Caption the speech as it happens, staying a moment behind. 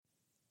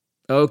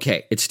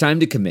Okay, it's time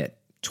to commit.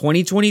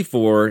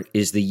 2024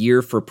 is the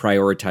year for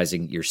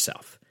prioritizing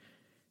yourself.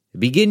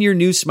 Begin your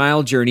new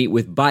smile journey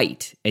with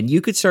Byte, and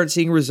you could start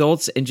seeing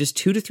results in just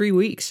 2 to 3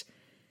 weeks.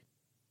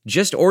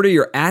 Just order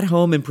your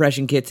at-home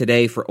impression kit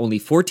today for only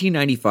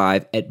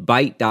 $14.95 at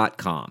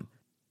Byte.com.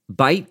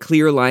 Byte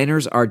clear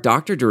liners are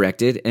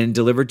doctor-directed and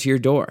delivered to your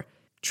door.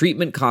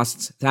 Treatment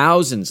costs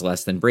thousands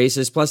less than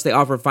braces, plus they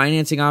offer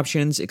financing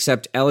options,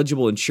 accept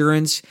eligible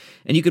insurance,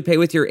 and you could pay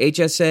with your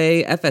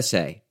HSA,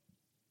 FSA.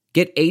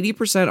 Get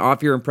 80%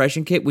 off your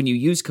impression kit when you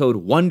use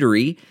code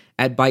WONDERY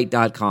at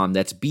Byte.com.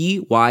 That's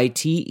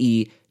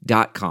BYTE.com.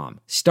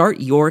 Start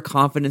your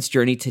confidence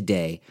journey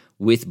today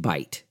with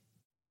Byte.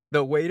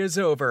 The wait is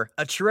over.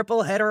 A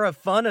triple header of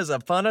fun is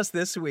upon us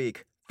this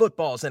week.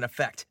 Football's in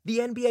effect. The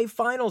NBA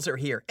Finals are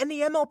here, and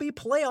the MLB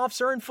playoffs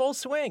are in full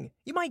swing.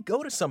 You might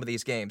go to some of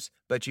these games,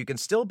 but you can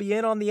still be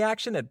in on the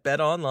action at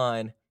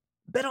BetOnline.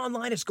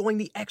 BetOnline is going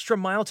the extra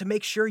mile to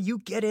make sure you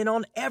get in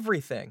on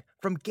everything.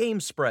 From game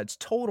spreads,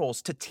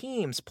 totals, to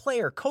teams,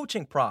 player,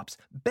 coaching props,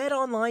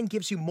 BetOnline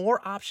gives you more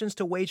options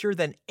to wager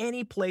than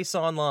any place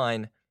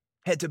online.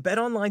 Head to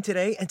BetOnline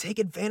today and take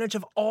advantage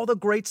of all the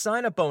great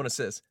sign-up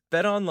bonuses.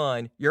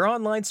 BetOnline, your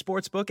online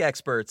sportsbook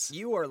experts.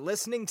 You are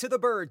listening to The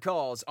Bird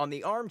Calls on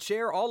the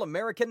Armchair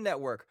All-American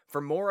Network.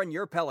 For more on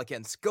your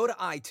Pelicans, go to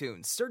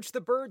iTunes, search The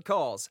Bird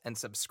Calls, and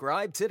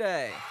subscribe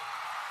today.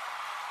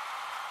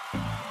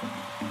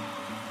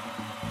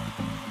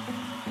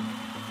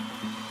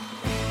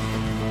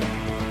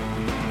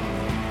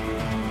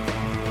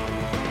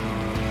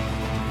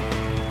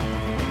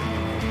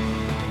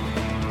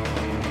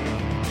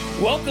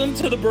 Welcome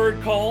to the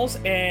Bird Calls,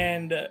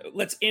 and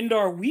let's end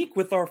our week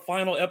with our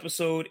final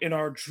episode in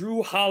our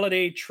Jrue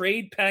Holiday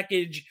Trade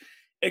Package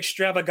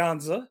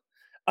Extravaganza.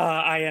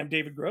 I am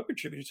David Grubb,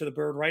 contributor to the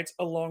Bird Writes,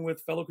 along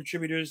with fellow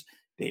contributors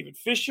David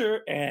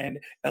Fisher and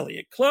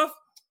Elliot Clough,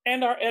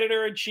 and our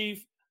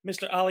editor-in-chief,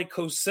 Mr. Ali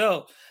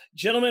Cosell.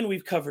 Gentlemen,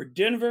 we've covered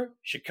Denver,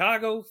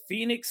 Chicago,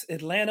 Phoenix,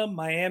 Atlanta,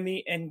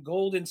 Miami, and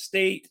Golden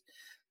State.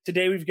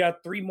 Today we've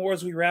got 3 more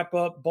as we wrap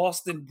up: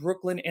 Boston,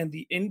 Brooklyn, and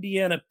the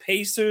Indiana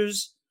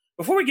Pacers.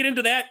 Before we get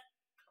into that,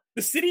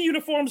 the city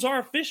uniforms are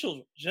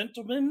official,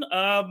 gentlemen.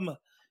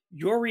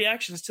 Your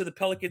reactions to the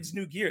Pelicans'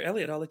 new gear.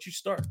 Elliot, I'll let you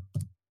start.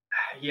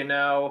 I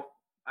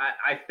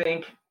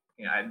think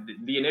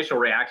the initial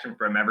reaction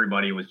from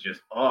everybody was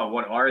just, oh,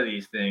 what are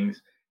these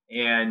things?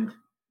 And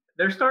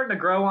they're starting to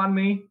grow on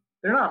me.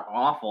 They're not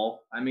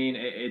awful. I mean,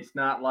 it's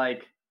not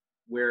like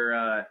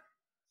we're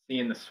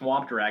seeing the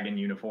Swamp Dragon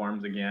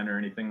uniforms again or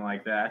anything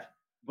like that.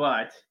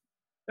 But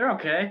they're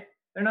okay.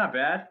 They're not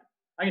bad.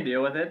 I can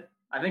deal with it.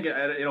 I think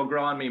it'll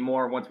grow on me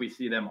more once we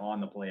see them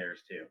on the players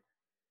too.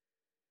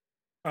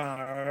 All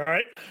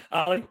right,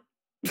 Ollie.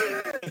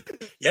 Yeah,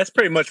 that's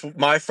pretty much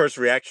my first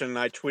reaction, and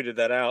I tweeted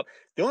that out.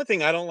 The only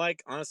thing I don't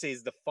like, honestly,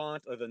 is the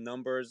font or the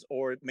numbers,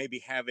 or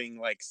maybe having,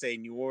 like, say,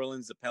 New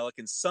Orleans, the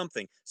Pelicans, some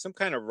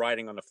kind of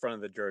writing on the front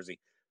of the jersey.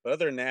 But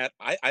other than that,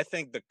 I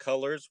think the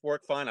colors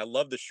work fine. I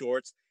love the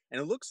shorts,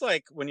 and it looks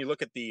like when you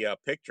look at the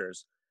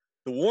pictures,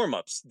 the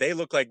warm-ups, they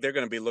look like they're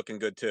going to be looking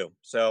good too.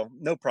 So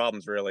no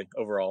problems really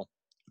overall.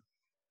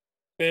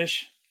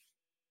 Fish.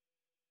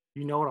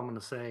 You know what I'm going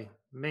to say.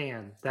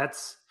 Man,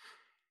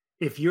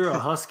 if you're a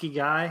Husky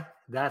guy,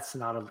 that's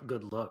not a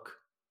good look.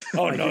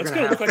 Oh, no, it's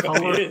going to look like a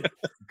kid.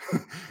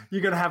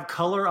 You're going to have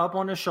color up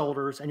on the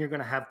shoulders, and you're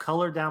going to have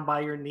color down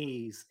by your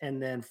knees.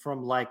 And then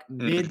from like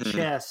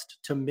mid-chest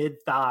to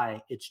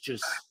mid-thigh, it's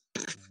just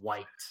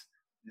white.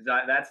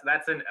 That's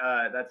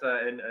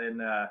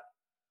a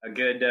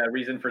good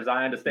reason for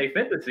Zion to stay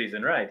fit this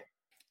season, right?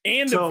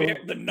 And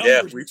the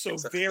numbers are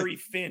so very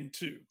thin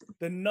too.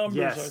 The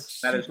numbers are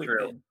super that is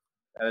true. thin.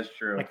 That is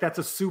true. Like that's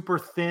a super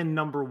thin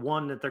number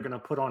 1 that they're going to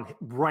put on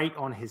right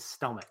on his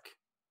stomach.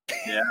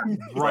 Yeah,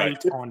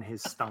 right on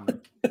his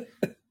stomach.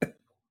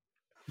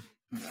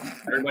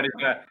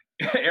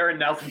 Aaron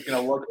Nelson's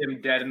gonna look him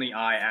dead in the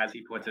eye as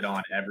he puts it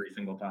on every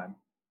single time.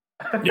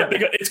 Yeah,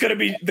 it's going to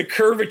be the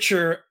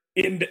curvature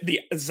in the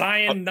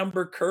Zion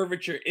number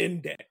curvature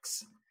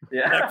index.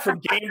 Yeah. Like from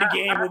game to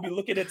game, we'll be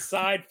looking at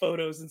side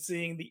photos and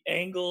seeing the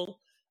angle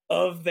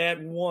of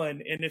that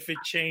one and if it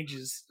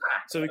changes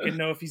so we can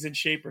know if he's in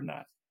shape or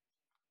not.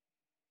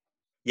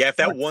 Yeah, if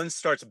that one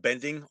starts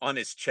bending on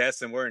his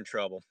chest, then we're in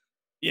trouble.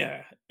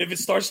 Yeah, if it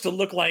starts to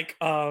look like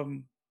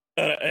an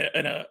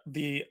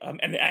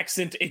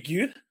accent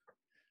aigu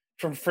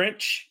from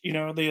French, you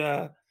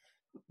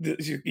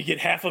get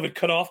half of it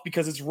cut off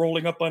because it's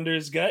rolling up under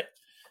his gut.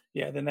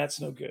 Yeah, then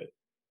that's no good.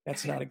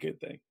 That's not a good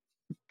thing.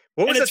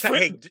 What was that?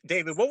 Hey,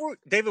 David, what were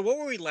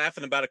we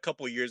laughing about a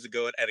couple of years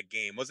ago at a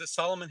game? Was it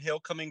Solomon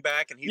Hill coming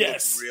back and he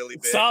looked really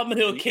big? Solomon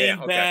Hill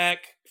came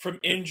back from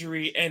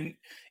injury and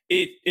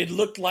it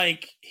looked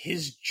like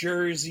his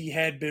jersey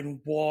had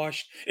been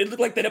washed. It looked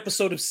like that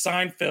episode of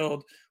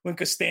Seinfeld when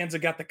Costanza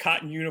got the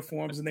cotton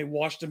uniforms and they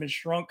washed them and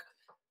shrunk.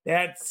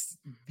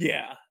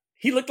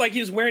 He looked like he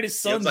was wearing his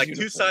son's uniform.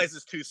 2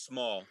 sizes too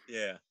small.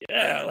 Yeah.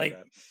 Yeah, like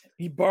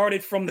he borrowed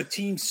it from the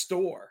team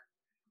store.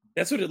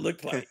 That's what it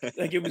looked like.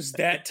 Like it was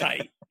that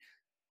tight.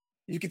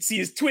 You could see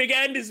his twig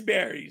and his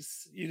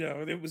berries.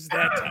 It was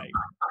that tight.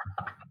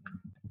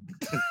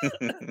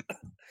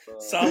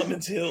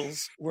 Solomon's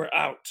Hills were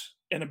out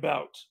and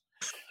about.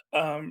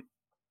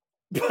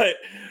 But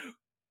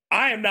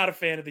I am not a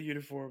fan of the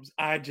uniforms.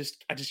 It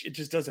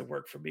just doesn't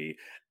work for me.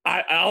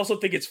 I also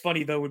think it's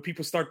funny though when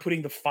people start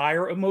putting the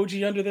fire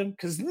emoji under them,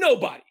 because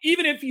nobody,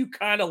 even if you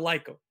kind of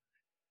like them,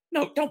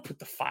 no, don't put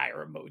the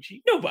fire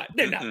emoji. Nobody,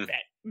 they're not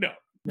that. No,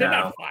 they're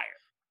not fire.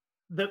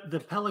 The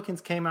Pelicans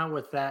came out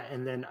with that,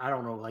 and then I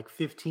don't know, like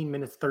 15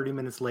 minutes, 30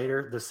 minutes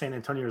later, the San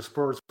Antonio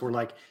Spurs were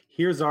like,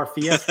 "Here's our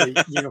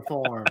Fiesta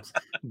uniforms,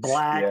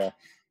 black,"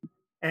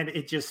 and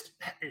it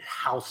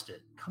housed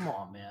it. Come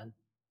on, man.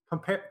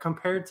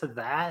 Compared to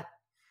that,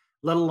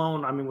 let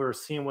alone, I mean, we were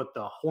seeing what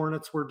the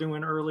Hornets were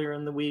doing earlier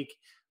in the week.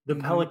 The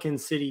Pelican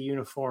City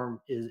uniform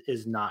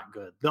is not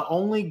good. The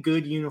only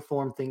good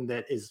uniform thing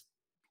that is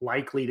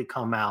likely to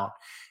come out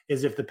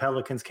is if the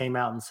Pelicans came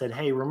out and said,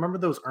 "Hey, remember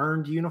those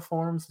earned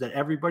uniforms that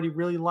everybody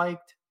really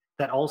liked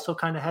that also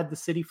kind of had the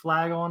city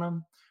flag on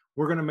them?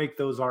 We're going to make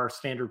those our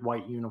standard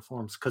white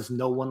uniforms because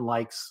no one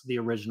likes the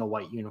original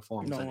white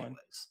uniforms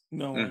anyways."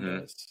 No one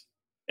does.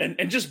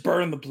 And just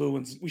burn the blue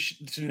ones. We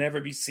should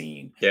never be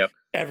seen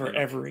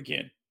ever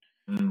again.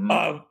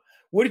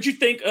 What did you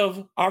think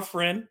of our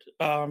friend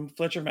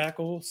Fletcher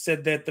Mackel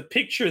said that the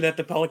picture that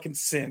the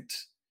Pelicans sent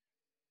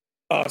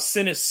a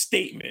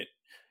statement.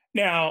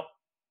 Now,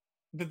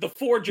 the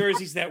four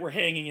jerseys that were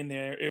hanging in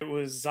there, it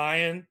was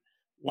Zion,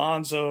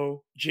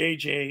 Lonzo,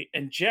 JJ,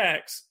 and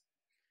Jax.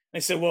 They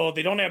said, well,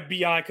 they don't have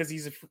BI because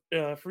he's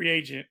a free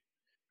agent,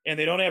 and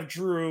they don't have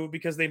Jrue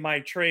because they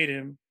might trade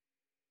him.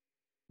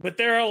 But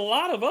there are a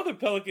lot of other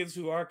Pelicans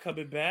who are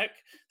coming back.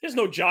 There's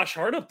no Josh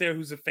Hart up there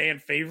who's a fan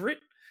favorite.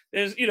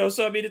 There's,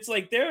 so I mean, it's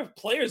like there are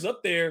players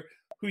up there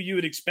who you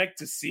would expect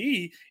to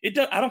see. I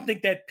don't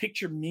think that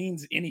picture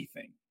means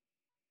anything.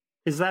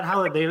 Is that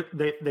how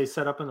they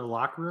set up in the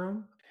locker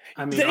room?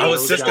 I mean, I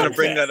was just going to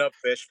bring that up,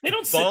 Fish. They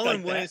don't Ball sit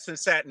and like Williamson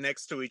sat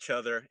next to each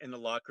other in the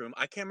locker room.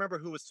 I can't remember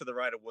who was to the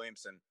right of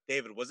Williamson.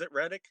 David, was it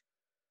Redick?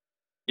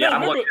 Yeah,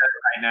 I'm looking at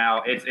it right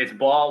now. It's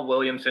Ball,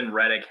 Williamson,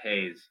 Redick,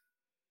 Hayes.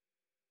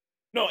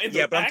 No,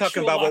 but I'm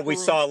talking about what we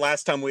saw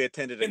last time we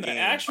attended a game. In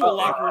the actual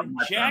locker room,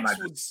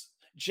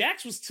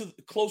 Jax was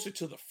closer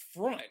to the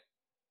front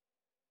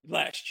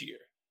last year.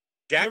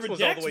 Jax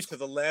was all the way to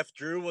the left.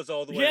 Jrue was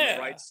all the way on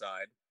the right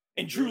side.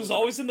 And Jrue was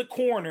always in the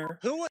corner.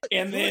 Who was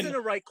in the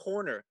right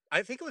corner?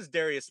 I think it was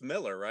Darius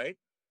Miller, right?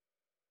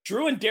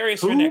 Jrue and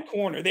Darius were in that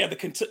corner. They had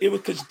it was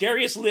because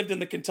Darius lived in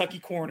the Kentucky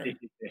corner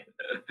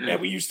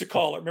that we used to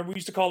call it. Remember, we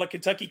used to call it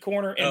Kentucky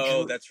corner. And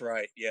Jrue. That's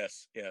right.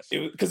 Yes.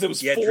 Because it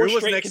was four Jrue straight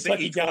was next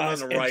Kentucky to each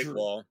guys on the right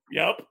wall.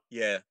 Yep.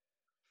 Yeah.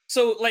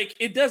 So, like,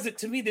 it doesn't.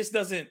 To me, this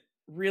doesn't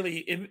really.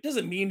 It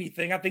doesn't mean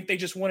anything. I think they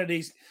just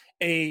wanted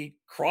a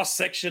cross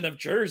section of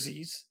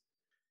jerseys.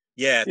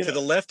 Yeah, to the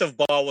left of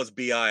Ball was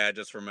BI, I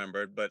just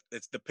remembered, but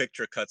it's the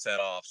picture cuts that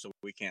off, so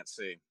we can't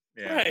see.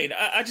 Yeah. Right.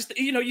 I just,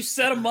 you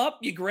set them up,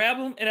 you grab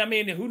them, and I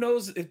mean, who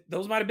knows? If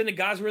those might have been the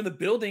guys who were in the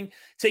building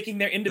taking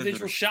their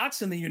individual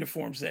shots in the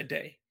uniforms that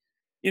day.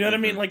 You know what I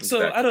mean? Like,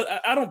 so I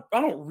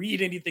don't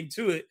read anything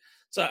to it.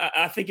 So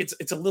I think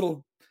it's a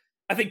little.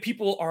 I think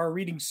people are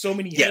reading so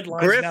many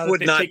headlines. Griff now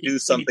would not do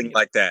something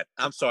like that.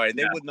 I'm sorry,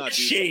 they would not do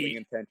shade. Something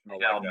intentional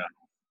like that.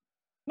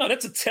 No,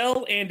 that's a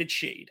tell and a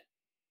shade.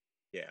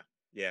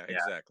 Yeah,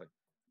 exactly.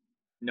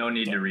 No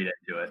need to read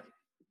into it.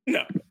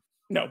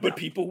 No, but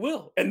people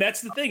will, and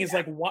that's the thing. Is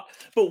like what?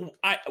 But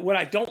what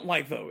I don't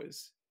like though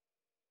is,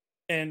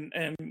 and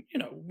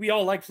we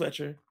all like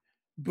Fletcher,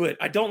 but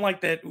I don't like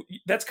that.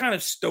 That's kind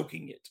of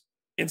stoking it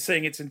and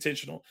saying it's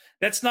intentional.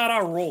 That's not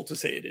our role to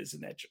say it is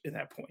in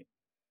that point.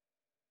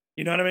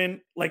 You know what I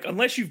mean? Like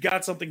unless you've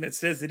got something that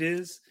says it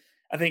is,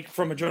 I think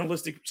from a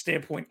journalistic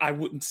standpoint, I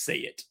wouldn't say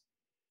it.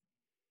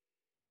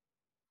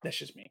 That's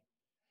just me.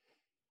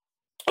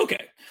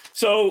 Okay,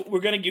 so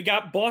you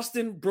got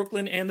Boston,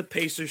 Brooklyn, and the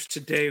Pacers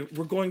today.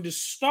 We're going to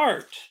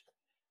start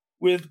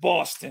with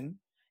Boston.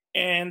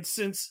 And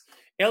since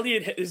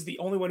Elliott is the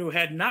only one who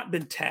had not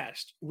been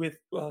tasked with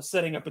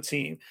setting up a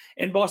team,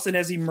 and Boston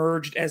has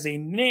emerged as a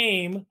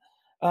name,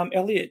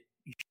 Elliott,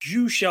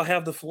 you shall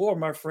have the floor,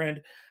 my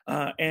friend,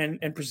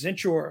 and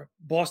present your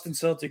Boston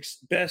Celtics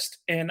best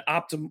and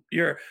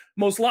your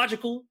most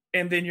logical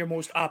and then your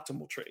most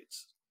optimal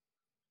trades.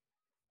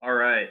 All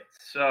right,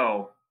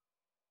 so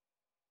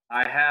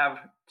I have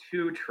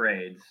two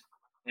trades,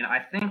 and I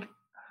think,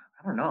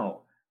 I don't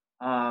know.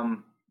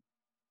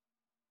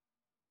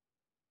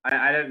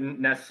 I didn't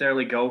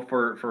necessarily go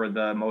for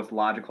the most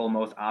logical,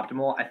 most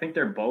optimal. I think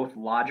they're both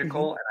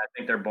logical, and I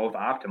think they're both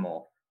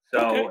optimal.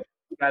 So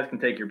you guys can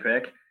take your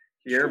pick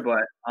here,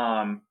 but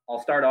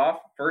I'll start off.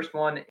 First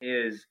one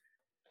is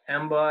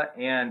Kemba,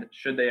 and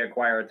should they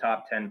acquire a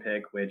top 10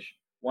 pick, which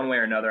one way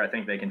or another, I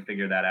think they can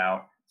figure that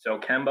out. So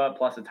Kemba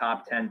plus a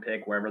top 10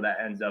 pick, wherever that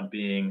ends up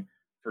being,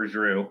 for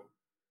Jrue.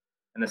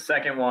 And the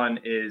second one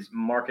is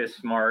Marcus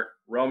Smart,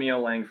 Romeo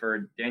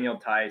Langford, Daniel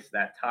Tice,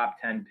 that top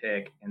 10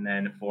 pick, and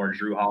then for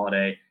Jrue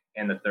Holiday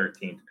and the 13th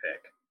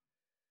pick.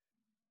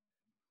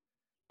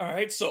 All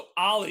right, so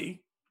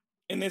Ollie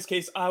in this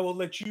case, I will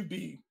let you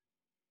be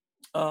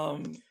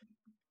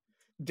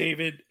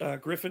David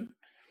Griffin.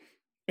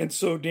 And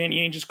so Danny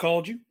Ainge just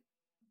called you.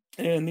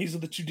 And these are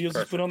the two deals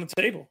he's put on the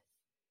table.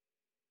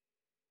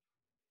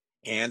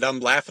 And I'm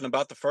laughing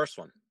about the first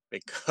one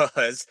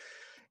because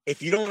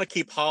if you don't want to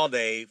keep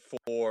Holiday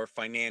for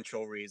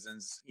financial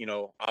reasons,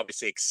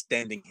 obviously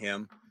extending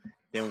him,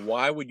 then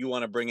why would you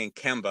want to bring in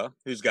Kemba,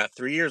 who's got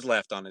 3 years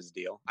left on his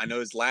deal? I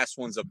know his last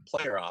one's a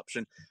player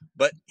option,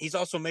 but he's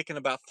also making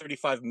about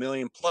 $35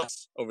 million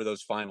plus over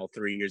those final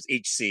 3 years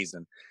each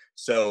season.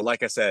 So,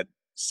 like I said,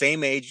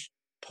 same age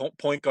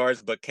point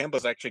guards, but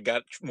Kemba's actually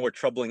got more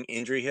troubling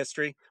injury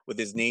history with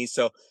his knees.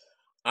 So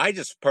I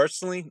just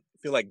personally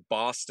feel like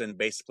Boston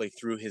basically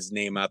threw his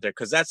name out there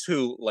because that's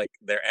who, like,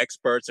 their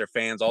experts, their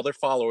fans, all their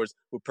followers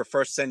would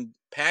prefer send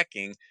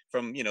packing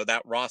from,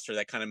 that roster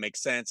that kind of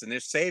makes sense. And they're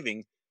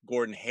saving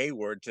Gordon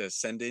Hayward to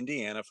send to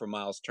Indiana for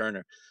Miles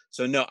Turner.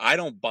 So, no, I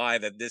don't buy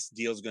that this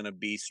deal is going to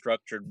be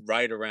structured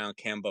right around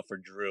Kemba for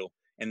Jrue.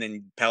 And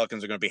then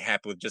Pelicans are going to be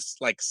happy with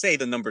just, like, say,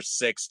 the number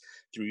 6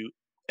 through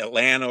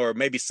Atlanta or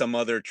maybe some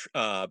other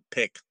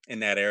pick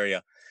in that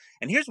area.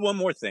 And here's one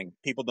more thing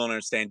people don't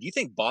understand. Do you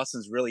think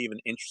Boston's really even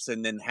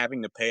interested in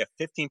having to pay a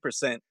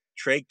 15%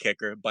 trade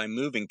kicker by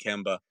moving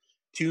Kemba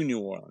to New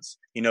Orleans?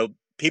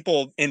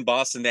 People in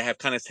Boston, they have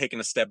kind of taken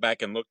a step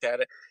back and looked at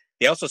it.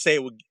 They also say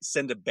it would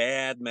send a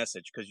bad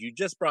message because you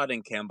just brought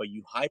in Kemba,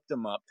 you hyped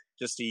him up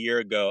just a year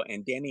ago,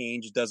 and Danny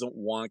Ainge doesn't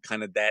want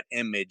kind of that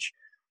image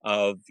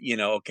of,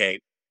 okay,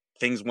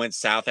 things went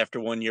south after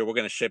 1 year, we're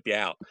going to ship you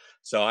out.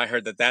 So I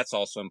heard that that's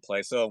also in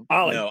play. So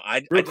Ollie, no,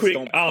 I just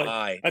don't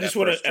buy that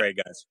first trade,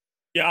 guys.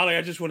 Yeah, Ollie,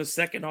 I just want to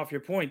second off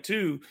your point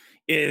too,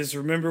 is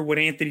remember what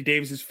Anthony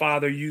Davis's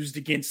father used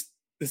against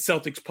the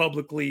Celtics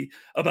publicly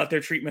about their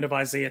treatment of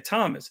Isaiah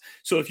Thomas.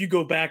 So if you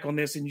go back on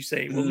this and you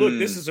say, well, look,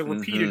 this is a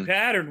repeated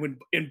pattern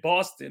in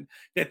Boston,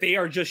 that they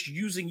are just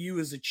using you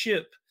as a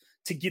chip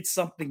to get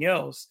something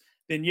else,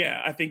 then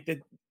yeah, I think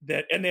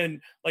that, and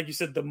then like you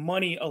said, the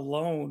money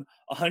alone,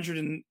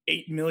 $108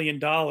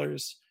 million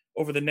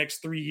over the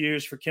next 3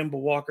 years for Kemba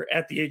Walker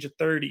at the age of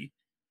 30.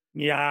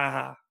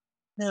 Yeah.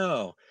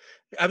 No.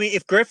 I mean,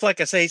 if Griff, like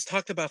I say, he's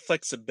talked about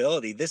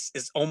flexibility, this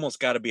is almost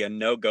got to be a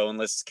no-go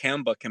unless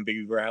Kemba can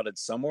be routed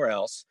somewhere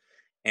else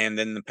and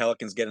then the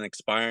Pelicans get an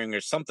expiring or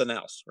something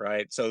else,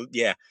 right? So,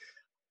 yeah,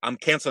 I'm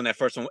canceling that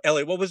first one.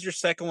 Elliot, what was your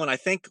second one? I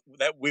think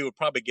that we would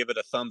probably give it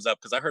a thumbs up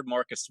because I heard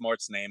Marcus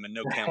Smart's name and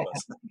no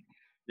Kemba's.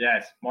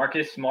 Yes,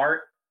 Marcus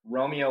Smart,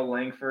 Romeo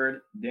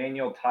Langford,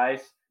 Daniel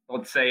Tice.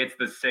 Let's say it's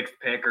the 6th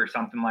pick or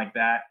something like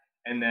that,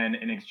 and then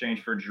in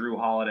exchange for Jrue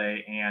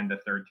Holiday and the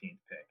 13th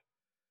pick.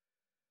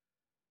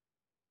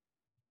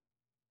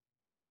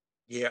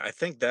 Yeah, I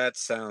think that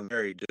sounds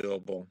very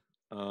doable.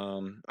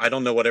 I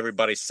don't know what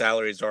everybody's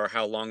salaries are,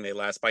 how long they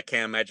last, but I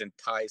can't imagine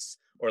Tice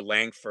or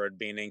Langford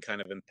being any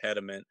kind of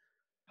impediment.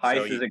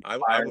 Tice is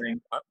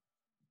expiring.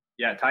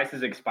 Tice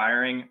is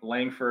expiring.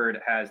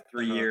 Langford has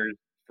 3 years,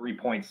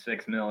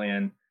 $3.6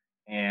 million,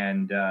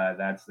 and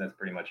that's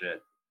pretty much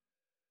it.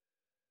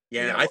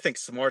 Yeah, I think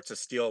Smart's a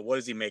steal. What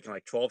is he making,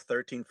 like 12,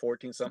 13,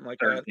 14, something like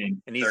 13,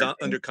 that? And he's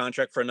under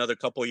contract for another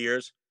couple of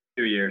years?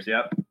 2 years,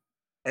 yep.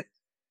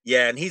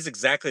 Yeah, and he's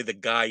exactly the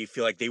guy you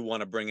feel like they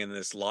want to bring in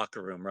this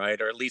locker room, right?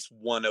 Or at least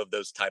one of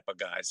those type of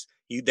guys.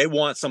 They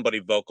want somebody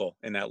vocal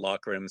in that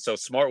locker room. So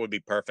Smart would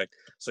be perfect.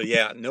 So,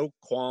 yeah, no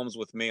qualms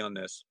with me on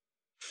this.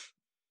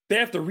 They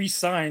have to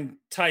re-sign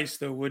Tice,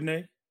 though, wouldn't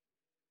they?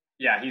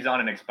 Yeah, he's on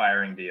an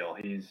expiring deal.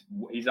 He's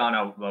on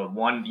a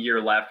 1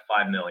 year left,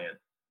 $5 million.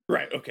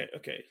 Right, okay.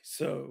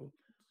 So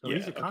yeah,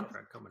 he's a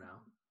contract coming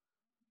out.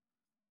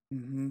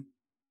 Mm-hmm.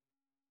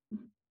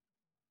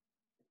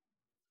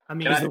 I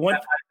mean,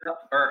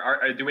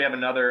 or do we have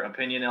another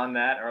opinion on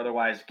that? Or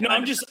otherwise,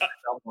 I'm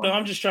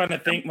just trying to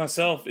think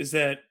myself. Is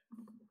that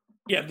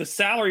the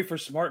salary for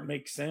Smart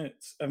makes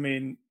sense. I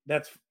mean,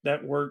 that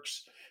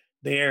works.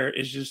 There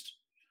is just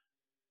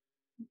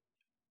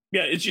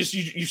it's just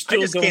you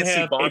still don't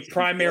have a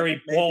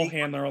primary ball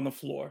handler on the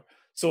floor.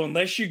 So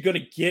unless you're going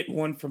to get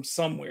one from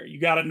somewhere, you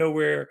got to know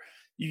where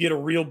you get a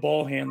real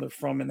ball handler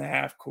from in the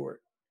half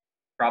court.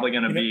 Probably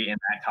going to be in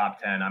that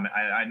top 10.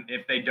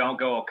 If they don't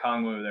go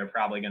Okongwu, they're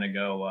probably going to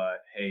go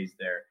Hayes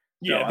there.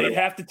 Yeah, they'd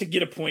have to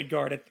get a point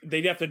guard.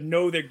 They'd have to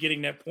know they're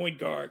getting that point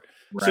guard.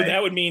 Right. So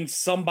that would mean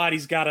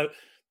somebody's got to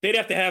 – they'd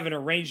have to have an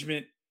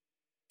arrangement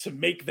to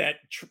make that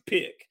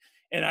pick.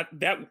 And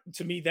that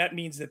to me, that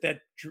means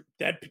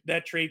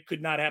that trade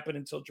could not happen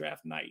until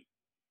draft night.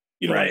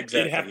 Right,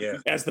 exactly,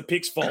 as the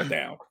picks fall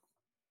down.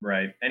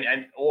 Right.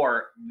 And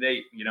or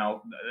they,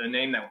 the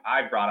name that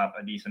I brought up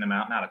a decent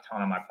amount, not a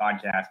ton on my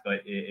podcast, but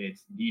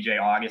it's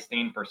DJ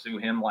Augustine. Pursue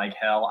him like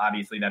hell.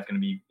 Obviously, that's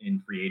going to be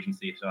in free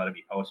agency, so it'll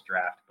be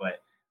post-draft.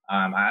 But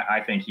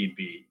I think he'd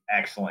be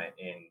excellent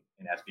in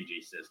an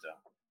SPG system.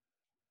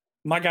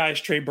 My guy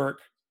is Trey Burke.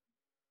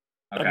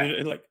 Okay.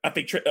 I mean, I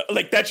think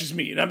that's just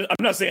me. And I'm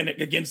not saying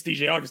it against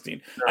DJ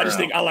Augustine. I just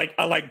think I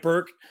like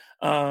Burke.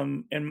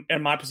 And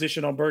my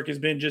position on Burke has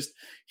been just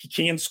he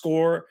can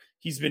score.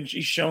 He's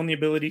shown the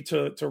ability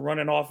to run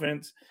an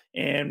offense,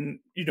 and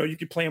you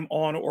can play him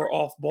on or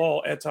off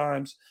ball at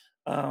times.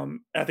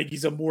 I think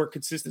he's a more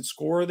consistent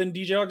scorer than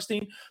DJ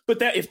Augustine.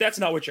 But if that's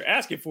not what you're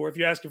asking for, if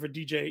you're asking for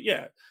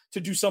DJ, to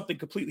do something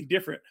completely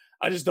different,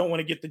 I just don't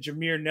want to get the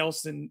Jameer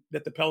Nelson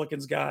that the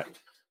Pelicans got,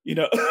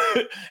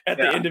 at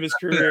the end of his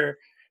career.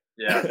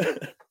 Yeah.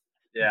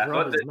 Yeah.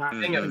 Brother's not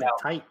getting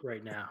tight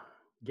right now.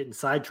 Getting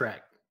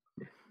sidetracked.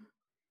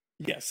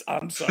 Yes,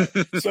 I'm sorry.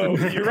 So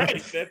you're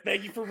right.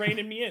 Thank you for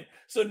reining me in.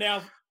 So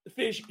now,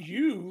 Fish,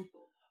 you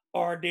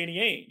are Danny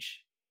Ainge,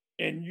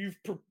 and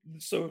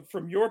so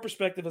from your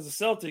perspective as a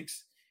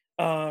Celtics,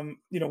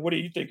 what do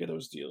you think of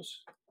those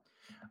deals?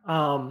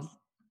 On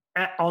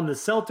the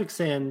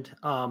Celtics end,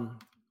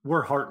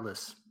 we're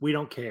heartless. We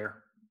don't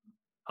care.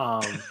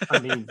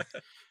 Kemba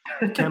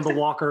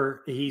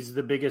Walker, he's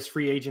the biggest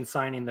free agent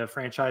signing the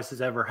franchise has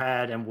ever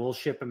had, and we'll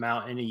ship him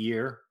out in a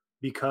year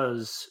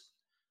because,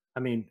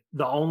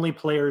 the only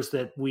players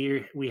that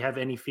we have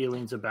any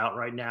feelings about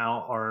right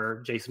now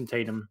are Jason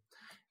Tatum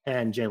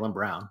and Jaylen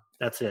Brown.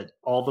 That's it.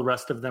 All the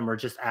rest of them are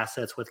just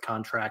assets with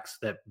contracts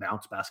that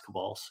bounce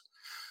basketballs.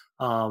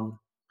 On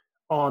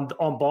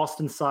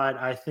Boston's side,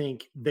 I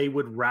think they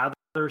would rather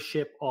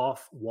ship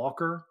off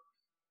Walker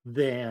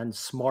than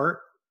Smart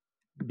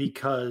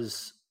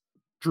because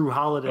Jrue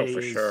Holiday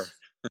is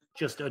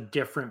just a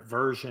different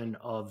version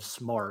of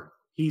Smart.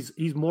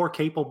 He's more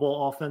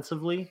capable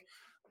offensively,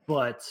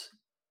 but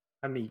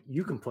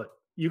you can put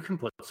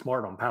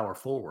Smart on power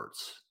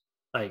forwards.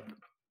 Like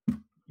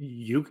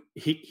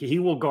he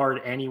will guard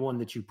anyone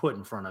that you put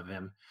in front of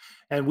him.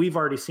 And we've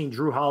already seen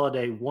Jrue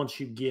Holiday, once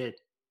you get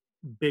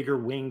bigger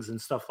wings and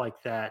stuff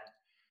like that,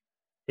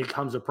 it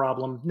becomes a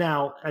problem.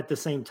 Now, at the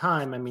same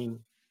time,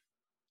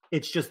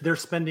 it's just they're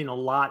spending a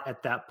lot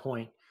at that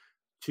point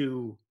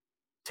to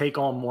take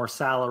on more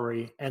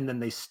salary, and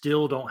then they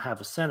still don't have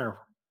a center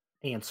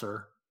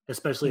answer,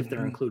 especially if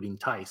they're including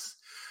Tice.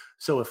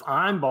 So if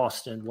I'm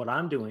Boston, what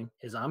I'm doing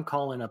is I'm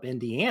calling up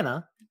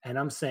Indiana and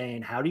I'm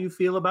saying, how do you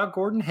feel about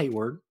Gordon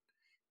Hayward?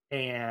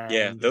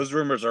 And those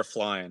rumors are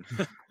flying.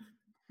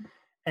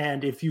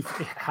 And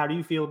how do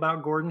you feel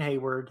about Gordon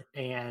Hayward?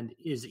 And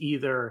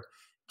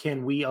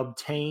can we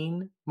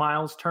obtain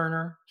Miles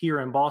Turner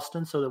here in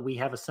Boston so that we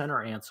have a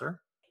center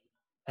answer?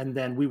 And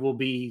then we will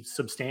be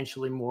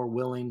substantially more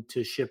willing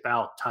to ship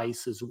out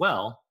Tice as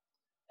well.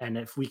 And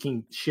if we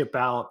can ship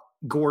out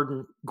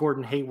Gordon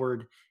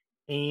Hayward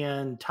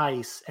and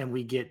Tice, and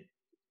we get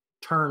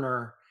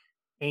Turner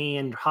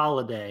and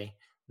Holiday,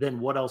 then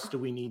what else do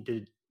we need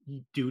to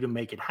do to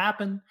make it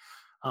happen?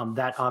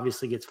 That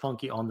obviously gets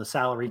funky on the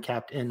salary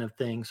capped end of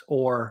things.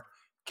 Or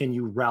can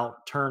you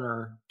route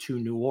Turner to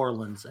New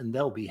Orleans and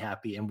they'll be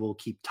happy and we'll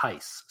keep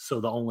Tice? So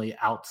the only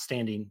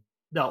outgoing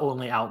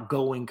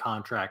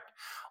contract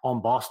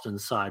on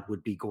Boston's side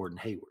would be Gordon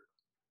Hayward.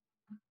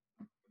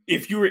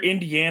 If you were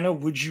Indiana,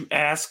 would you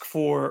ask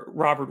for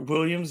Robert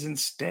Williams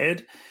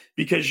instead?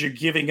 Because you're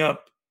giving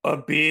up a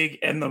big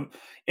and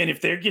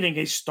if they're getting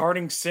a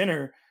starting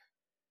center,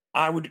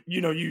 I would,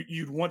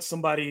 you'd want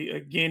somebody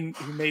again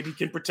who maybe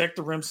can protect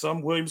the rim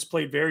some. Williams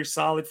played very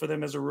solid for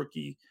them as a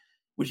rookie.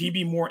 Would he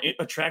be more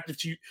attractive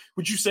to you?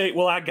 Would you say,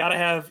 well, I gotta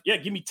have,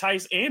 give me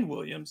Tice and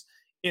Williams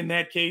in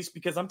that case,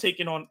 because I'm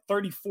taking on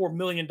 $34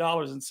 million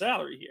in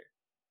salary here?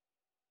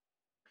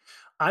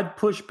 I'd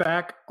push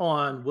back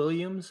on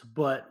Williams,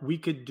 but we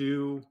could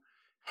do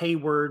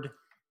Hayward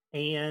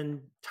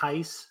and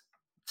Tice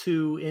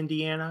to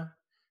Indiana,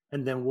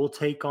 and then we'll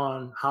take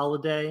on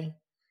Holiday.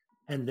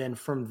 And then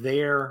from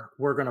there,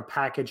 we're going to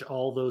package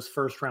all those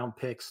first-round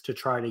picks to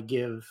try to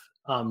give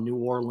New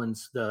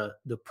Orleans the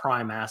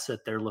prime asset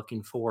they're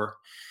looking for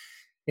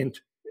in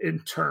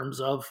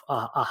terms of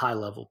a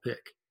high-level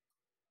pick.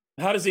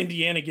 How does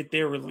Indiana get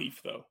their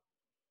relief, though?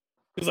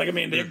 Because,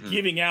 they're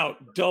giving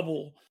out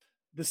double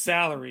the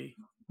salary.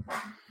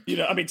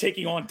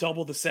 Taking on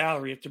double the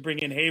salary to bring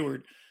in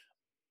Hayward.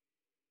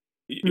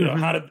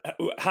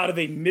 How do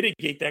they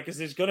mitigate that? Because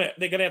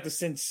they're gonna have to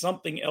send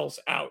something else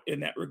out in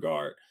that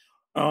regard.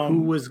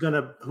 Who was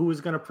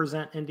gonna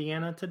present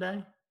Indiana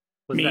today?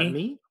 Was that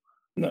me?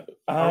 No,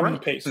 I'm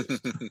right.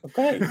 Pacers.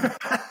 Okay.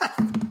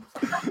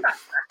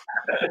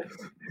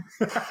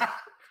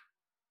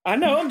 I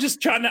know.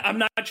 I'm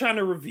not trying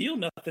to reveal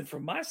nothing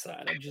from my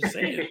side. I'm just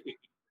saying.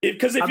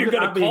 Because if you're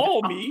going to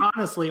call me,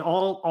 honestly,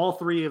 all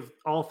three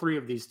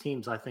of these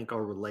teams I think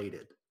are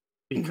related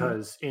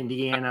because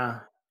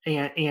Indiana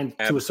and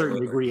to a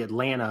certain degree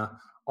Atlanta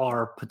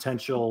are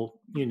potential,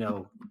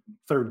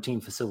 third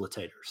team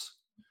facilitators.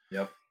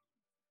 Yep.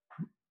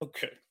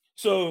 Okay.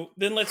 So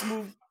then let's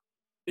move.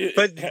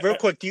 But real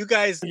quick, do you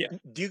guys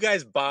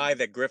buy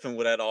that Griffin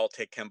would at all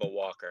take Kemba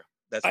Walker?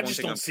 That's one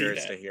thing I'm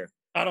curious to hear.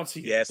 I don't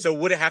see that. Yeah. So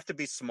would it have to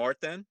be Smart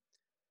then?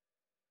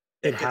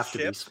 It has to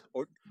be.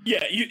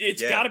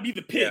 It's got to be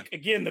the pick. Yeah.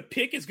 Again, the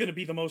pick is going to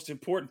be the most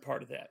important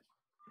part of that.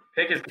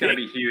 Pick is going to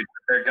be huge.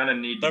 They're going to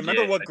need to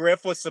remember what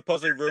Griff was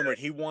supposedly rumored.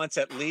 He wants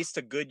at least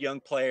a good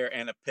young player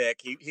and a pick.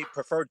 He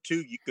preferred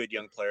two good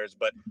young players,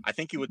 but I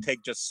think he would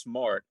take just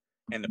Smart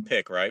and the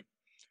pick, right?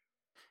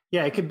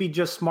 Yeah, it could be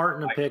just Smart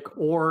in a pick,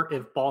 or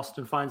if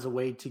Boston finds a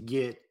way to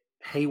get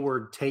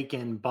Hayward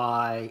taken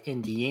by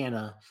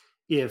Indiana,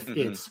 if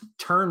it's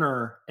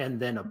Turner and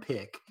then a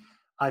pick,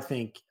 I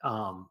think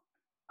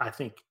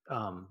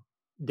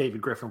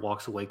David Griffin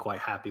walks away quite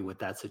happy with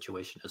that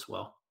situation as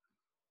well.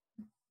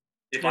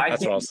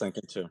 That's what I was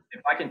thinking too.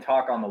 If I can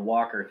talk on the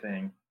Walker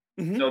thing.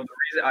 So the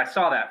reason I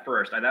saw that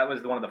first, that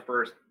was one of the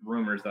first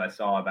rumors that I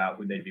saw about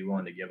who they'd be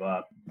willing to give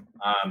up.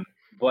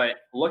 But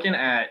looking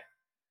at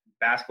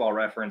Basketball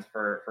Reference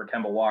for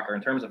Kemba Walker,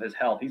 in terms of his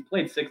health, he's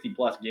played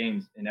 60-plus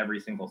games in every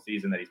single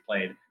season that he's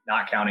played,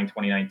 not counting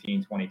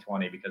 2019,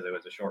 2020 because it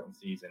was a shortened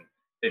season.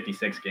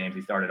 56 games,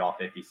 he started all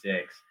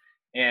 56.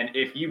 And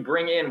if you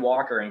bring in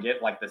Walker and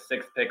get like the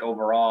 6th pick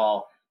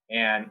overall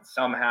and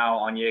somehow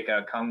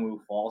Onyeka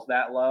Okongwu falls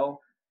that low,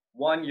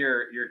 one,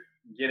 you're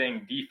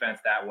getting defense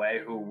that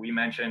way, who we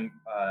mentioned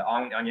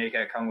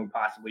Onyeka Okongwu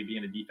possibly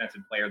being a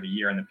defensive player of the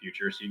year in the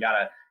future. So you got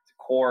a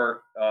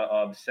core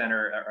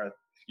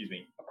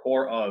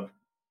of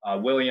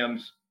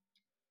Williams,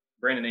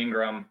 Brandon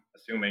Ingram,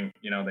 assuming,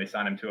 they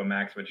sign him to a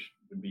max, which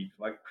would be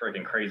like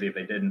freaking crazy if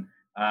they didn't.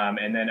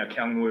 And then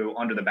Okongwu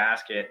under the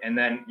basket. And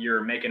then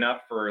you're making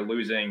up for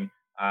losing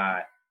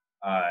Jrue.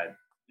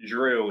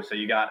 So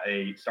you got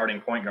a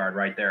starting point guard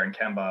right there in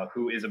Kemba,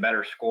 who is a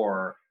better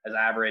scorer, has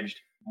averaged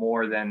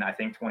more than, I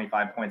think,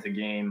 25 points a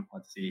game.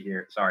 Let's see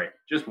here. Sorry,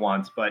 just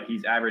once, but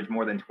he's averaged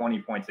more than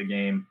 20 points a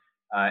game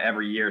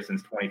every year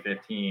since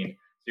 2015. So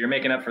you're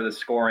making up for the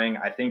scoring.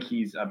 I think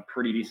he's a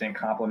pretty decent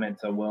complement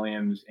to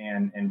Williams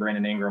and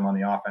Brandon Ingram on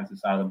the offensive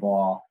side of the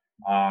ball.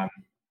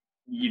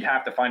 You'd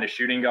have to find a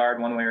shooting guard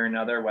one way or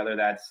another, whether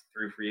that's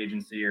through free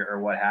agency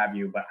or what have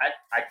you. But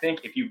I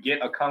think if you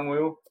get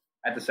Okongwu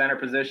at the center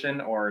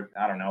position, or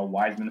I don't know,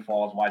 Wiseman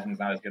falls. Wiseman's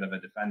not as good of a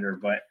defender,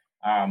 but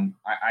I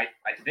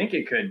think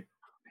it could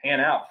pan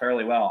out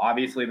fairly well.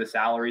 Obviously, the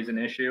salary is an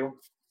issue.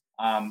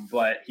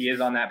 But he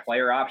is on that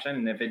player option,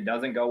 and if it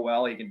doesn't go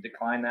well, he can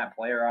decline that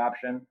player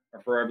option.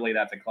 Preferably,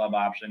 that's a club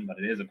option, but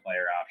it is a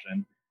player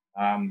option.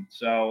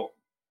 So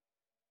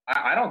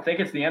I don't think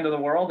it's the end of the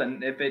world,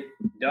 and if it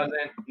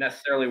doesn't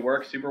necessarily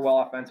work super well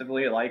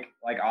offensively, like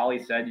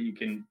Ollie said, you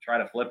can try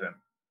to flip him.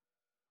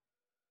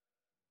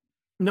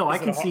 No, I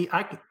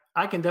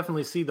can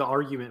definitely see the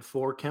argument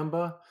for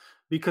Kemba,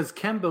 because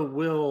Kemba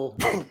will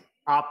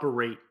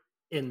operate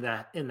in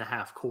the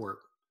half court.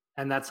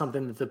 And that's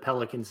something that the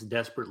Pelicans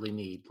desperately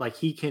need. Like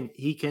he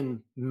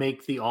can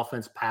make the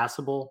offense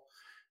passable,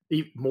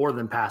 more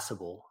than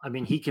passable. I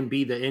mean, he can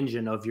be the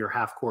engine of your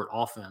half court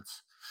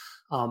offense.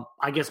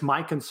 I guess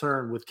my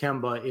concern with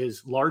Kemba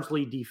is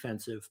largely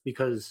defensive,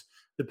 because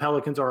the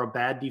Pelicans are a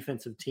bad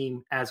defensive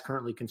team as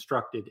currently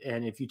constructed.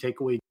 And if you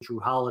take away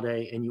Jrue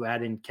Holiday and you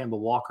add in Kemba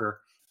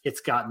Walker, it's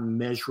gotten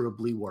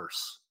measurably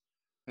worse.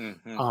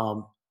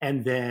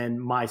 And then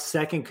my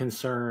second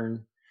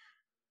concern,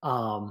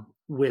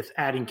 with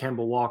adding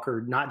Kemba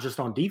Walker, not just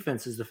on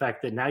defense, is the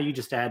fact that now you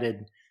just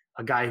added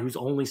a guy who's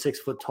only 6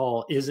 foot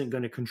tall, isn't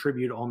going to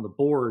contribute on the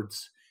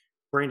boards.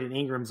 Brandon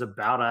Ingram's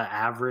about an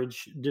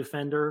average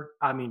defender.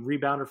 I mean,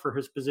 rebounder for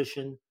his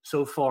position.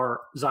 So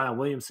far, Zion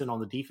Williamson on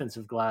the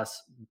defensive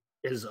glass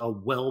is a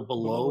well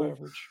below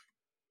average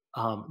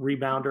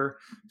rebounder.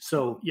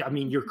 So, yeah, I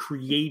mean, you're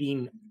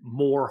creating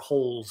more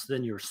holes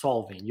than you're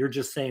solving. You're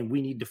just saying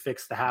we need to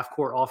fix the half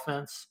court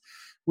offense,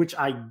 which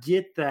I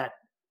get that.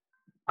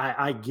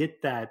 I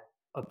get that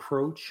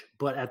approach,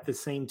 but at the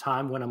same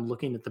time, when I'm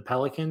looking at the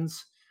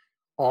Pelicans,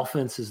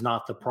 offense is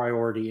not the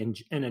priority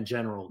in a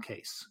general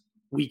case.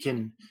 We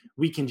can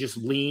just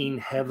lean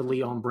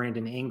heavily on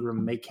Brandon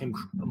Ingram, make him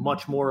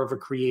much more of a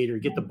creator,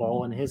 get the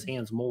ball in his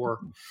hands more,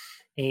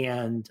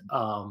 and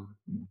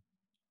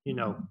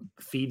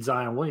feed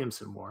Zion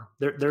Williamson more.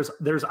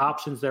 There's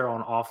options there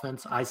on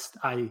offense.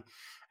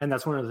 And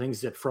that's one of the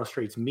things that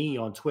frustrates me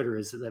on Twitter,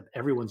 is that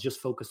everyone's just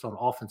focused on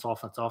offense.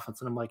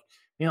 And I'm like,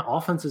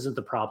 offense isn't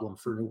the problem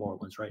for New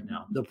Orleans right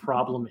now. The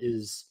problem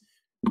is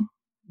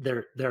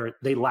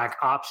they lack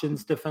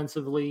options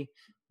defensively.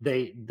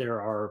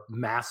 There are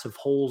massive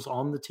holes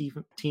on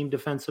the team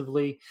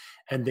defensively,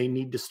 and they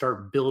need to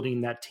start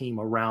building that team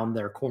around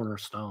their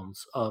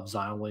cornerstones of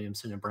Zion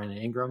Williamson and Brandon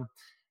Ingram.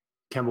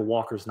 Kemba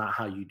Walker's not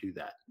how you do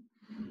that.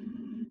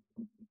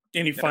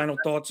 Any final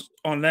thoughts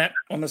on that,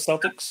 on the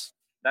Celtics?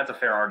 That's a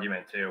fair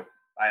argument too.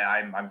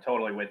 I'm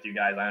totally with you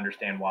guys. I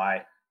understand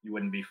why you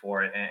wouldn't be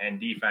for it. And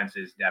defense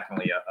is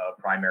definitely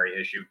a primary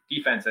issue.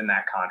 Defense in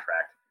that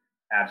contract.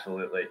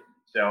 Absolutely.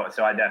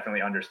 So I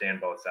definitely understand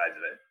both sides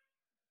of it.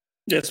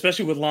 Yeah,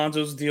 especially with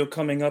Lonzo's deal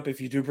coming up, if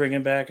you do bring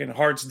him back, and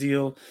Hart's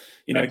deal,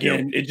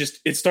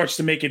 it starts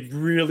to make it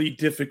really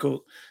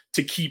difficult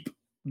to keep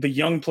the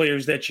young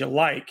players that you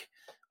like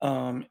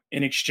in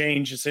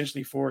exchange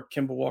essentially for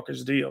Kemba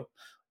Walker's deal,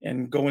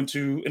 and go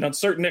into an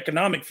uncertain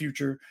economic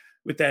future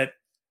with that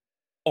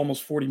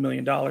almost $40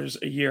 million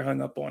a year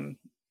hung up on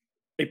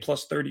a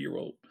plus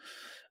 30-year-old.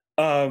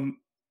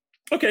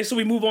 Okay, so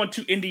we move on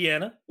to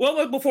Indiana.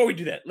 Well, before we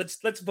do that,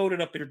 let's vote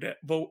it up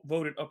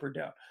or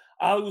down.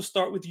 I will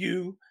start with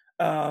you.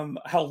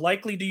 How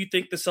likely do you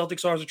think the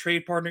Celtics are as a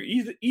trade partner,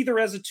 either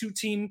as a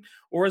 2-team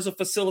or as a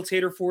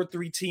facilitator for a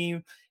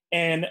 3-team?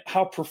 And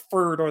how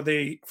preferred are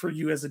they for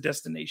you as a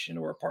destination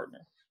or a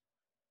partner?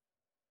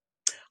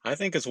 I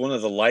think it's one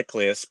of the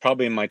likeliest,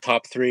 probably in my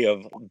top 3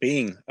 of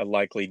being a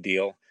likely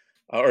deal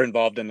or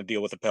involved in a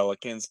deal with the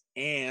Pelicans.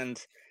 And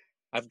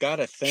I've got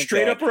to think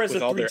straight that up or as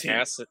with a all 3 their team?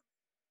 assets,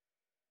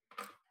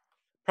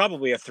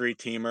 probably a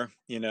 3-teamer.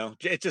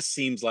 It just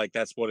seems like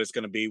that's what it's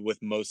going to be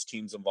with most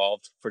teams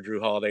involved for Jrue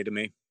Holiday to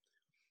me.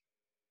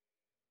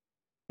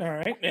 All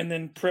right. And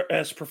then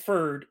as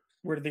preferred,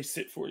 where do they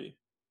sit for you?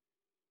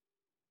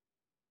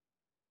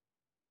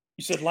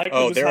 You said likely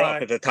was they're high.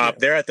 up at the top. Yeah.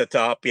 They're at the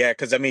top. Yeah.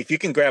 Because, I mean, if you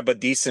can grab a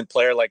decent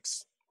player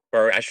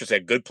or I should say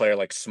a good player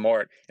like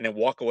Smart and then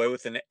walk away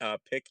with a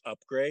pick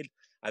upgrade,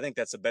 I think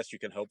that's the best you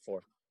can hope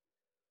for.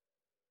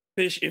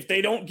 Fish, if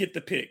they don't get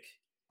the pick,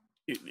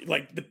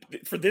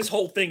 for this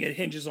whole thing, it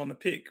hinges on the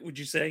pick, would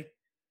you say,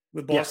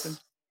 with Boston?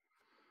 Yes.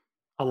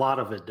 A lot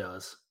of it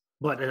does.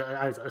 But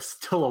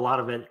still a lot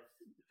of it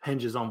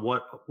hinges on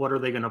what are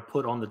they going to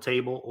put on the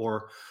table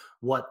or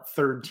what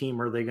third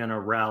team are they going to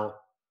route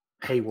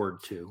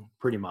Hayward to,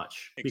 pretty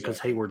much, because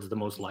Hayward's the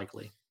most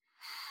likely.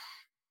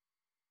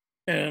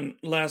 And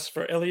last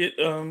for Elliot,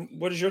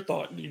 what is your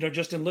thought?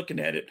 Just in looking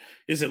at it,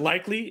 is it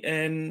likely?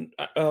 And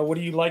what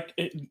do you like?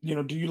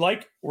 Do you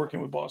like working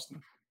with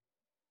Boston?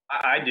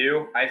 I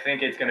do. I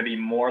think it's going to be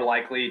more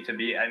likely to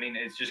be. I mean,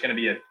 it's just going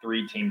to be a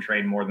 3-team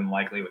trade more than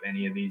likely with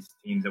any of these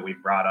teams that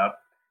we've brought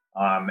up.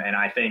 And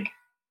I think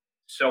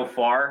so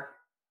far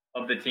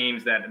of the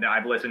teams that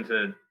I've listened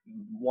to,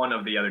 one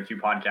of the other 2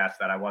 podcasts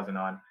that I wasn't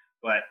on,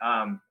 but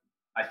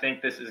I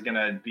think this is going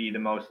to be the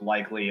most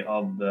likely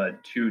of the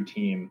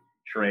 2-team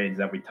trades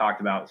that we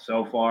talked about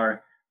so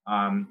far.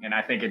 And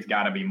I think it's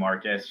got to be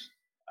Marcus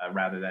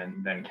rather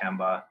than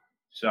Kemba.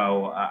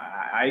 So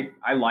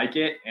I like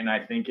it, and I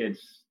think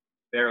it's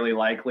fairly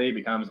likely. It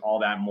becomes all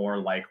that more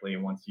likely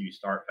once you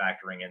start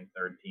factoring in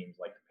third teams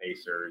like the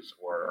Pacers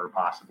or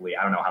possibly,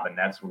 I don't know how the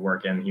Nets would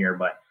work in here,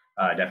 but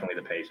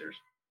definitely the Pacers.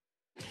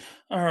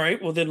 All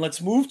right, well then let's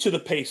move to the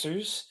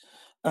Pacers.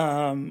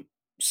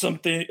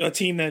 A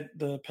team that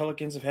the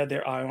Pelicans have had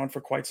their eye on for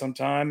quite some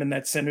time, and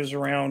that centers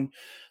around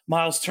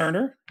Miles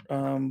Turner,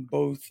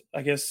 both,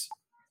 I guess,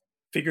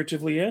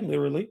 figuratively and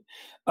literally.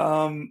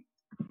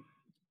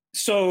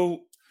 So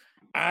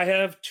I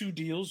have 2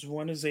 deals.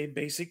 One is a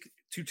basic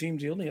 2-team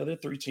deal, and the other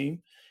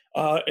 3-team.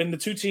 And the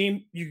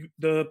 2-team,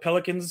 the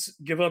Pelicans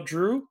give up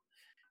Jrue,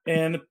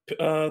 and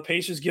the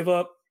Pacers give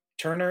up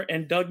Turner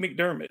and Doug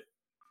McDermott.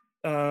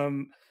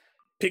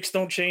 Picks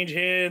don't change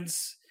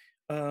hands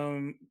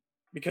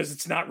because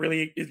it's not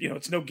really,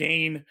 it's no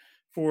gain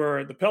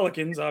for the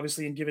Pelicans,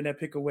 obviously, in giving that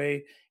pick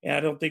away. And I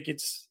don't think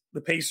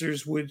the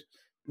Pacers would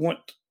want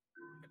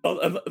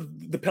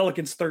the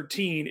Pelicans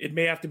 13. It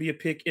may have to be a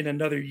pick in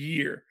another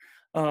year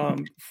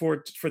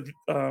for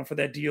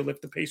that deal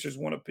if the Pacers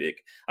want a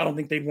pick. I don't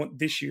think they want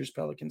this year's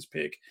Pelicans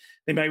pick.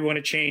 They might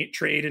want to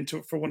trade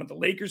for one of the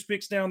Lakers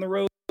picks down the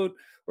road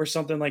or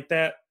something like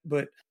that.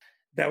 But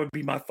that would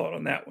be my thought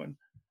on that one.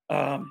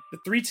 The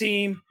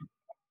 3-team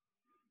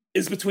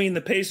is between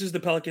the Pacers,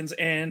 the Pelicans,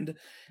 and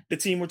the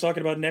team we're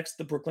talking about next,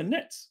 the Brooklyn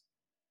Nets.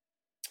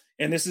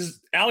 And this is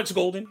Alex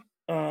Golden,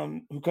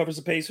 who covers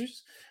the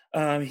Pacers.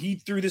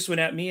 He threw this one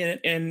at me,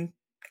 and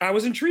I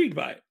was intrigued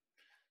by it.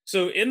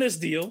 So in this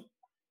deal,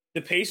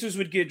 the Pacers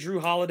would get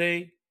Jrue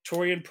Holiday,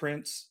 Taurean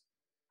Prince.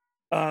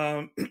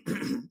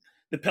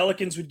 The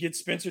Pelicans would get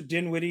Spencer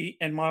Dinwiddie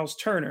and Miles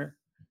Turner.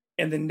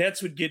 And the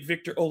Nets would get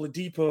Victor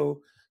Oladipo,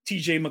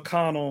 TJ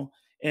McConnell,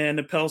 and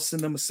the Pels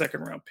send them a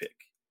 2nd-round pick.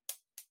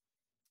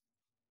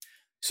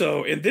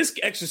 So in this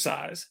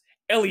exercise,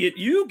 Elliot,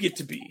 you get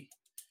to be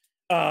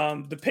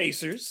the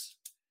Pacers,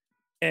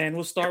 and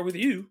we'll start with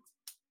you.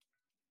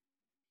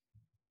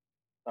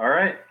 All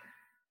right.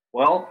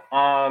 Well,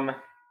 let's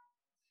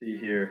see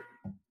here.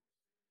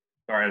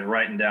 Sorry, I was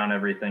writing down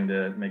everything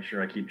to make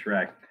sure I keep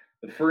track.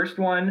 The first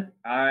one,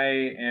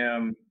 I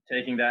am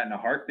taking that in a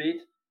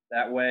heartbeat.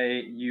 That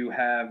way you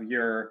have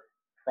your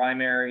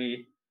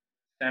primary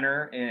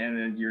center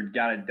and you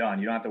got it done.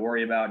 You don't have to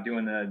worry about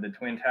doing the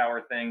Twin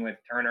Tower thing with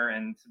Turner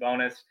and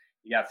Sabonis.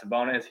 You got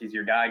Sabonis. He's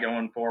your guy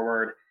going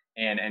forward.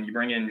 And you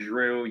bring in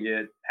Jrue.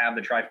 You have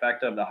the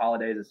trifecta of the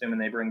Holidays, assuming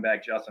they bring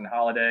back Justin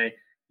Holiday.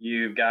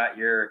 You've got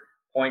your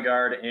point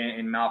guard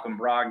in Malcolm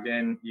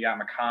Brogdon. You got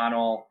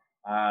McConnell.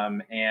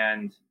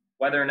 And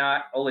whether or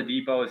not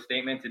Oladipo's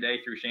statement today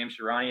through Shams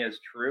Charania is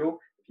true,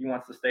 if he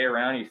wants to stay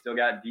around, you still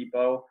got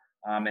Depot.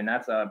 And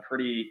that's a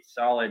pretty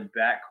solid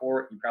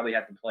backcourt. You probably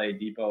have to play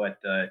Depot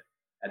at the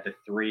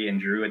 3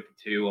 and Jrue at the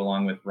 2,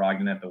 along with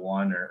Brogdon at the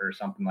 1 or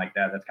something like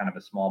that. That's kind of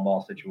a small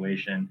ball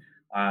situation.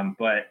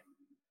 But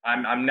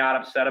I'm not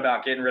upset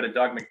about getting rid of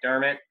Doug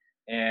McDermott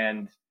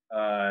and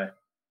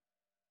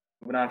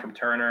moving on from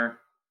Turner.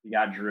 You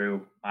got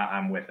Jrue.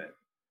 I'm with it.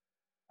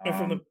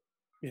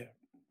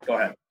 Go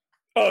ahead.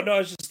 Oh no,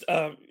 it's just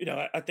I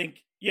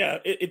think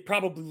it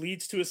probably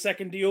leads to a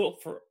second deal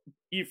for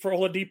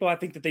Oladipo. I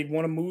think that they'd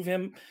want to move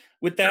him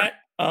with that.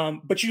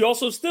 But you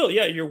also still,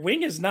 your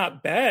wing is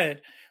not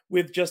bad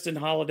with Justin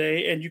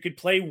Holiday, and you could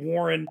play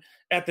Warren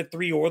at the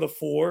 3 or the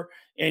 4,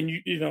 and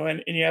you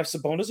have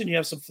Sabonis, and you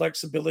have some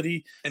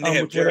flexibility. And they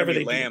have with whatever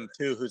Jeremy they Lamb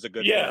too, who's a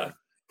good player.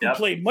 player. Who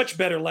played much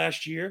better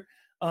last year.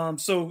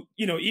 So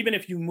even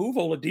if you move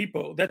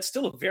Oladipo, that's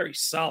still a very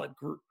solid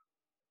group.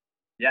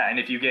 Yeah, and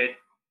if you get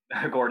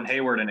Gordon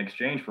Hayward in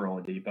exchange for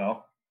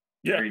Oladipo,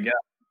 there you go.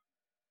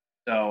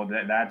 So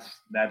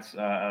that's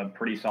a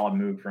pretty solid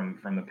move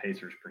from the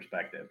Pacers'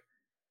 perspective.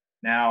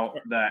 Now,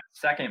 the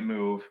second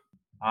move,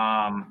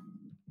 I'm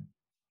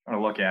going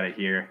to look at it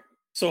here.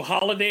 So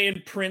Holiday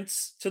and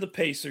Prince to the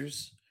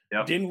Pacers,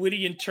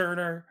 Dinwiddie and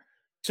Turner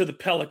to the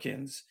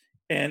Pelicans,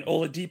 and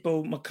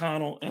Oladipo,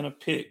 McConnell, and a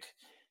pick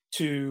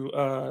to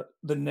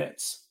the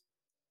Nets.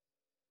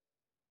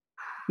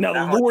 Now,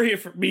 the lure here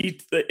for me,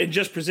 and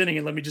just presenting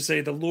it, let me just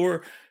say the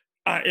lure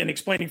and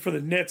explaining for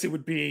the Nets, it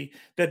would be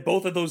that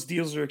both of those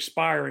deals are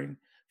expiring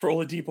for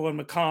Oladipo and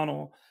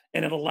McConnell,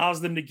 and it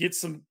allows them to get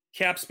some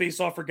cap space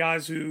off for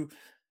guys who,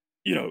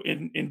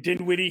 in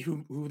Dinwiddie,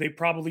 who they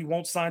probably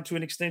won't sign to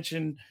an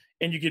extension,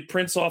 and you get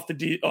Prince off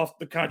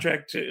the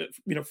contract to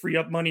free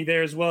up money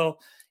there as well.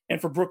 And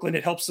for Brooklyn,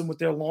 it helps them with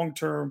their long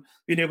term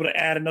being able to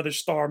add another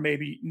star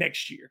maybe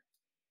next year.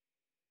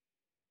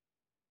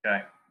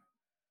 Okay.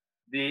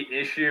 The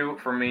issue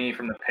for me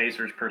from the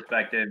Pacers'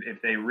 perspective, if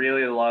they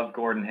really love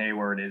Gordon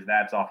Hayward, is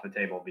that's off the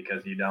table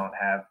because you don't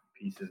have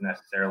pieces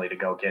necessarily to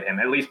go get him.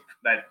 At least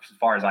that's as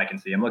far as I can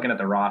see. I'm looking at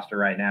the roster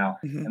right now.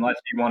 Mm-hmm. Unless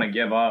you want to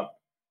give up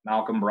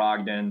Malcolm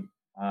Brogdon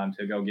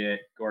to go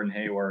get Gordon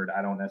Hayward,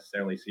 I don't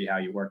necessarily see how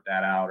you work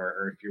that out.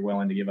 Or if you're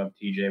willing to give up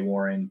T.J.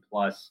 Warren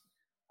plus,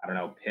 I don't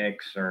know,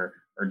 picks or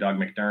Doug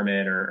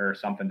McDermott or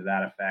something to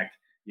that effect,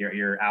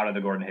 you're out of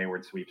the Gordon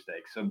Hayward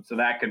sweepstakes. So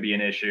that could be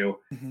an issue.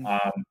 Mm-hmm.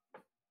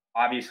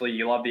 Obviously,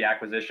 you love the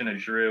acquisition of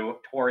Jrue.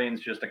 Torian's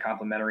just a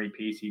complimentary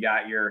piece. You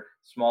got your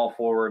small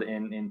forward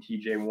in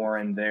T.J.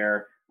 Warren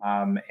there,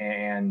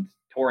 and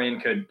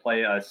Torian could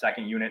play a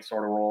second unit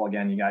sort of role.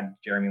 Again, you got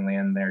Jeremy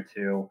Lamb there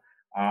too.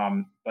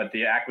 But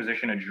the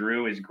acquisition of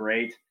Jrue is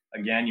great.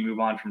 Again, you move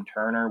on from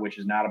Turner, which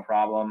is not a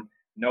problem.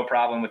 No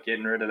problem with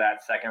getting rid of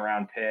that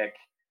second-round pick.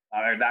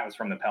 That was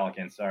from the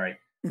Pelicans, sorry.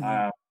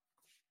 Mm-hmm.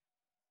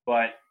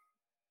 But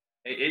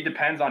it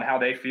depends on how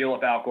they feel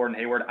about Gordon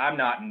Hayward. I'm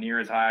not near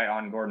as high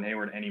on Gordon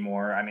Hayward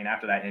anymore. I mean,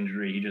 after that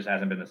injury, he just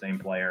hasn't been the same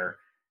player.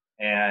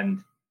 And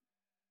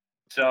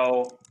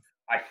so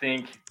I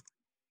think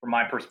from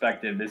my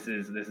perspective, this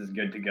is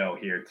good to go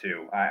here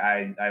too.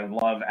 I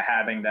love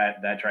having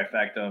that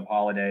trifecta of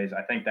holidays.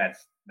 I think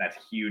that's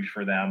huge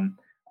for them.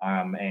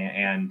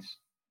 And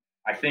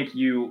I think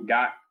you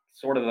got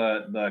sort of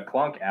the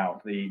clunk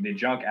out, the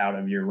junk out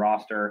of your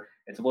roster.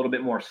 It's a little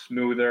bit more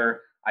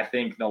smoother. I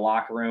think the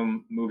locker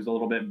room moves a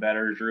little bit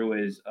better.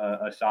 Jrue is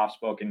a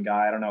soft-spoken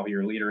guy. I don't know who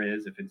your leader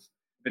is, if it's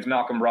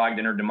Malcolm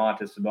Brogdon or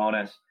Domantas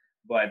Sabonis,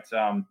 but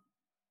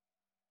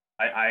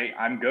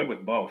I'm good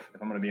with both.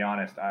 If I'm going to be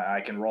honest,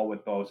 I can roll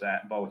with both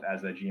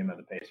as the GM of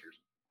the Pacers.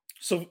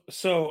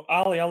 So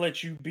Ollie, I'll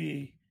let you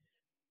be.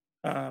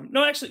 I'll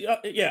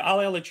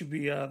let you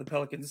be the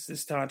Pelicans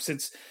this time,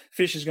 since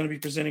Fish is going to be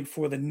presenting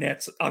for the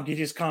Nets. I'll get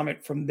his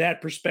comment from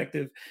that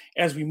perspective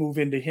as we move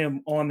into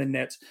him on the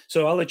Nets.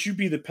 So I'll let you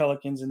be the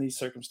Pelicans in these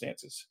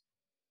circumstances.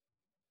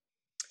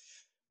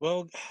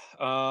 Well,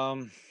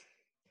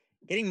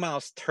 getting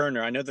Miles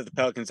Turner, I know that the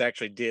Pelicans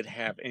actually did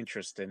have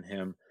interest in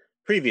him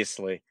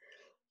previously.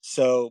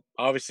 So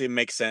obviously it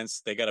makes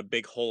sense. They got a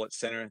big hole at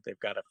center. They've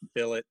got to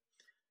fill it.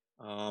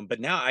 But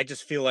now I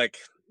just feel like,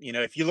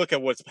 if you look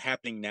at what's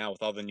happening now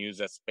with all the news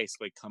that's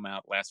basically come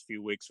out last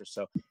few weeks or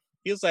so, it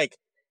feels like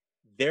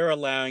they're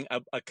allowing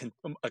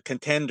a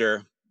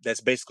contender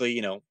that's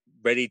basically,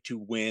 ready to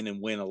win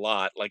and win a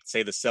lot, like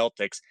say the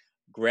Celtics,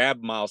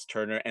 grab Miles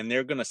Turner, and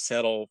they're going to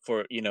settle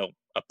for,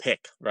 a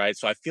pick, right?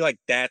 So I feel like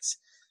that's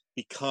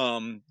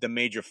become the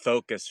major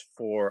focus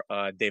for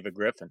David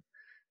Griffin.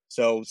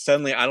 So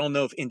suddenly I don't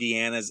know if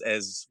Indiana's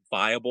as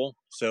viable.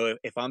 So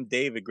if I'm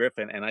David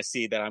Griffin and I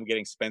see that I'm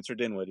getting Spencer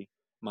Dinwiddie,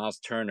 Miles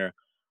Turner,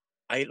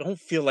 I don't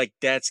feel like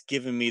that's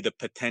giving me the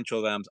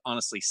potential that I'm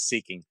honestly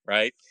seeking,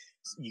 right?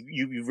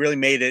 You really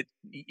made it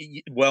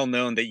well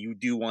known that you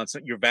do want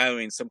you're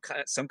valuing some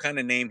kind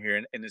of name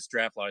here in this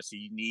draft lottery, so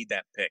you need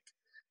that pick.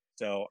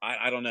 So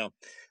I don't know.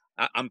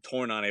 I'm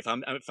torn on it.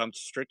 If I'm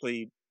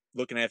strictly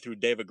looking at it through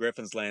David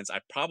Griffin's lens, I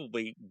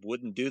probably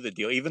wouldn't do the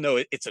deal, even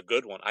though it's a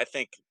good one. I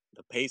think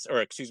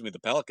the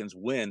Pelicans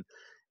win.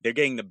 They're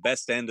getting the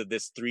best end of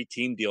this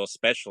 3-team deal,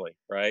 especially,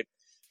 right?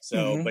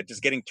 So, But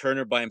just getting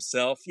Turner by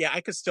himself,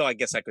 I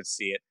guess I could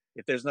see it.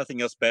 If there's nothing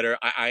else better,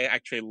 I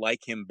actually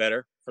like him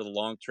better for the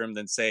long term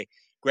than, say,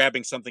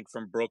 grabbing something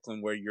from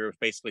Brooklyn where you're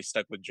basically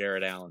stuck with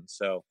Jared Allen.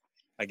 So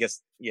I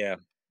guess,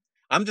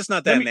 I'm just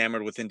not that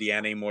enamored with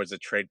Indiana anymore as a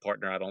trade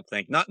partner, I don't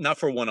think. Not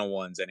for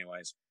one-on-ones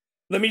anyways.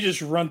 Let me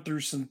just run through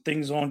some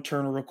things on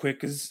Turner real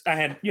quick, because I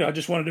had, I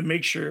just wanted to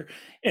make sure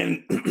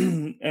and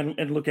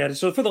and look at it.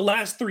 So for the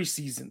last 3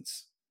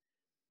 seasons,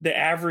 the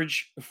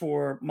average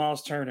for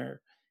Miles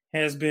Turner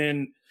has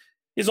been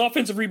His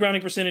offensive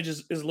rebounding percentage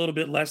is a little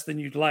bit less than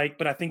you'd like,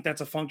 but I think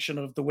that's a function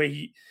of the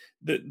way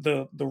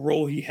the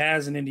role he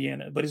has in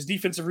Indiana. But his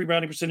defensive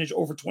rebounding percentage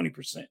over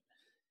 20%.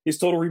 His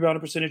total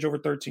rebounding percentage over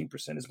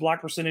 13%. His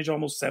block percentage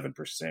almost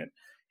 7%.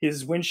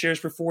 His win shares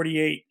per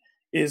 48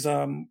 is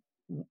a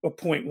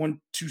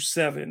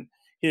 .127.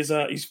 He's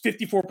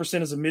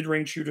 54% as a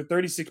mid-range shooter,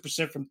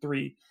 36% from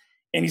three,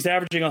 and he's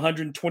averaging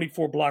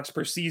 124 blocks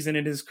per season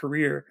in his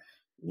career.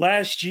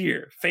 Last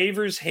year,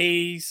 Favors,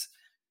 Hayes,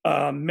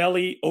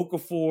 Melly,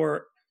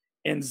 Okafor,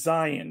 and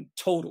Zion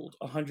totaled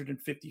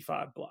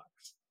 155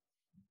 blocks.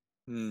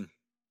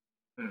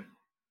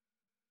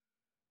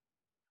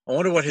 I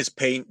wonder what his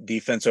paint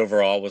defense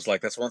overall was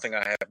like. That's one thing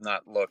I have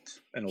not looked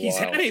in a while. He's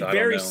had a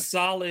very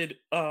solid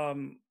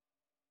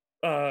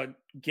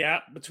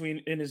gap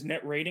in his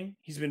net rating.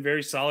 He's been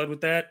very solid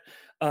with that.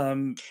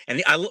 And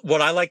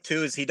what I like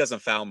too is he doesn't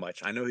foul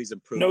much. I know he's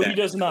improved. No, he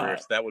does not.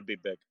 So that would be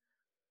big.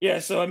 Yeah,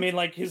 so I mean,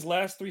 like his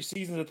last 3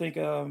 seasons, I think.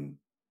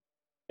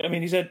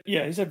 He's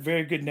had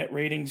very good net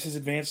ratings. His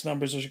advanced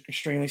numbers are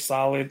extremely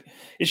solid.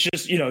 It's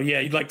just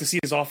you'd like to see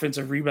his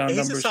offensive rebound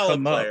numbers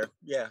come player. up.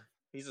 Yeah.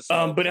 He's a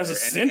solid but player. as a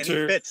center, and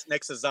he fits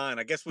next to Zion.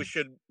 I guess we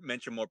should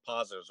mention more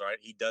positives, right?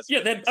 He does. Yeah,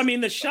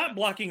 the shot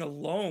blocking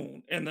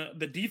alone and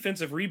the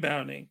defensive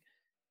rebounding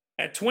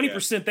at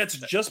 20%, that's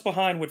just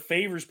behind what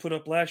Favors put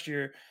up last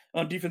year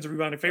on defensive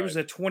rebounding. Favors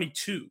at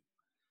 22.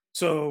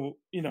 So,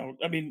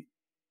 Favors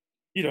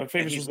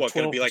was was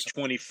going to be like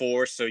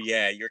 24. So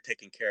yeah, you're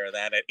taking care of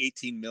that at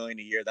 $18 million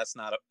a year. That's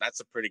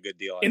a pretty good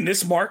deal. In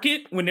this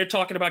market, when they're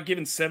talking about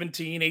giving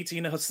 17,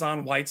 18 to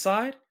Hassan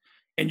Whiteside,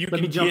 and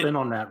let me jump in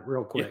on that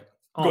real quick.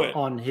 Yeah.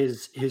 On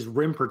his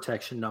rim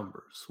protection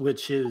numbers,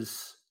 which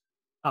is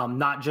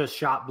not just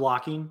shot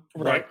blocking,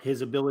 right? But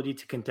his ability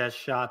to contest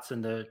shots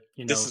and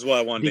this is what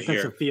I wanted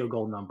defensive to hear. Field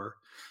goal number.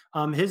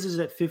 His is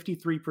at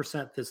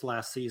 53% this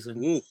last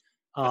season. Ooh,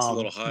 that's a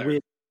little higher.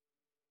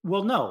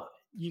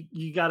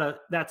 You gotta,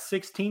 that's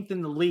 16th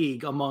in the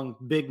league among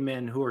big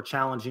men who are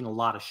challenging a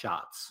lot of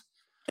shots,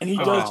 and he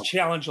does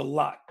challenge a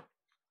lot.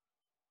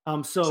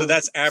 So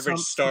that's average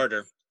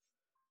starter.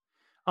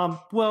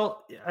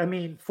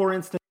 For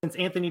instance,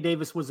 Anthony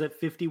Davis was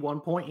at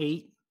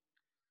 51.8.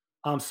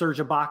 Serge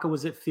Ibaka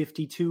was at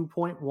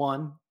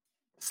 52.1.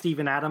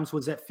 Steven Adams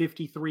was at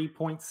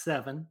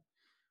 53.7.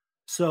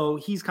 So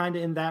he's kind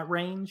of in that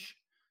range.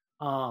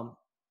 And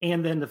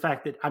then the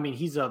fact that,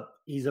 he's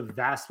a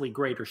vastly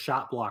greater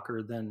shot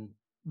blocker than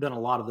a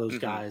lot of those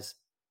guys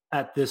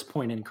at this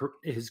point in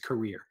his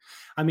career.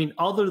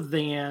 Other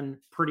than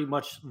pretty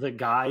much the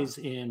guys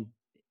in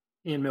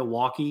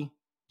Milwaukee,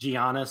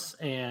 Giannis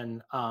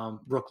and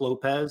Brook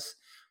Lopez,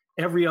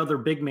 every other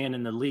big man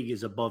in the league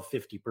is above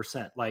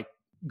 50%. Like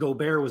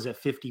Gobert was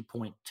at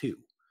 50.2,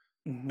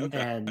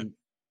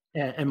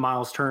 and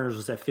Miles Turner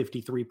was at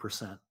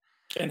 53%.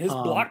 And his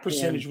block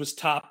percentage was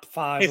top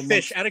 5. Hey,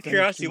 Fish, out of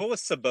curiosity, what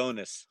was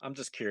Sabonis? I'm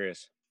just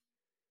curious.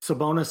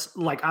 Sabonis,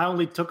 I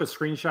only took a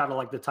screenshot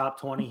of the top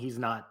 20. He's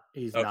not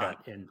in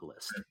the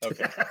list.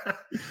 Okay.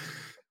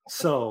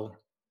 So,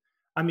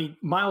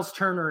 Miles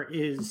Turner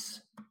is.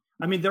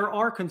 There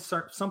are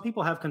concerns. Some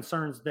people have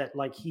concerns that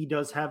he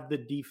does have the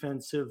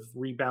defensive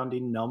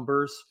rebounding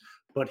numbers,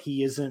 but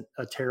he isn't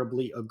a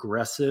terribly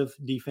aggressive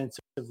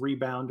defensive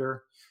rebounder.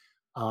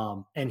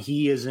 And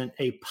he isn't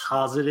a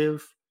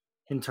positive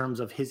in terms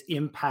of his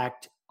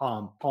impact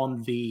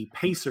on the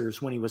Pacers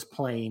when he was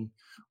playing.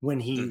 When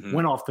he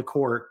went off the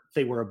court,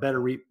 they were a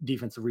better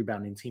defensive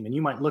rebounding team. And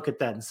you might look at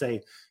that and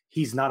say,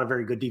 he's not a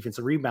very good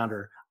defensive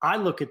rebounder. I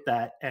look at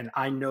that and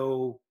I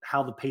know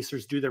how the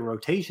Pacers do their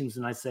rotations.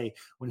 And I say,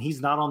 when he's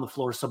not on the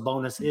floor,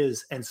 Sabonis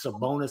is, and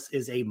Sabonis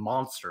is a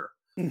monster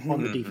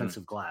on the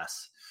defensive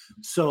glass.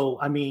 So,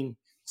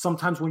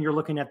 sometimes when you're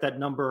looking at that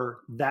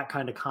number, that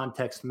kind of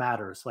context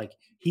matters.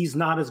 He's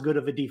not as good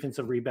of a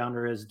defensive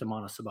rebounder as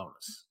Domantas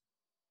Sabonis.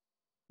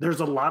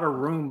 There's a lot of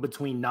room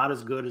between not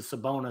as good as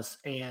Sabonis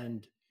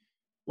and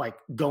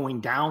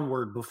going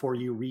downward before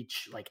you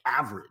reach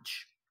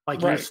average.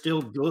 You're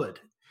still good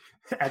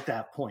at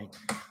that point.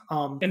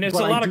 And there's a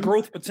lot of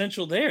growth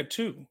potential there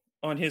too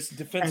on his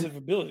defensive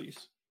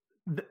abilities.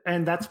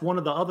 And that's one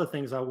of the other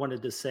things I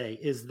wanted to say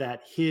is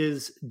that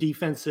his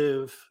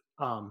defensive,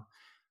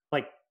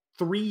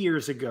 3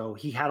 years ago,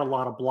 he had a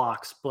lot of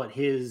blocks, but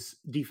his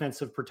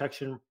defensive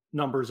protection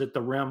numbers at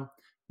the rim,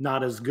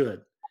 not as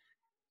good.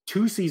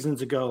 2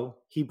 seasons ago,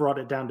 he brought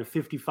it down to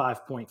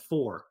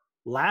 55.4.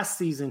 Last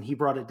season, he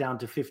brought it down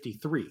to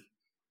 53.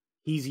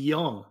 He's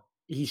young.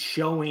 He's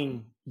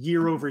showing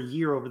year over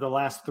year over the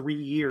last 3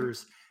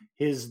 years,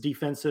 his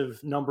defensive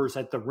numbers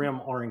at the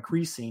rim are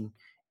increasing.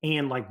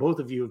 And like both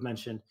of you have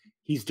mentioned,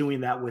 he's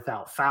doing that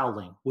without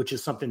fouling, which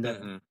is something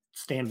that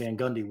Stan Van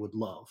Gundy would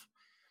love.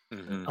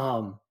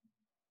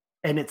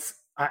 And it's,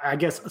 I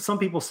guess some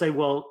people say,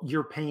 well,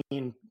 you're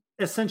paying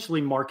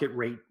essentially market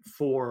rate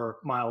for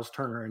Miles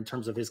Turner in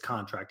terms of his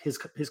contract.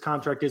 His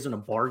contract isn't a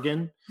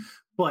bargain,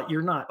 but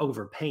you're not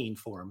overpaying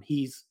for him.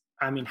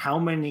 How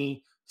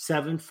many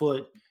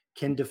 7-foot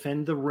can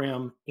defend the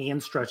rim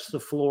and stretch the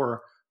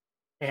floor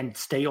and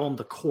stay on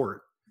the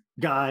court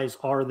guys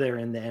are there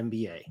in the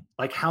NBA?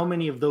 Like, how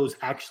many of those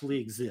actually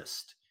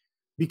exist?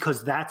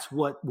 Because that's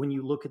what, when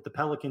you look at the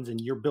Pelicans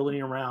and you're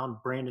building around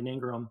Brandon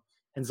Ingram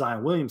and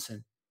Zion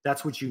Williamson,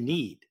 that's what you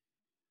need.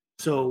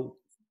 So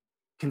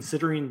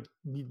considering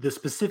the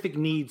specific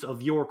needs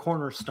of your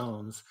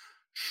cornerstones,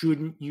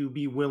 shouldn't you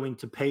be willing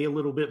to pay a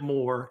little bit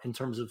more in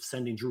terms of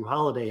sending Jrue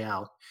Holiday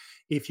out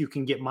if you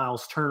can get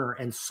Miles Turner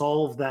and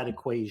solve that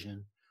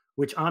equation,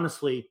 which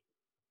honestly,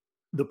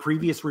 the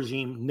previous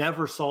regime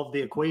never solved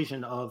the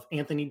equation of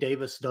Anthony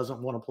Davis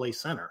doesn't want to play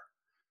center.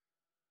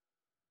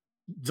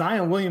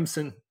 Zion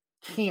Williamson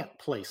can't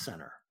play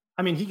center.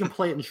 I mean, he can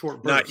play it in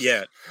short bursts. Not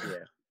yet.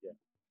 Yeah.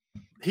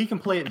 He can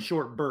play it in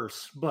short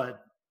bursts,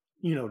 but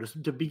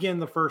to begin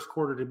the first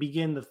quarter, to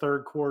begin the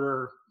third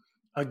quarter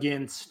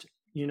against,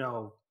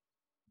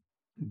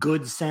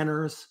 good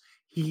centers,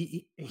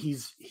 he's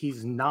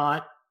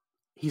not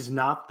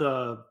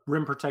the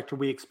rim protector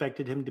we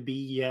expected him to be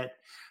yet.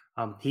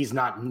 He's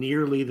not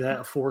nearly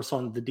that force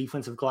on the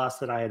defensive glass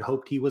that I had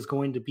hoped he was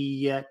going to be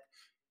yet.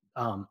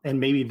 And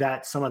maybe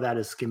some of that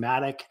is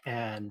schematic,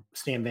 and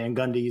Stan Van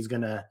Gundy is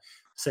going to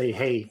say,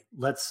 hey,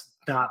 let's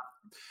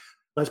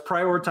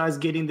prioritize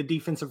getting the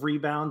defensive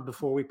rebound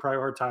before we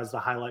prioritize the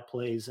highlight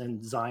plays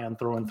and Zion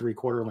throwing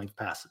 3/4 length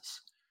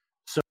passes.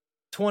 So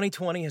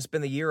 2020 has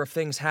been the year of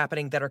things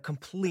happening that are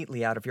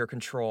completely out of your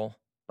control.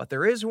 But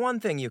there is one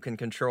thing you can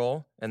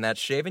control, and that's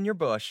shaving your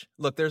bush.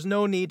 Look, there's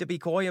no need to be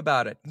coy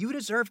about it. You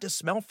deserve to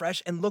smell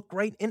fresh and look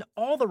great in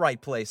all the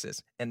right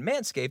places, and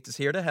Manscaped is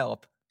here to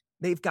help.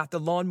 They've got the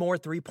Lawnmower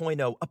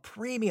 3.0, a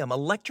premium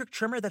electric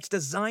trimmer that's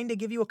designed to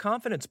give you a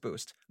confidence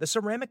boost. The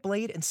ceramic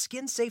blade and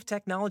skin-safe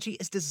technology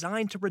is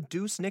designed to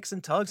reduce nicks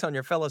and tugs on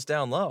your fellas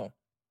down low.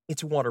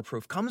 It's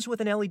waterproof, comes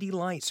with an LED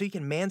light so you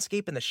can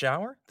manscape in the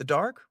shower, the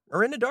dark,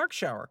 or in a dark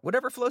shower,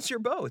 whatever floats your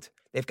boat.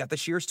 They've got the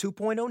Shears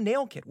 2.0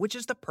 nail kit, which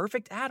is the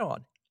perfect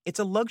add-on. It's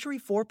a luxury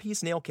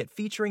 4-piece nail kit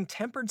featuring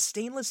tempered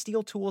stainless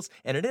steel tools,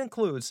 and it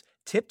includes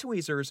tip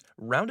tweezers,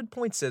 rounded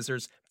point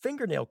scissors,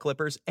 fingernail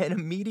clippers, and a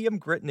medium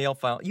grit nail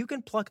file. You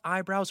can pluck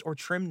eyebrows or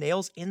trim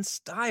nails in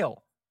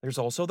style. There's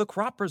also the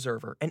Crop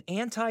Preserver, an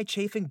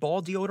anti-chafing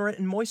ball deodorant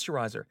and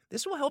moisturizer.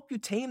 This will help you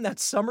tame that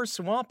summer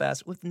swamp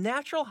ass with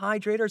natural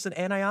hydrators and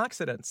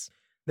antioxidants.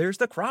 There's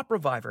the Crop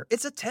Reviver.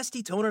 It's a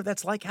testy toner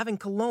that's like having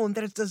cologne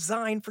that is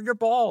designed for your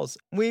balls.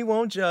 We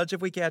won't judge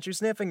if we catch you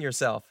sniffing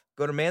yourself.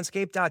 Go to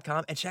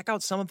manscaped.com and check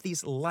out some of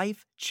these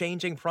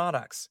life-changing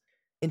products.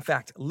 In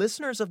fact,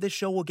 listeners of this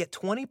show will get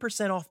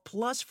 20% off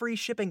plus free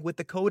shipping with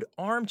the code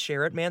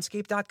ARMCHAIR at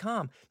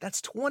manscaped.com.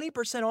 That's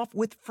 20% off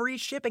with free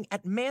shipping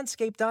at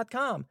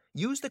manscaped.com.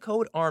 Use the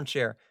code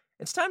ARMCHAIR.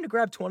 It's time to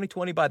grab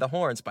 2020 by the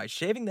horns by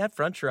shaving that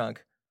front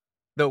trunk.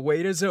 The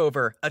wait is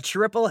over. A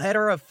triple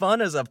header of fun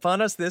is upon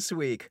us this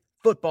week.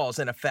 Football's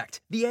in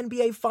effect. The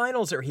NBA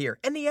Finals are here,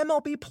 and the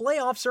MLB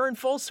playoffs are in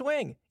full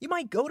swing. You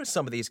might go to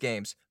some of these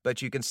games,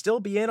 but you can still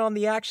be in on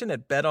the action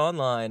at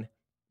BetOnline.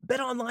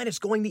 BetOnline is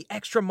going the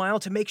extra mile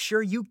to make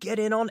sure you get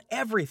in on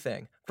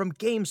everything. From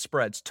game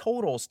spreads,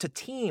 totals, to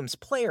teams,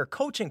 player,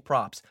 coaching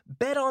props,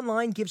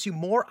 BetOnline gives you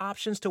more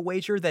options to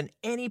wager than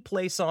any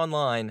place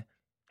online.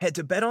 Head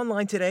to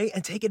BetOnline today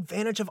and take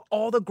advantage of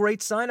all the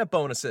great sign-up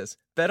bonuses.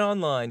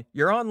 BetOnline,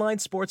 your online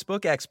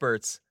sportsbook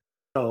experts.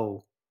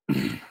 So,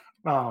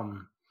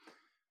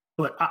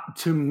 but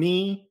to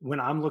me, when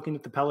I'm looking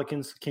at the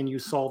Pelicans, can you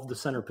solve the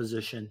center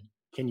position?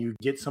 Can you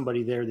get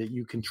somebody there that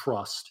you can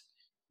trust?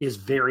 Is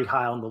very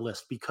high on the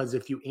list, because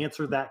if you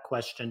answer that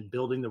question,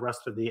 building the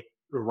rest of the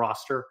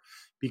roster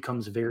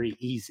becomes very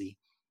easy.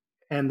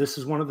 And this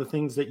is one of the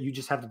things that you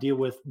just have to deal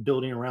with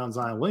building around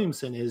Zion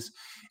Williamson is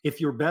if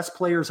your best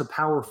player is a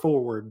power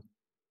forward,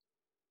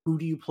 who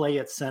do you play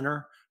at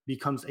center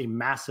becomes a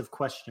massive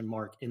question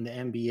mark in the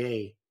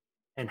NBA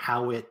and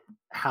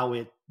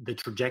the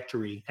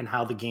trajectory and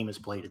how the game is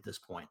played at this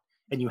point.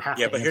 And you have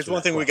to. Yeah, but here's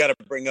one thing we got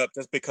to bring up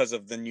just because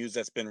of the news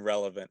that's been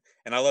relevant.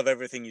 And I love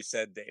everything you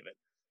said, David.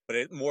 But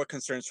it more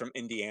concerns from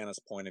Indiana's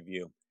point of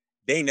view.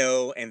 They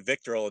know, and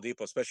Victor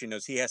Oladipo especially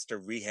knows, he has to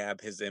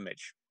rehab his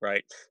image,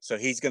 right? So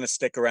he's going to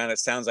stick around, it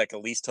sounds like,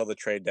 at least till the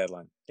trade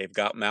deadline. They've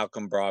got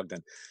Malcolm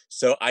Brogdon.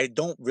 So I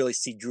don't really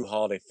see Jrue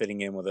Holiday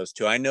fitting in with those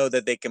two. I know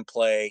that they can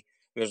play.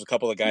 There's a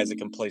couple of guys that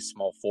can play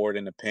small forward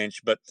in a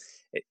pinch. But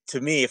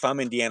to me, if I'm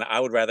Indiana, I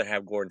would rather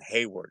have Gordon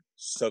Hayward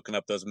soaking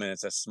up those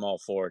minutes as small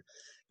forward.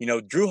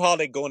 Jrue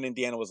Holiday going to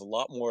Indiana was a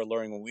lot more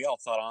alluring when we all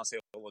thought, honestly,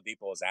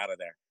 Oladipo was out of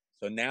there.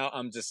 So now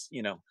I'm just,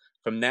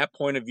 from that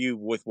point of view,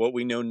 with what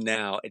we know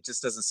now, it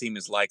just doesn't seem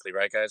as likely,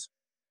 right, guys?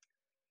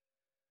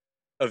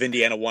 Of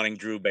Indiana wanting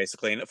Jrue,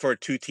 basically, and for a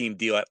 2-team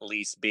deal at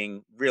least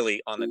being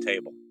really on the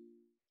table.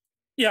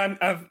 Yeah,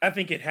 I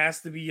think it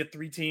has to be a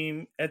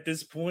 3-team at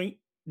this point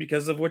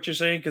because of what you're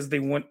saying, because they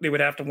would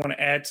have to want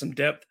to add some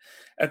depth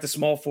at the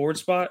small forward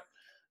spot.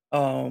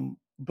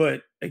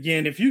 But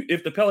again,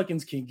 if the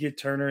Pelicans can get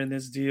Turner in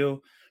this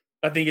deal,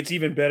 I think it's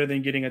even better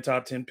than getting a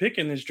top 10 pick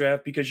in this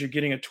draft because you're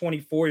getting a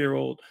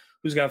 24-year-old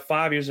who's got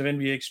 5 years of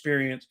NBA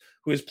experience,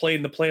 who has played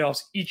in the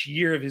playoffs each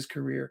year of his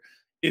career,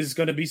 is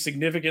going to be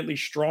significantly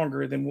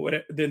stronger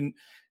than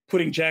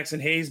putting Jackson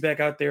Hayes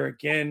back out there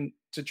again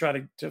to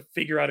try to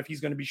figure out if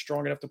he's going to be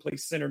strong enough to play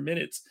center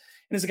minutes.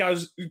 And it's a guy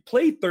who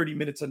played 30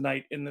 minutes a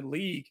night in the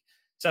league.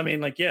 So, I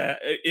mean, like, yeah,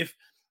 if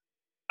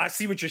I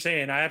see what you're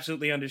saying, I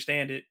absolutely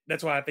understand it.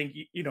 That's why I think,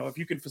 if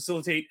you can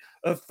facilitate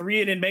a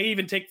 3, and it may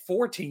even take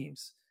 4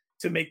 teams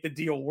to make the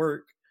deal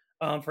work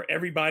for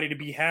everybody to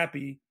be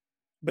happy.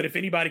 But if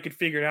anybody could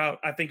figure it out,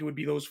 I think it would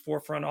be those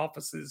 4 front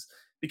offices,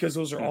 because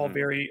those are all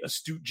very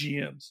astute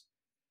GMs.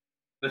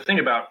 The thing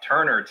about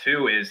Turner,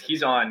 too, is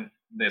he's on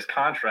this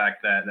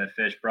contract that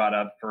Fish brought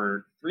up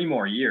for 3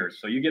 more years.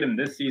 So you get him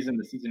this season,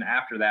 the season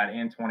after that,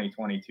 and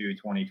 2022,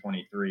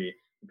 2023. You're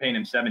paying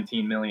him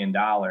 $17 million.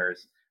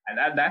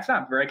 And that's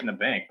not breaking the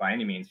bank by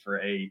any means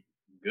for a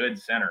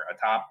good center, a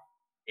top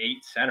 8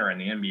 center in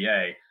the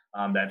NBA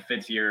that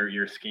fits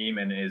your scheme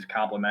and is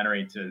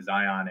complementary to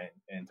Zion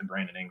and to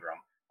Brandon Ingram.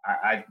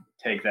 I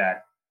take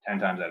that 10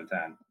 times out of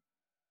 10.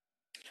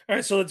 All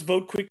right, so let's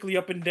vote quickly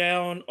up and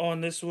down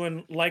on this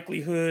one.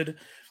 Likelihood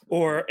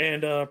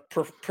and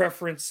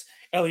preference.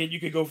 Elliot, you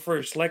could go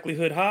first.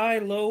 Likelihood high,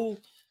 low,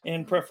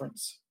 and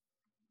preference.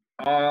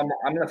 I'm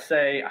going to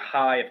say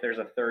high if there's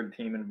a third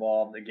team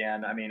involved.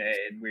 Again, I mean,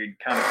 we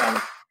kind of found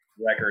a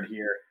record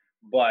here,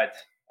 but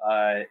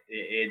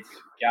it's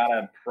got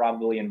to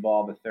probably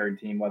involve a third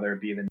team, whether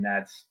it be the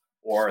Nets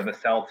or the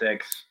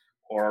Celtics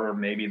or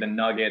maybe the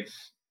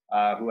Nuggets,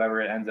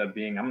 whoever it ends up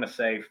being. I'm going to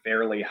say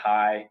fairly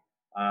high,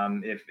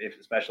 if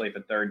especially if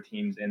a third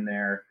team's in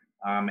there.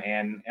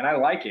 And I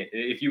like it.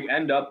 If you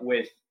end up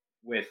with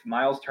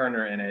Miles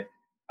Turner in it,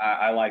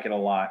 I like it a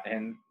lot.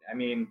 And I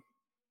mean,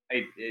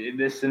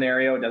 this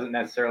scenario doesn't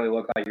necessarily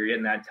look like you're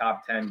getting that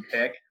top 10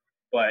 pick,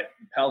 but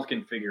Pels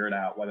can figure it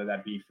out, whether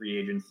that be free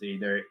agency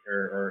there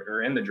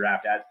or in the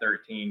draft at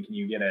 13. Can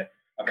you get a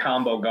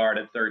combo guard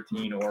at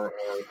 13 or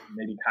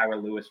maybe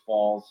Kyra Lewis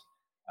falls?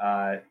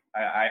 I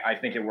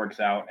think it works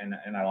out, and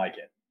I like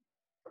it.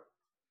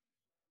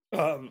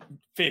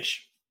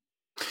 Fish.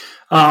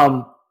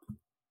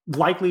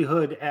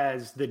 Likelihood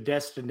as the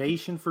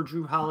destination for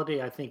Jrue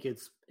Holiday, I think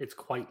it's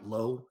quite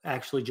low,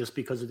 actually, just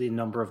because of the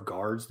number of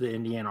guards that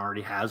Indiana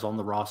already has on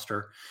the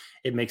roster.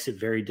 It makes it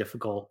very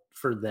difficult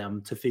for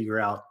them to figure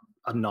out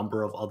a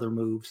number of other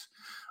moves.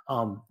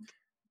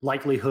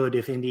 Likelihood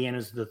if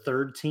Indiana's the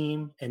third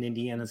team and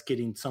Indiana's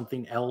getting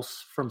something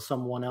else from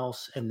someone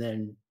else, and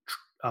then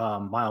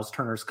Miles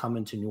Turner's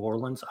coming to New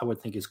Orleans, I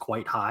would think is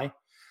quite high,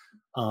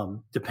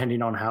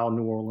 depending on how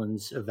New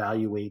Orleans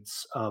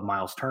evaluates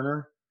Miles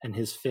Turner and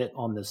his fit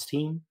on this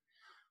team.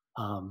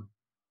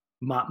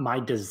 My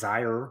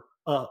desire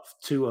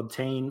to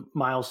obtain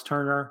Miles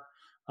Turner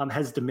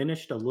has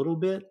diminished a little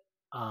bit,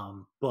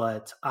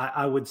 but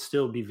I would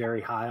still be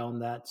very high on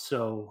that.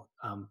 So,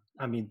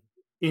 I mean,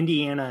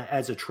 Indiana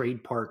as a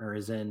trade partner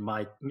is in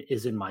my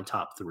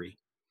top 3.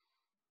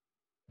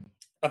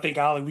 I think,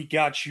 Ollie, we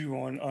got you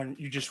on.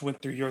 You just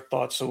went through your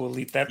thoughts, so we'll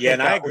leave that. Yeah,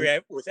 and I agree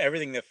with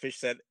everything that Fish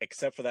said,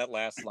 except for that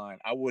last line.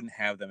 I wouldn't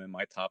have them in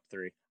my top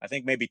 3. I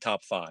think maybe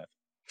top 5.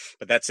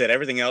 But that's it.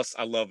 Everything else,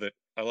 I love it.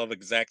 I love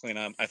exactly,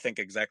 and I think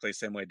exactly the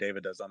same way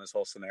David does on this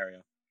whole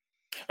scenario.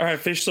 All right,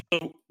 Fish.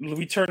 So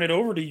we turn it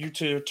over to you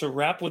to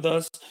wrap with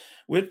us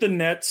with the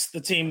Nets,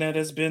 the team that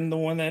has been the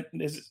one that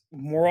is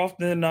more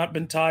often than not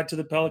been tied to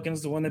the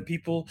Pelicans, the one that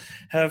people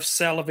have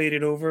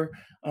salivated over.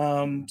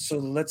 So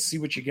let's see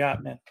what you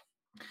got, man.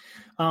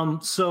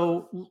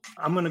 So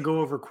I'm going to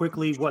go over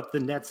quickly what the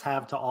Nets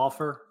have to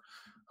offer.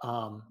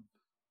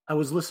 I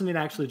was listening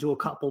actually to a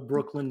couple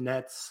Brooklyn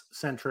Nets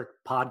centric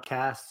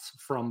podcasts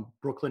from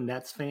Brooklyn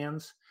Nets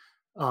fans.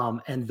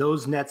 And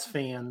those Nets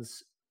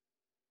fans,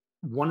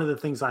 one of the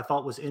things I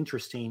thought was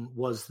interesting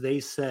was they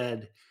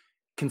said,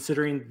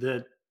 considering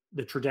the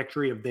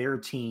trajectory of their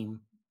team,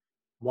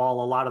 while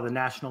a lot of the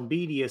national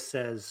media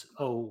says,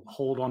 oh,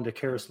 hold on to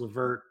Karis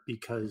LeVert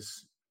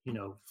because,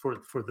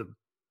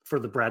 for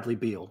the Bradley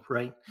Beal,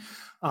 right?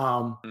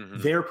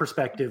 Their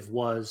perspective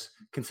was,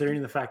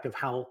 considering the fact of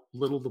how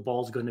little the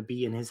ball is going to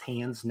be in his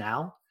hands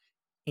now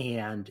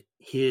and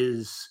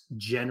his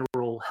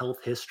general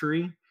health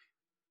history,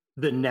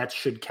 the Nets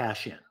should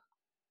cash in.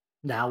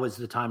 Now is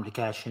the time to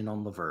cash in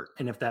on LeVert.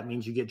 And if that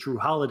means you get Jrue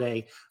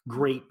Holiday,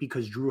 great,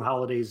 because Jrue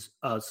Holiday's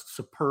a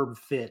superb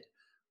fit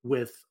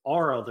with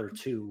our other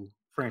 2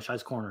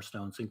 franchise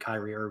cornerstones in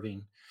Kyrie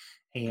Irving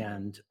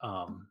and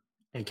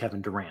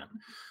Kevin Durant.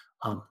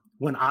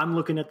 When I'm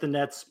looking at the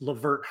Nets,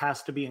 LeVert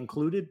has to be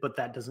included, but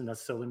that doesn't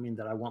necessarily mean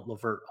that I want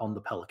LeVert on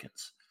the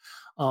Pelicans.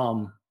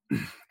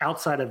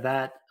 Outside of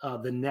that,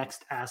 the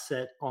next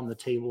asset on the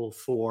table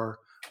for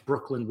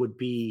Brooklyn would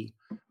be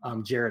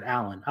Jarrett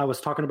Allen. I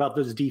was talking about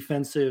those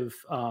defensive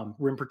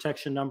rim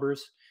protection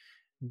numbers.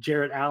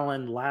 Jarrett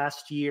Allen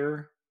last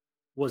year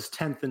was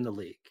 10th in the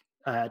league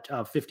at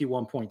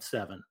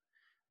 51.7.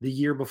 The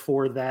year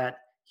before that,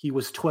 he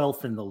was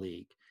 12th in the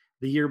league.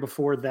 The year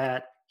before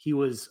that, he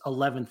was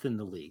 11th in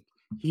the league.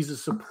 He's a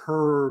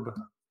superb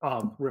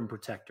rim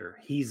protector.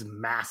 He's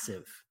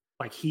massive.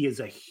 Like, he is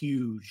a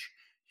huge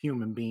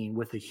human being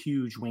with a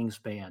huge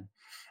wingspan.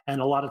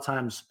 And a lot of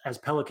times as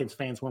Pelicans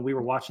fans, when we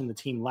were watching the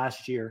team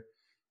last year,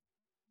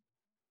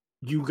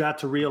 you got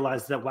to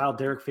realize that, wow,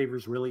 Derek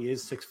Favors really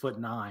is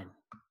 6'9",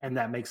 and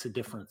that makes a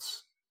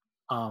difference.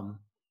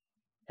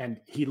 And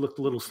he looked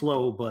a little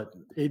slow, but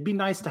it'd be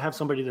nice to have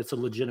somebody that's a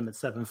legitimate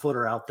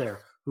 7-footer out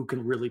there who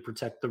can really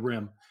protect the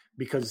rim,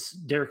 because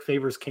Derek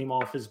Favors came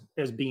off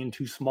as being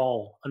too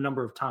small a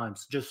number of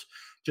times, just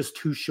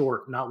too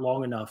short, not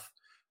long enough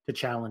to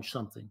challenge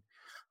something.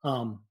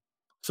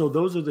 So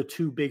those are the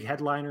two big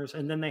headliners.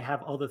 And then they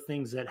have other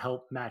things that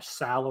help match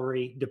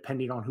salary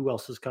depending on who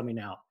else is coming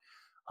out.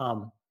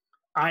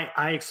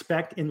 I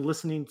expect, in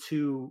listening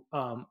to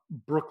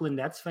Brooklyn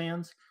Nets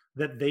fans,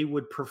 that they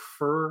would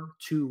prefer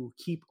to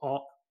keep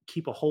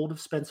a hold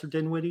of Spencer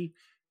Dinwiddie,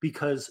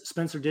 because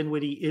Spencer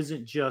Dinwiddie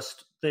isn't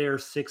just their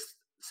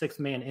sixth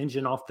man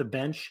engine off the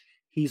bench.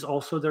 He's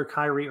also their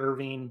Kyrie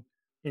Irving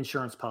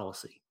insurance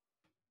policy.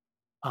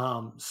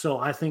 So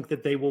I think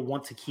that they will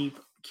want to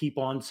keep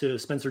on to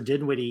Spencer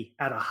Dinwiddie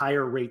at a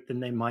higher rate than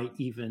they might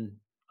even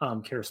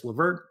Karis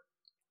LeVert.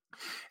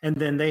 And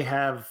then they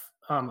have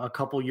a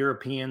couple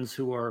Europeans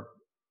who are,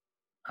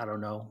 I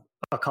don't know,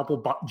 a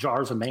couple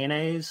jars of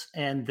mayonnaise,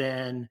 and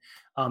then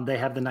they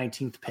have the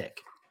 19th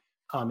pick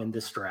in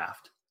this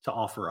draft to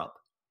offer up.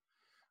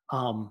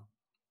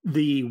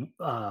 The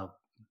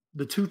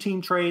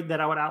 2-team trade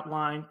that I would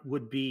outline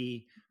would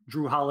be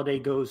Jrue Holiday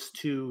goes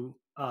to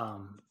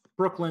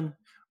Brooklyn.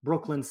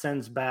 Brooklyn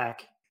sends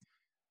back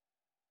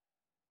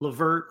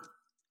LeVert,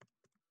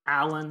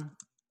 Allen,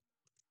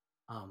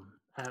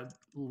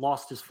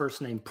 lost his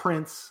first name,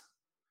 Prince,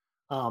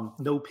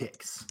 no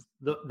picks.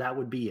 That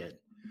would be it.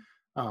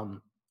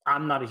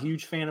 I'm not a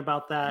huge fan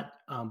about that,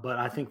 but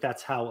I think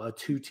that's how a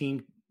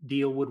 2-team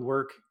deal would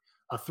work.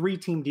 A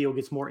 3-team deal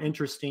gets more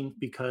interesting,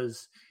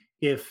 because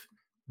if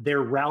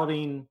they're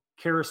routing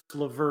Karis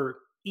LeVert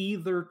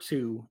either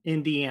to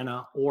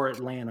Indiana or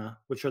Atlanta,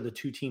 which are the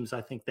 2 teams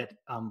I think that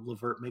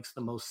LeVert makes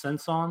the most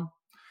sense on,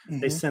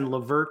 they send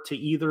LeVert to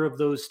either of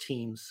those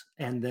teams,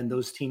 and then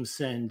those teams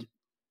send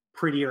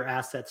prettier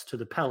assets to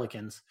the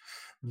Pelicans.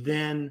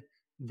 Then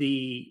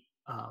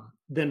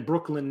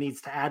Brooklyn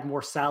needs to add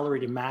more salary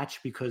to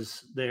match,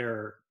 because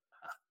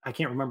I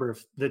can't remember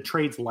if the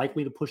trade's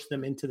likely to push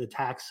them into the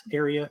tax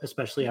area,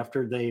 especially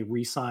after they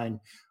re-sign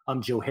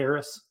Joe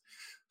Harris.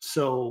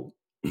 So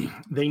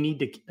they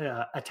need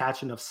to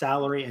attach enough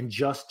salary, and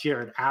just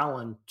Jared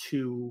Allen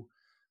to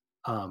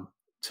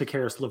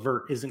Karis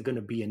LeVert isn't going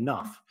to be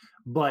enough.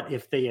 But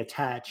if they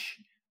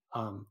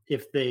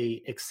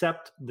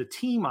accept the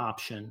team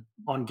option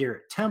on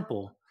Garrett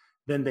Temple,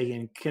 then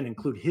they can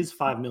include his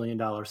 $5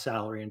 million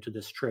salary into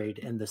this trade,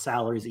 and the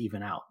salaries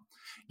even out.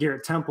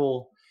 Garrett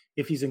Temple,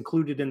 if he's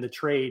included in the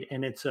trade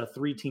and it's a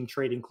 3-team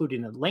trade,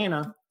 including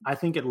Atlanta, I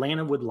think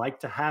Atlanta would like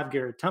to have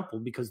Garrett Temple,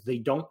 because they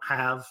don't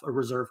have a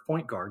reserve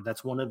point guard.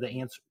 That's one of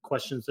the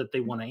questions that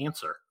they want to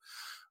answer.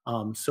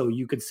 So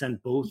you could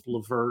send both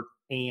LeVert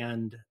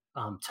and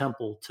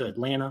Temple to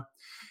Atlanta.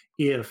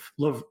 If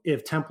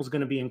Temple's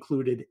going to be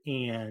included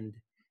and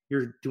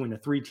you're doing a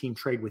 3-team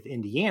trade with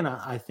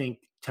Indiana, I think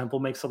Temple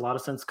makes a lot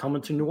of sense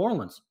coming to New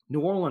Orleans.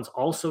 New Orleans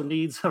also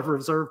needs a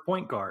reserve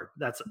point guard.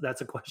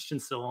 That's a question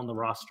still on the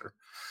roster.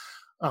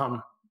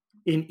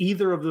 In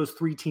either of those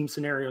 3-team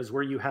scenarios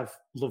where you have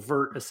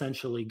LeVert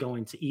essentially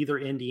going to either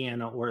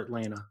Indiana or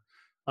Atlanta,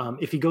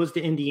 if he goes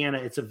to Indiana,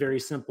 it's a very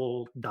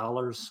simple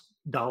dollars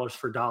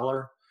for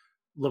dollar.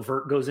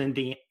 LeVert goes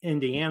into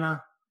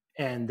Indiana,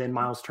 and then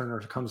Miles Turner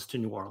comes to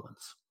New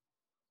Orleans.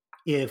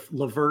 If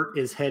LeVert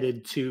is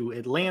headed to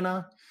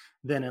Atlanta,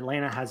 then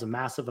Atlanta has a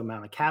massive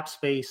amount of cap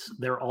space.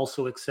 They're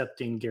also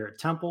accepting Garrett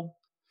Temple.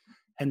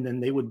 And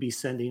then they would be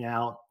sending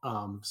out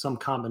some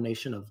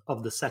combination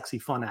of the sexy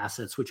fun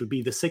assets, which would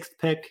be the 6th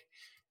pick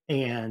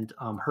and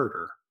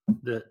Herter,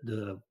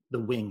 the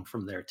wing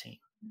from their team.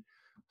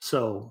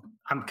 So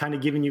I'm kind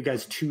of giving you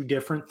guys 2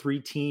 different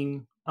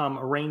 3-team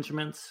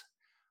arrangements.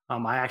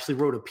 I actually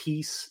wrote a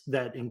piece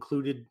that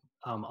included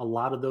a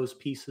lot of those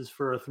pieces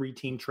for a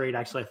 3-team trade.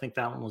 Actually, I think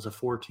that one was a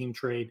 4-team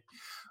trade.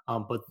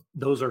 But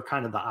those are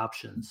kind of the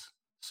options.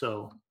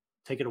 So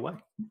take it away.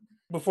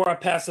 Before I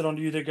pass it on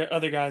to you, the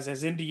other guys,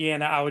 as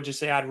Indiana, I would just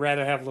say I'd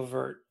rather have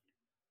LeVert.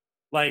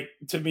 Like,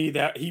 to me,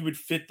 that he would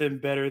fit them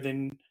better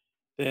than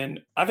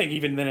I think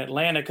even than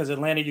Atlanta, because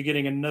Atlanta, you're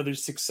getting another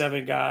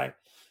 6'7" guy,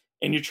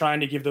 and you're trying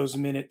to give those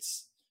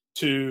minutes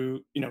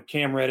to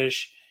Cam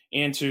Reddish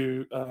and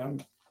to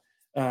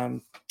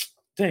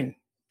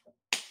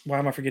why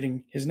am I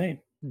forgetting his name?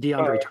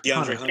 DeAndre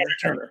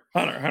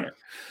Hunter.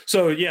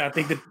 So yeah, I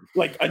think that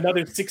like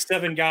another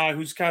 6'7" guy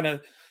who's kind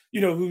of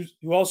who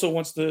also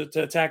wants to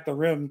attack the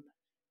rim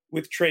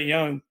with Trae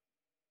Young.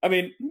 I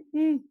mean,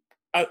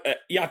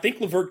 I think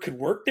LeVert could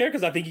work there,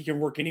 because I think he can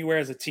work anywhere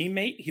as a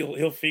teammate.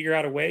 He'll figure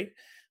out a way.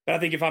 But I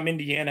think if I'm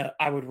Indiana,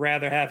 I would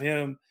rather have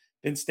him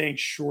than staying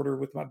shorter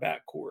with my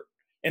backcourt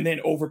and then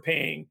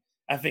overpaying,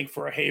 I think,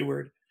 for a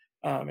Hayward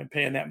and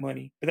paying that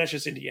money. But that's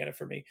just Indiana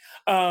for me.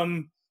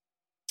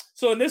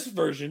 So in this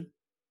version,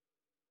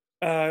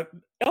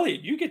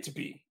 Elliot, you get to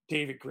be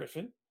David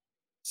Griffin.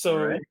 So,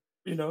 right.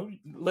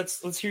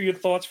 Let's hear your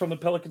thoughts from the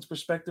Pelicans'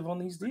 perspective on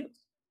these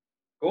deals.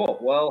 Cool.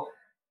 Well,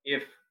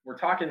 if we're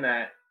talking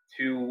that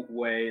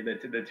 2-way, the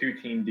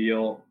 2-team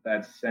deal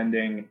that's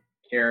sending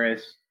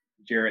Karis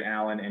Jarrett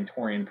Allen and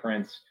Taurean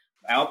Prince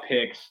without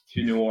picks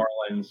to New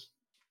Orleans,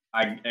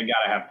 I got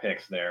to have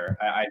picks there.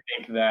 I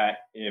think that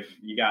if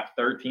you got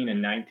 13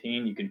 and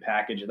 19, you could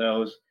package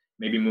those,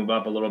 maybe move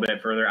up a little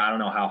bit further. I don't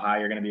know how high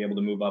you're going to be able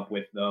to move up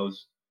with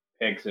those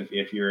picks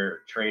if you're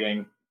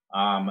trading.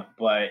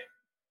 But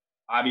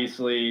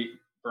obviously,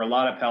 for a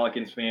lot of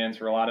Pelicans fans,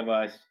 for a lot of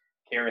us,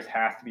 Caris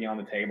has to be on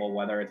the table,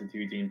 whether it's a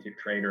 2-team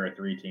trade or a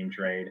 3-team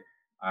trade.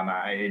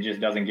 It just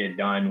doesn't get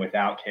done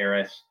without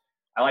Caris.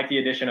 I like the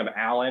addition of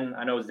Allen.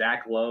 I know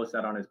Zach Lowe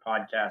said on his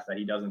podcast that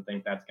he doesn't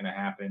think that's going to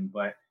happen,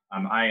 but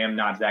I am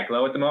not Zach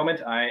Lowe at the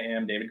moment. I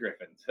am David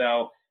Griffin.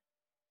 So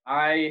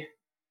I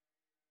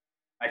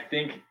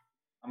think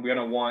I'm going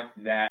to want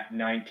that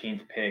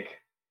 19th pick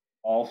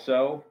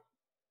also.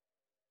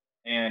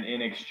 And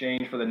in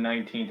exchange for the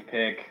 19th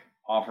pick,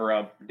 offer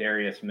up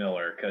Darius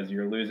Miller because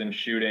you're losing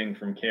shooting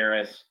from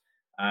Caris.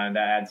 That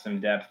adds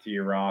some depth to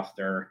your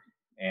roster.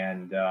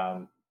 And,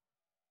 I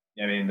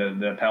mean,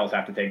 the Pels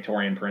have to take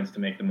Taurean Prince to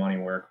make the money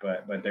work,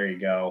 but there you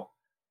go.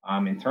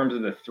 In terms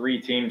of the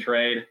 3-team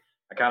trade,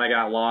 I kind of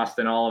got lost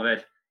in all of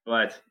it,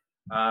 but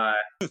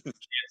chances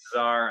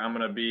are I'm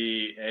going to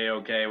be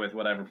A-okay with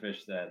whatever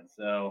Fish said.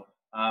 So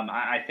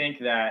I think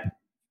that,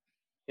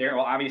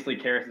 well, obviously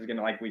Caris is going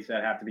to, like we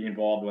said, have to be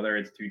involved, whether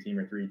it's 2-team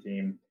or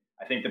 3-team.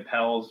 I think the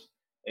Pels,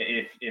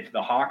 if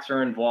the Hawks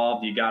are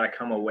involved, you got to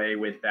come away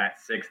with that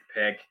 6th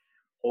pick.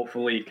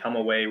 Hopefully come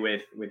away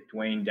with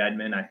Dwayne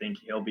Dedmon. I think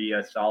he'll be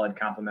a solid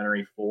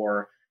complementary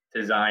 4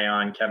 to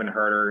Zion. Kevin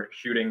Huerter,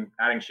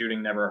 adding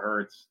shooting never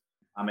hurts.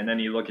 And then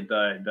you look at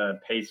the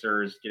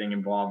Pacers getting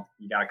involved,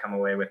 you got to come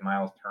away with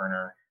Miles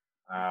Turner.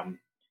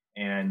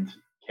 And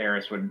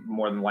Caris would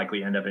more than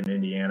likely end up in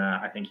Indiana.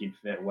 I think he'd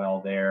fit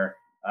well there.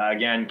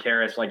 Again,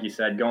 Caris, like you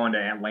said, going to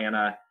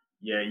Atlanta,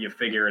 you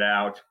figure it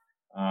out.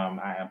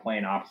 I'm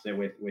playing opposite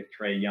with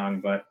Trae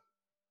Young, but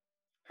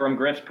from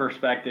Griff's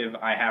perspective,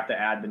 I have to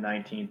add the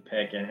 19th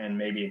pick and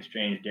maybe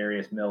exchange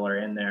Darius Miller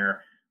in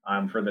there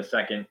for the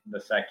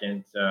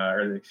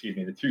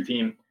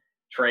 2-team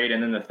trade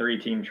and then the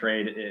 3-team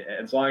trade.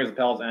 As long as the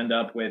Pels end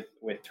up with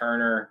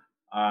Turner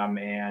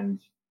and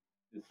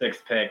the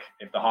 6th pick,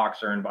 if the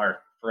Hawks are involved,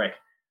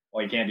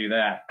 well, you can't do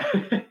that.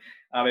 If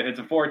it's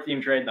a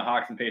 4-team trade, the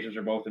Hawks and Pacers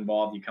are both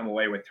involved. You come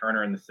away with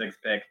Turner in the 6th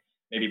pick,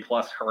 maybe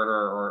plus Huerter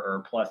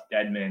or plus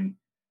Dedmon.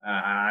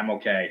 I'm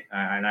okay,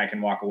 and I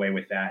can walk away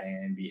with that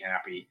and be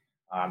happy,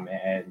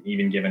 and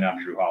even giving up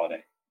Jrue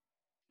Holiday.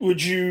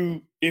 Would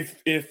you,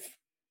 if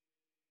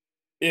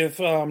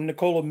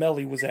Nicola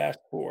Melli was asked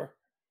for?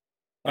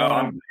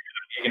 You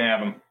can have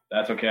him.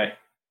 That's okay.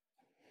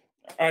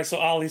 All right, so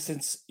Ollie,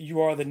 since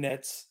you are the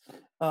Nets,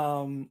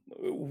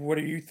 what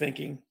are you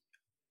thinking?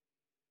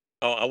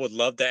 Oh, I would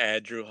love to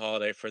add Jrue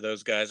Holiday for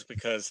those guys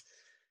because,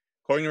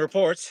 according to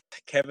reports,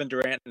 Kevin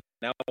Durant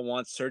now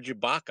wants Serge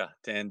Ibaka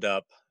to end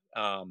up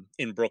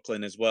in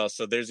Brooklyn as well.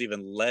 So there's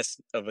even less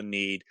of a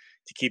need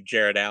to keep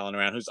Jarrett Allen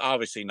around, who's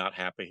obviously not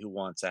happy, who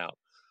wants out.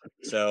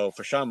 So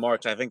for Sean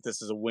Marks, I think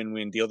this is a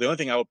win-win deal. The only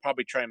thing I would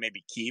probably try and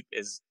maybe keep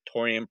is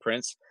Taurean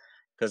Prince,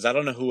 because I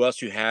don't know who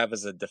else you have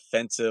as a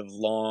defensive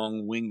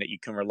long wing that you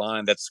can rely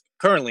on that's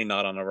currently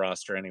not on the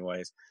roster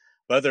anyways.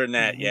 But other than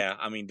that, yeah,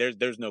 I mean,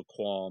 there's no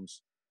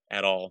qualms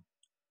at all,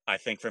 I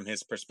think, from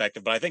his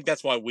perspective. But I think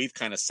that's why we've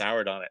kind of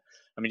soured on it.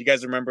 I mean, you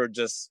guys remember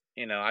just,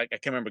 I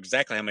can't remember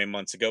exactly how many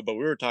months ago, but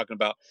we were talking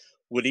about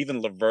would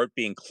even LeVert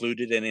be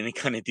included in any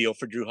kind of deal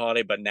for Jrue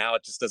Holiday? But now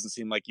it just doesn't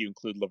seem like you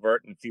include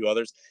LeVert and a few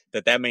others.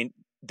 That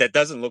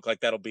doesn't look like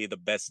that'll be the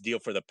best deal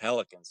for the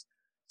Pelicans.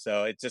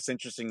 So it's just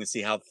interesting to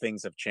see how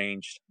things have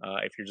changed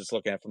if you're just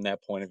looking at it from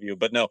that point of view.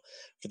 But no,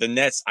 for the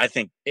Nets, I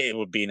think it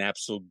would be an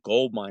absolute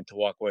goldmine to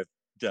walk with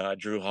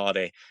Jrue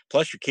Holiday.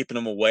 Plus, you're keeping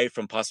him away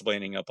from possibly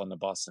ending up on the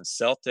Boston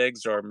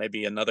Celtics or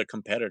maybe another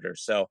competitor.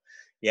 So,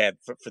 yeah,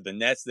 for the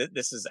Nets,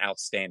 this is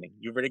outstanding.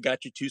 You've already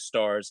got your 2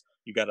 stars.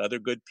 You got other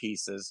good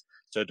pieces.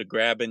 So to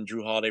grab in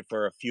Jrue Holiday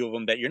for a few of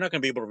them that you're not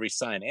going to be able to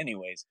re-sign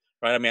anyways,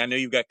 right? I mean, I know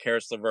you've got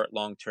Caris LeVert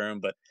long-term,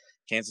 but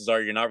chances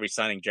are you're not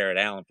re-signing Jarrett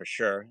Allen for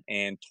sure.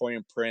 And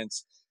Taurean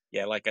Prince,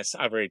 yeah, like I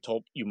said, I've already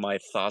told you my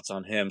thoughts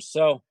on him.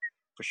 So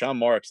for Sean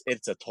Marks,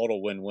 it's a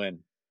total win-win.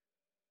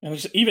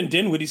 And even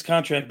Dinwiddie's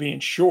contract being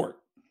short,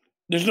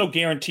 there's no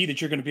guarantee that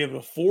you're going to be able to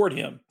afford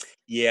him.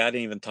 Yeah, I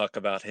didn't even talk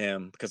about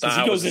him because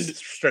I was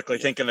strictly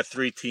thinking a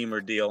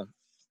 3-teamer deal.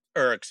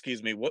 Or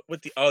excuse me,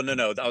 I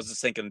was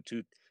just thinking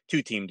a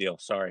two-team deal.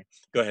 Sorry.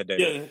 Go ahead,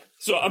 David. Yeah,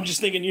 so I'm just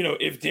thinking,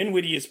 if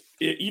Dinwiddie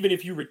even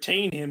if you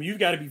retain him, you've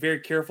got to be very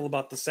careful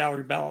about the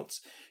salary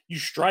balance you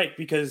strike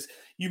because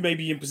you may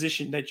be in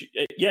position that,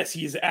 yes,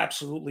 he is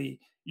absolutely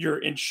your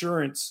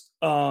insurance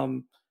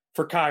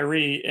for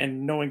Kyrie,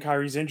 and knowing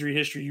Kyrie's injury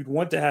history, you'd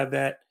want to have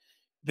that.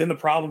 Then the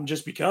problem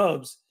just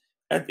becomes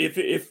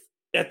if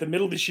at the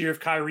middle of this year, if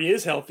Kyrie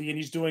is healthy and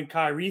he's doing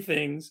Kyrie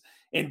things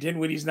and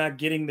Dinwiddie's not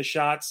getting the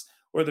shots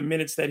or the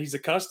minutes that he's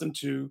accustomed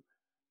to,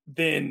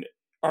 then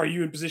are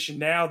you in position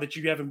now that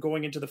you have him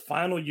going into the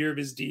final year of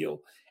his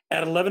deal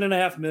at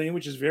 $11.5 million,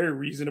 which is very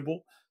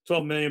reasonable,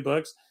 $12 million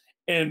bucks,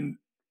 and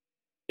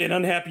an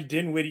unhappy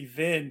Dinwiddie,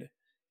 then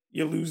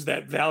you lose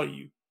that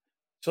value.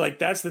 So like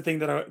that's the thing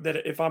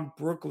that if I'm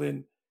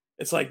Brooklyn,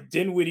 it's like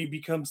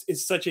Dinwiddie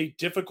is such a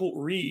difficult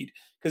read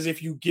because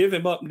if you give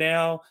him up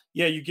now,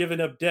 yeah, you're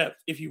giving up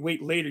depth. If you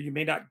wait later, you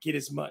may not get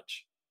as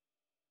much.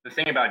 The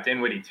thing about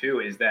Dinwiddie too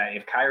is that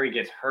if Kyrie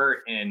gets hurt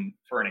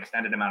for an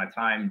extended amount of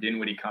time,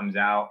 Dinwiddie comes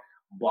out,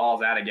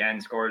 balls out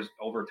again, scores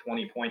over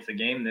 20 points a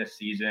game this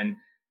season,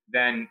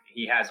 then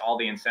he has all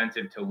the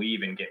incentive to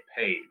leave and get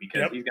paid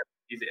because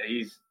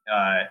he's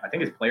I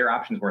think his player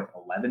option's worth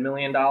 $11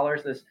 million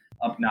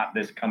not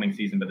this coming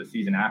season, but the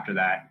season after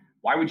that.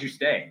 Why would you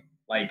stay?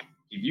 Like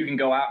if you can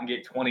go out and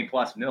get 20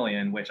 plus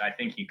million, which I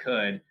think he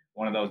could,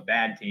 one of those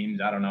bad teams,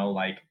 I don't know,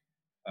 like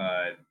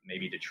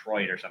maybe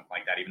Detroit or something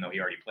like that, even though he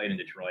already played in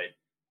Detroit.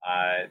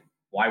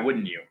 Why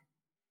wouldn't you?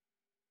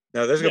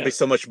 No, there's going to be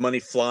so much money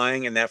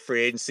flying in that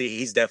free agency.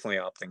 He's definitely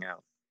opting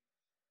out.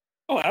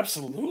 Oh,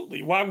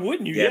 absolutely. Why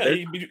wouldn't you?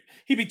 Yeah,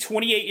 he'd be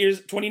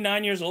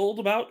 29 years old,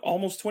 about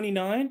almost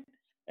 29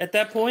 at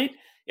that point,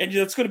 and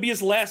that's going to be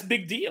his last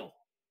big deal.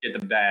 Get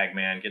the bag,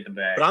 man. Get the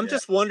bag. But I'm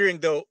just wondering,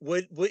 though,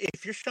 would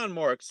if you're Sean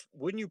Marks,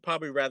 wouldn't you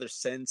probably rather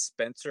send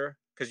Spencer?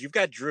 Because you've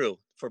got Jrue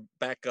for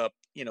backup,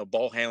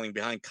 ball handling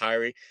behind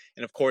Kyrie.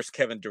 And, of course,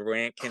 Kevin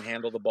Durant can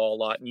handle the ball a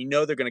lot. And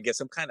they're going to get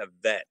some kind of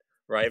vet,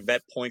 right?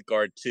 Vet point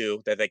guard,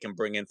 too, that they can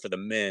bring in for the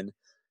men.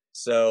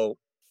 So,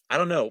 I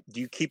don't know.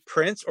 Do you keep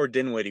Prince or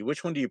Dinwiddie?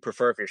 Which one do you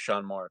prefer if you're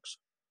Sean Marks?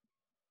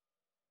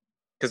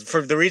 Because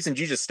for the reasons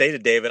you just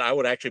stated, David, I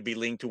would actually be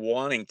leaning to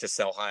wanting to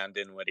sell high on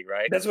Dinwiddie,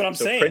 right? That's what I'm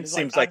saying. Prince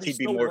seems like he'd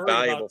be more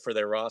valuable for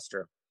their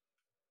roster.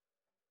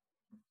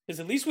 Because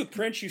at least with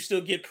Prince, you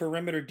still get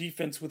perimeter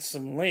defense with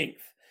some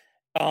length.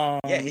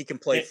 He can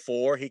play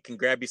 4. He can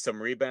grab you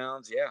some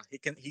rebounds. Yeah, he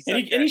can. He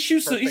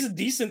shoots. He's a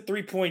decent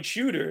 3-point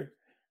shooter.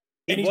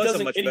 He was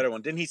a much better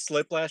one. Didn't he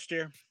slip last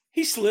year?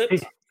 He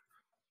slipped.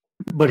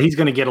 But he's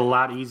going to get a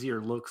lot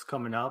easier looks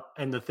coming up.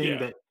 And the thing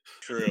that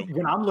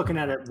when I'm looking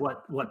at it,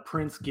 what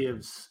Prince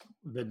gives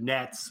the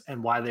Nets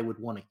and why they would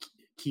want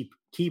to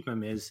keep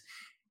him is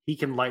he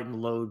can lighten the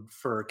load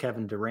for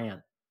Kevin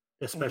Durant,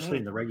 especially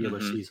in the regular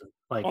season.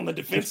 Like on the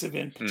defensive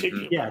end,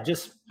 particularly. Yeah,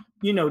 just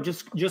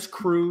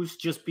cruise,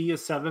 just be a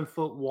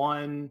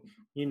 7'1",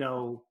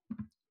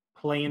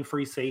 playing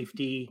free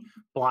safety,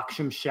 block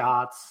some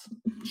shots,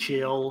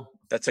 chill.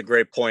 That's a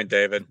great point,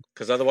 David,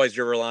 because otherwise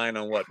you're relying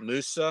on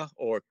Musa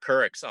or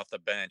Kurix off the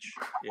bench.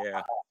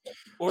 Yeah.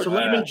 Or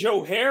even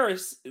Joe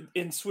Harris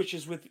in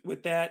switches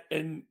with that.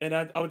 And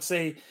I would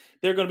say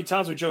there are going to be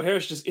times where Joe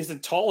Harris just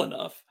isn't tall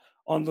enough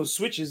on those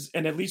switches.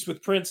 And at least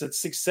with Prince at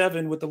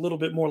 6'7", with a little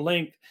bit more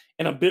length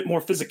and a bit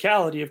more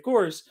physicality, of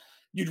course,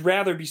 you'd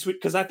rather be switched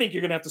because I think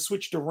you're going to have to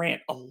switch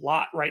Durant a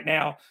lot right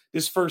now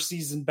this first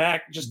season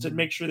back just to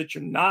make sure that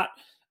you're not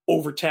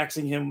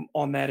overtaxing him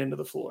on that end of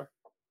the floor.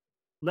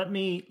 Let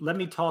me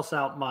toss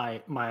out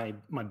my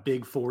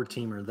big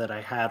 4-teamer that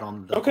I had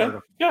on the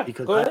article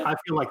because I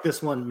feel like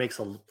this one makes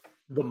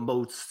the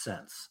most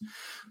sense.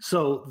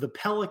 So the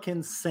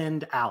Pelicans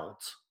send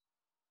out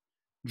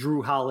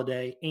Jrue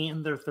Holiday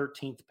and their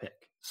 13th pick.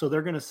 So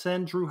they're going to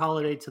send Jrue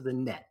Holiday to the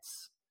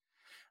Nets.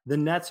 The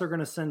Nets are going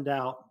to send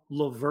out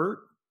LeVert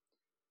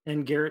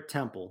and Garrett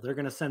Temple. They're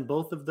going to send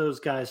both of those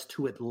guys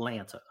to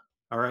Atlanta.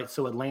 All right,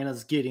 so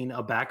Atlanta's getting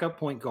a backup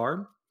point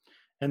guard.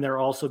 And they're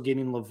also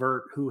getting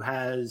LeVert, who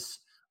has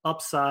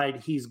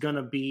upside. He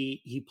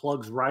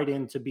plugs right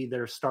in to be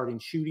their starting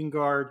shooting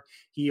guard.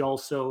 He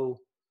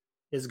also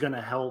is going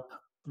to help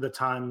the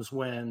times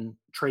when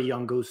Trae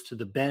Young goes to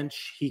the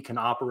bench. He can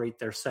operate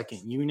their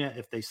second unit.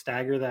 If they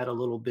stagger that a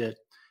little bit,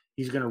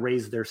 he's going to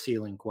raise their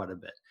ceiling quite a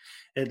bit.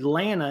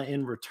 Atlanta,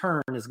 in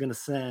return, is going to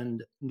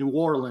send New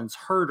Orleans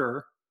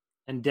Herter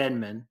and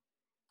Dedmon.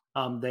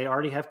 They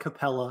already have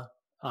Capella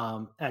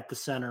at the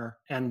center,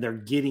 and they're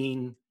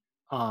getting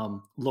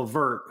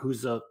LeVert,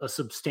 who's a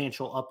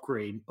substantial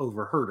upgrade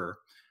over Herter,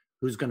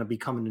 who's going to be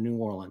coming to New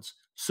Orleans.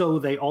 So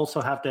they also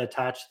have to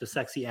attach the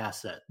sexy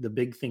asset, the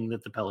big thing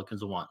that the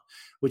Pelicans want,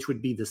 which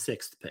would be the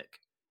 6th pick.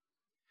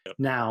 Yep.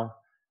 Now,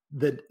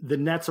 the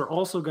Nets are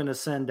also going to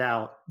send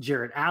out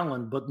Jarrett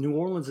Allen, but New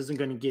Orleans isn't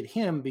going to get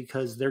him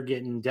because they're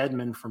getting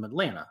Dedmon from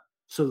Atlanta.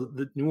 So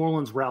the New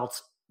Orleans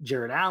routes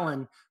Jarrett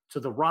Allen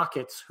to the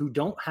Rockets, who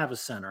don't have a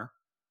center,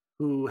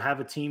 who have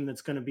a team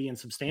that's going to be in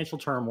substantial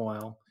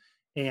turmoil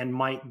and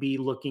might be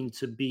looking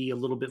to be a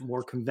little bit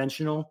more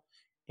conventional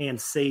and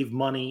save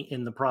money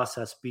in the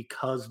process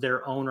because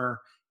their owner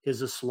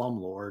is a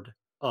slumlord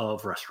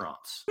of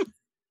restaurants.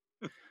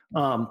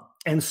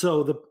 And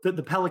so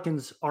the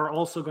Pelicans are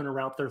also going to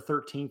route their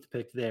 13th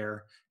pick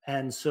there.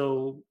 And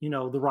so,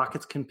 the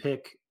Rockets can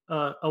pick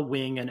a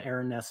wing, an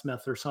Aaron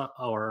Nesmith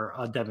or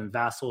a Devin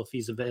Vassell if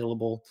he's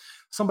available,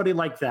 somebody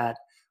like that.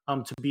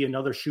 To be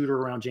another shooter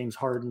around James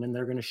Harden, and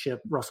they're going to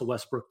ship Russell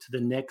Westbrook to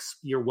the Knicks.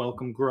 You're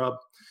welcome, Grub.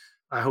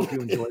 I hope you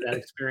enjoy that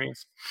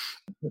experience.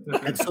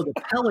 And so the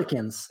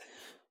Pelicans,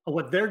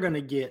 what they're going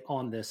to get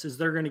on this is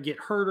they're going to get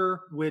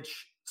Herter,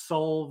 which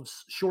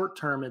solves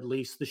short-term at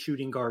least the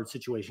shooting guard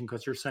situation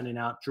because you're sending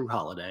out Jrue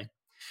Holiday.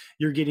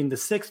 You're getting the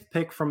 6th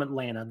pick from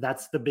Atlanta.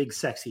 That's the big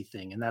sexy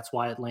thing, and that's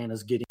why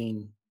Atlanta's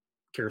getting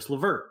Karis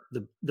LeVert,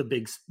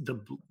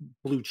 the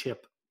blue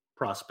chip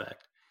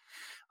prospect.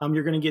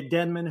 You're going to get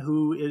Dedmon,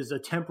 who is a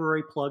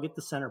temporary plug at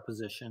the center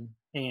position.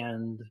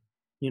 And,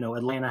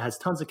 Atlanta has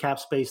tons of cap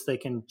space. They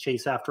can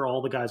chase after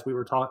all the guys we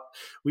would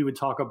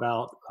talk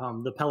about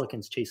the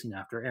Pelicans chasing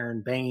after.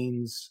 Aaron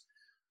Baines,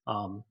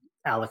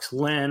 Alex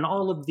Len,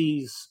 all of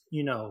these,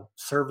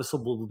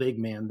 serviceable big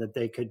men that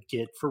they could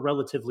get for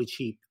relatively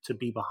cheap to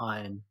be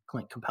behind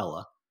Clint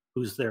Capella,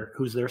 who's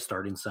their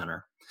starting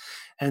center.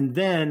 And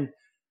then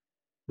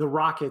the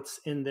Rockets,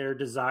 in their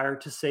desire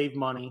to save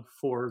money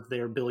for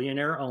their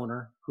billionaire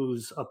owner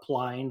who's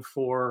applying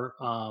for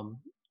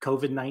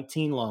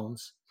COVID-19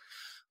 loans,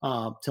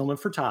 Tillman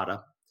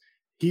Furtada,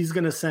 he's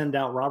going to send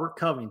out Robert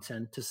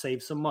Covington to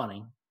save some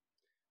money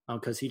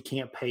because he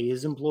can't pay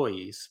his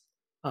employees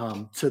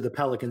to the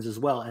Pelicans as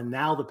well. And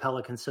now the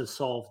Pelicans have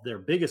solved their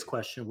biggest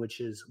question, which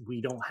is we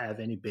don't have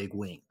any big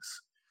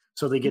wings.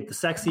 So they get the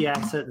sexy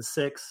asset in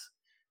 6.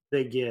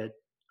 They get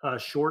a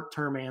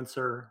short-term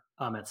answer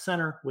at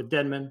center with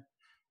Dedmon.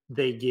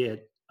 They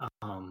get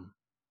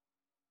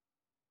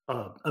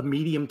a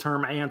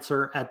medium-term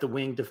answer at the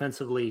wing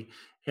defensively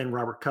in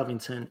Robert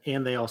Covington,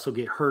 and they also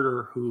get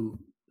Herter, who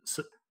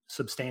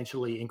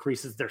substantially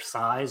increases their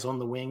size on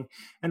the wing,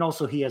 and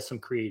also he has some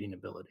creating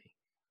ability.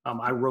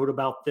 I wrote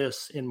about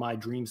this in my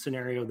dream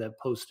scenario that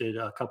posted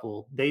a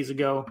couple days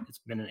ago. It's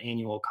been an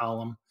annual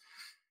column.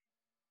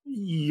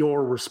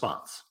 Your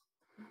response?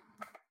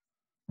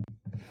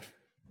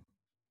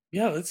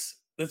 Yeah, let's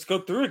go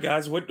through it,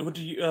 guys. What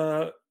do you,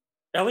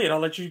 Elliot? I'll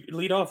let you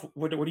lead off.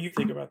 What do you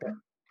think about that?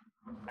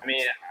 I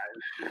mean,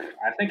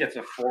 I think it's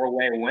a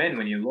 4-way win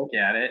when you look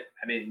at it.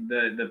 I mean,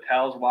 the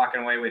Pels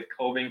walking away with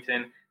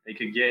Covington. They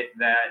could get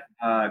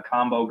that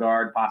combo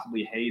guard,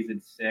 possibly Hayes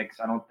at 6.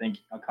 I don't think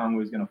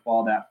Okongwu is going to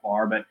fall that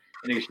far, but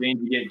in exchange,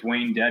 you get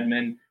Dwayne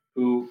Dedmon,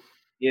 who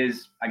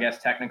is, I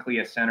guess, technically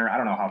a center. I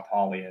don't know how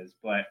tall he is,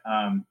 but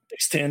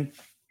 6'10".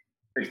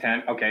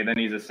 6'10". Okay, then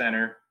he's a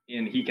center,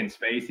 and he can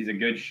space. He's a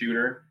good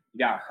shooter. You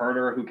got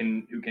Herter, who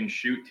can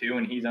shoot too,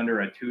 and he's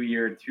under a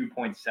 2-year,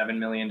 $2.7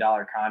 million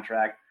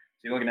contract.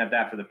 So you're looking at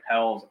that for the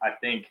Pels. I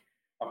think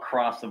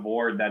across the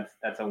board,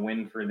 that's a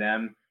win for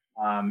them.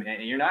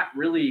 And you're not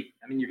really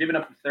 – I mean, you're giving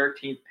up the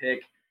 13th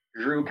pick.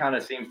 Jrue kind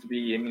of seems to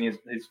be – I mean,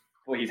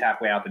 he's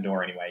halfway out the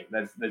door anyway.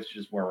 That's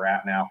just where we're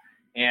at now.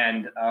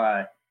 And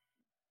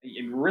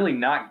you're really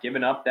not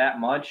giving up that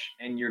much,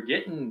 and you're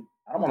getting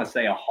 – I don't want to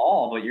say a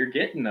haul, but you're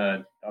getting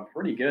a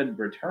pretty good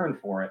return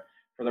for it.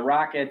 For the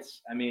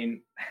Rockets, I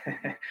mean,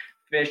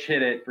 Fish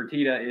hit it.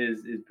 Fertitta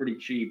is pretty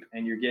cheap,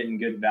 and you're getting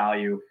good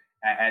value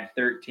at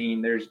 13.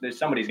 There's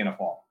somebody's going to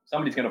fall.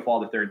 Somebody's going to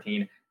fall to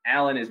 13.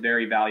 Allen is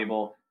very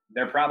valuable.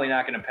 They're probably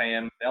not going to pay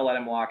him. They'll let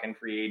him walk in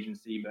free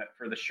agency, but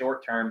for the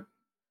short term,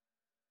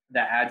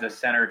 that adds a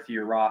center to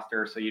your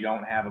roster, so you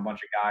don't have a bunch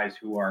of guys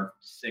who are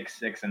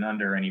 6'6" and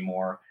under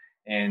anymore,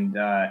 and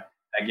that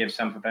gives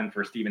something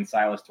for Steven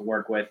Silas to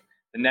work with.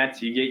 The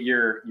Nets, you get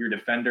your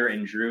defender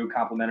in Jrue,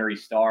 complimentary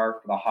star.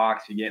 For the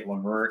Hawks, you get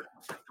LeVert,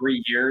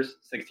 3 years,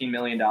 $16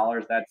 million.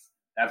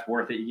 That's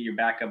worth it. You get your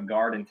backup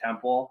guard in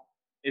Temple.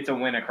 It's a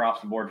win across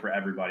the board for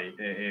everybody.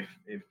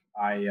 If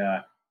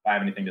I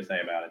have anything to say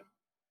about it.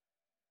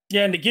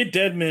 Yeah, and to get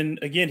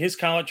Dedmon, again, his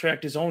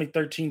contract is only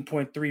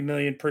 $13.3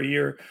 million per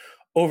year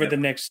over the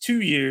next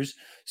 2 years.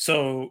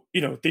 So,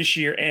 this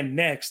year and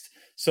next.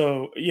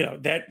 So,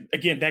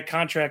 that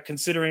contract,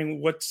 considering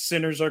what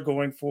centers are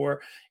going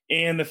for,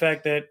 and the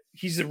fact that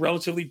he's a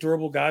relatively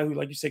durable guy who,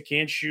 like you said,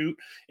 can shoot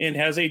and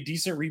has a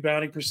decent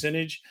rebounding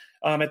percentage,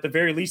 at the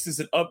very least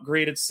is an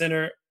upgraded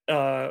center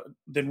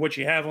than what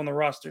you have on the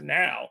roster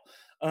now.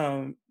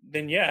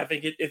 Then I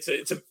think it's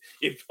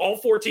if all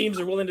 4 teams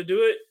are willing to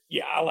do it,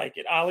 I like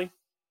it. Ollie?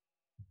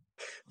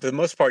 For the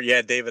most part,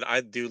 yeah, David,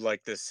 I do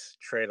like this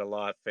trade a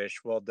lot,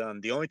 Fish. Well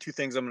done. The only 2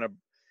 things I'm going to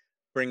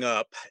bring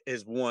up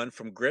is, one,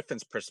 from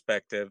Griffin's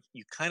perspective,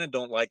 you kind of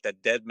don't like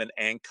that Dedmon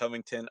and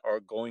Covington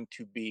are going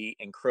to be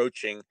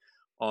encroaching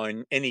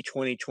on any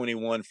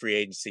 2021 free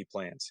agency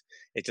plans.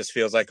 It just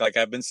feels like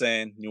I've been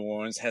saying, New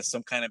Orleans has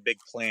some kind of big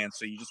plan,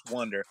 so you just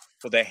wonder,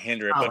 will that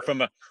hinder it? But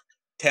from a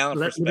talent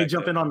perspective. Let me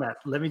jump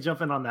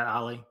in on that,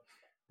 Ollie.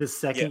 The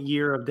second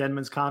year of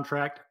Dedmon's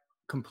contract,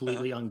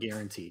 completely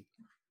unguaranteed.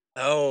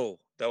 Oh,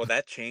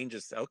 that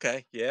changes.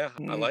 Okay. Yeah,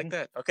 I like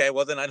that. Okay.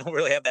 Well, then I don't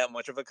really have that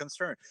much of a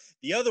concern.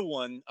 The other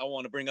one I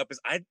want to bring up is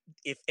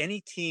if any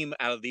team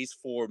out of these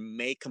 4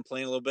 may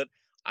complain a little bit,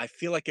 I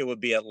feel like it would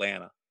be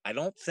Atlanta. I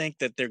don't think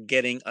that they're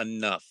getting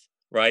enough,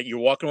 right? You're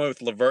walking away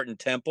with LeVert and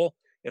Temple,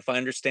 if I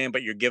understand,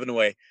 but you're giving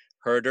away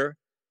Herter,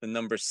 the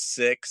number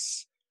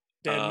 6,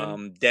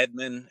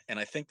 Dedmon, and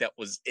I think that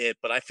was it.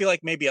 But I feel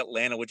like maybe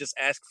Atlanta would just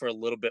ask for a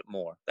little bit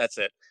more. That's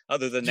it.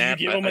 Other than that,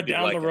 you give them a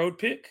down the road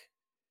pick?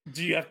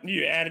 Do you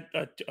add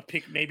a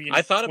pick maybe in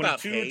I thought 22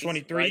 about Hayes, or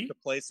 23? right, to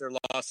place their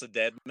loss of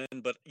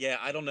Dedmon, but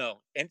I don't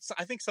know. And so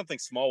I think something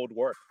small would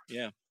work.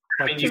 Yeah.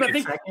 Like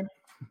second?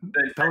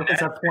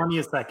 Pelicans have plenty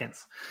of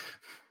seconds.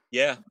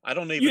 Yeah, I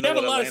don't even. You know have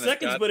what a lot Atlanta's of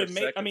seconds, but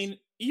seconds.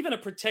 Even a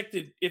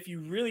protected. If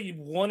you really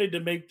wanted to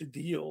make the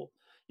deal,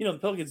 the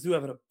Pelicans do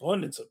have an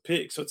abundance of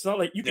picks, so it's not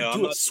like you can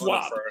do a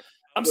swap.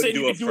 I'm saying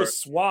you can do a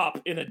swap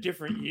in a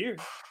different year.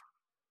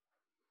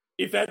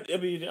 if that, I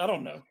mean, I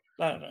don't know.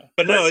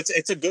 But no,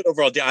 it's a good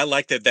overall deal. I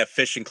like that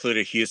Fish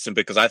included Houston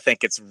because I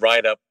think it's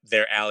right up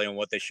their alley on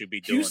what they should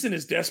be doing. Houston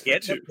is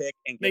desperate getting too. A pick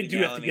and they do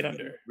Allen have to get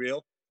under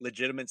real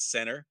legitimate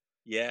center.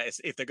 Yeah,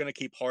 if they're going to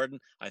keep Harden,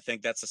 I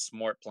think that's a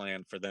smart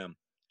plan for them.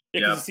 Yeah,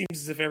 because it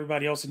seems as if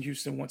everybody else in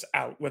Houston wants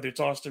out, whether it's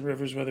Austin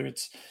Rivers, whether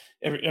it's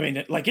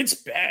it's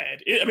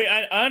bad.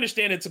 I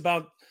understand it's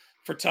about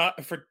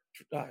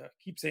I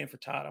keep saying for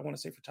Todd. I want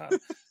to say for Todd.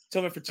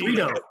 Tell me for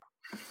Tito.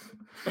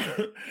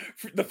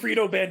 The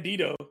Frito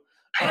Bandito.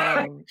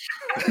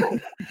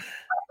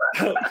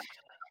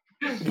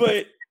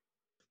 But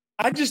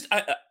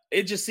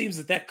it just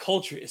seems that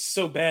culture is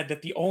so bad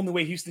that the only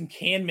way Houston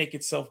can make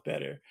itself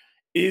better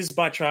is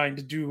by trying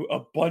to do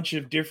a bunch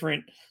of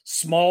different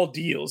small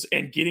deals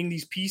and getting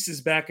these pieces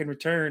back in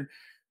return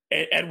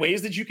at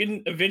ways that you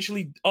can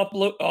eventually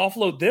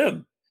offload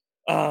them.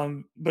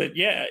 But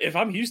yeah, if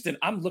I'm Houston,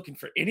 I'm looking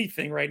for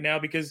anything right now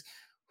because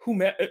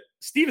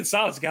Steven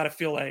Silas got to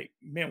feel like,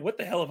 man, what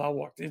the hell have I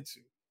walked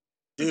into?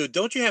 Dude,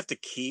 don't you have to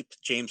keep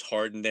James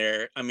Harden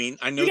there? I mean,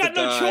 I know the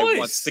guy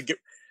wants to get.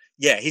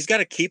 Yeah, he's got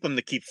to keep him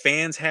to keep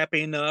fans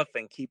happy enough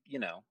and keep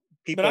people.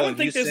 But I don't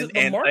think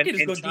the market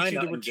is going to get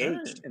you the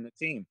return in the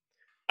team.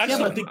 I just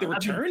don't think the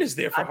return is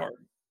there for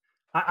Harden.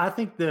 I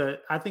think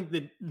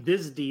that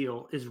this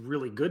deal is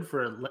really good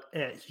for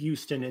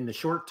Houston in the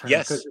short term.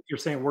 Yes, because if you're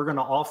saying we're going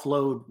to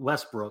offload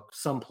Westbrook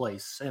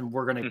someplace and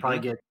we're going to probably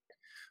get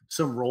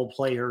some role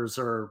players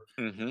or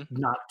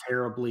not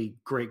terribly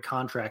great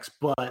contracts,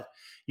 but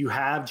you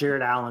have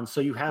Jared Allen,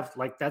 so you have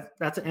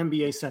that's an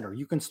NBA center.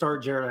 You can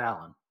start Jared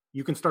Allen.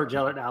 You can start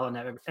Jared Allen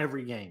at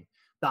every game.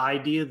 The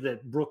idea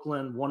that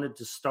Brooklyn wanted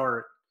to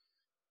start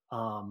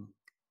DeAndre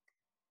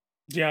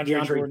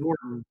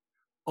Jordan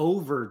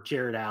over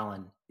Jared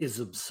Allen is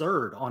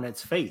absurd on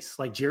its face.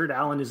 Like, Jared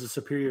Allen is a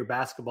superior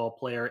basketball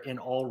player in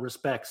all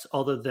respects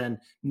other than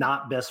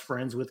not best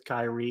friends with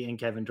Kyrie and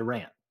Kevin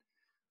Durant.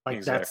 Like,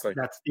 exactly.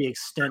 That's the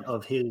extent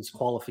of his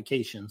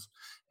qualifications.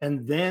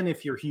 And then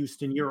if you're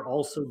Houston, you're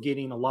also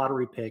getting a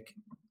lottery pick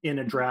in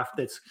a draft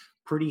that's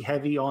pretty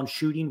heavy on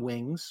shooting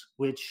wings,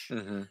 which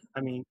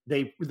I mean,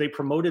 they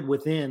promoted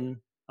within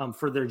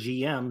for their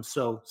GM.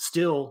 So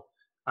still,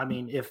 I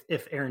mean,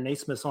 if Aaron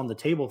Naismith's on the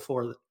table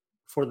for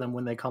them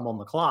when they come on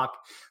the clock,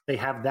 they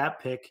have that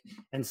pick.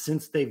 And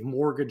since they've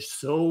mortgaged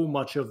so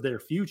much of their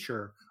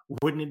future,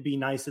 wouldn't it be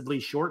nice, at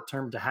least short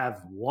term, to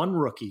have one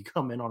rookie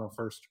come in on a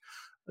first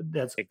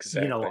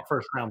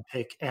round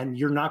pick? And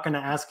you're not going to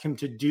ask him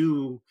to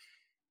do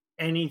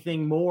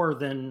anything more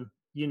than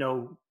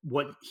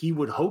what he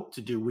would hope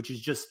to do, which is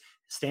just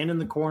stand in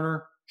the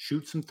corner,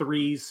 shoot some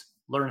threes,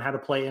 learn how to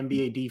play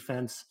NBA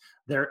defense.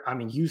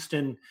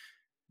 Houston,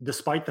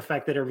 despite the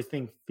fact that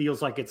everything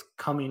feels like it's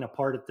coming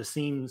apart at the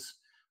seams,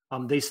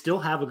 they still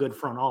have a good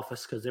front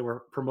office because they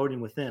were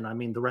promoting within. I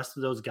mean, the rest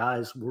of those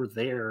guys were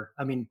there.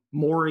 I mean,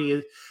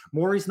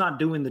 Morey's not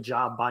doing the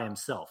job by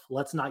himself.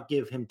 Let's not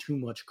give him too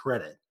much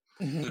credit.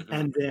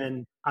 And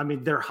then, I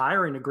mean, they're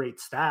hiring a great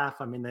staff.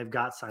 I mean, they've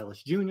got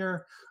Silas Jr.,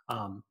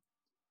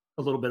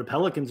 a little bit of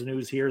Pelicans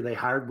news here. They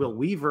hired Will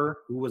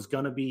Weaver, who was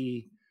going to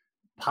be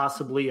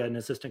possibly an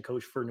assistant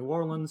coach for New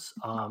Orleans.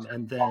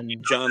 And then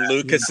John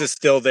Lucas is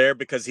still there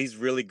because he's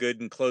really good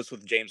and close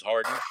with James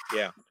Harden.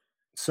 Yeah.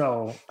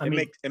 So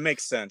it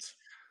makes sense.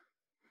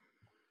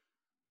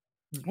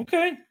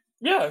 Okay.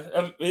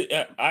 Yeah.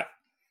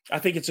 I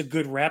think it's a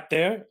good wrap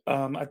there.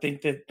 I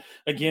think that,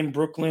 again,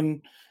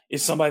 Brooklyn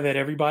is somebody that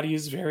everybody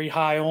is very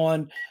high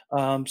on.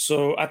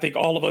 So I think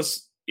all of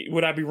us,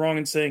 would I be wrong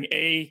in saying,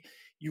 A,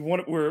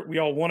 we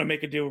all want to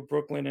make a deal with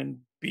Brooklyn, and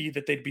B,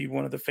 that they'd be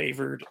one of the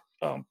favored,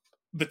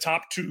 the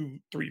top 2-3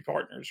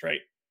 partners,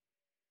 right?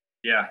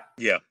 Yeah.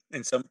 Yeah.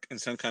 In some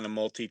kind of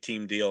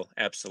multi-team deal.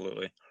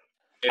 Absolutely.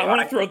 I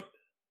want to throw.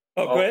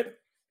 Go ahead.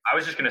 I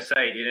was just going to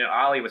say,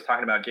 Ollie was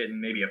talking about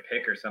getting maybe a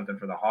pick or something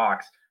for the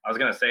Hawks. I was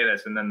going to say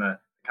this, and then the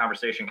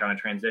conversation kind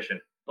of transitioned.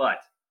 But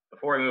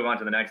before we move on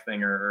to the next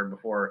thing, or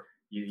before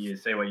you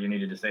say what you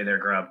needed to say there,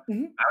 Grubb, I was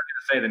going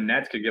to say the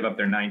Nets could give up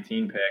their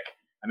 19 pick.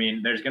 I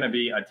mean, there's going to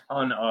be a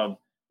ton of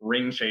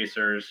ring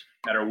chasers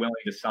that are willing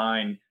to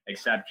sign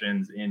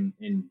exceptions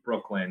in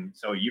Brooklyn.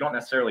 So you don't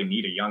necessarily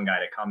need a young guy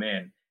to come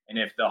in. And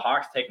if the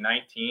Hawks take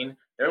 19,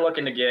 they're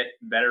looking to get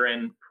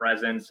veteran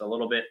presence, a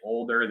little bit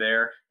older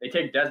there. They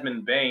take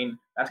Desmond Bane.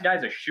 That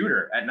guy's a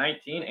shooter at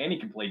 19, and he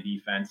can play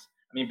defense.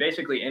 I mean,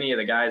 basically any of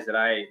the guys that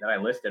I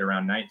listed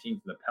around 19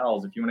 for the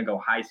Pels, if you want to go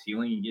high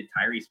ceiling, you get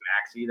Tyrese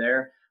Maxey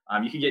there.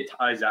 You can get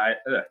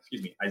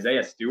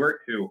Isaiah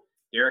Stewart, who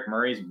Derek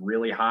Murray's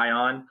really high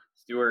on.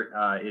 Stewart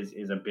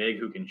is a big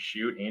who can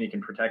shoot and he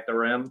can protect the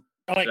rim.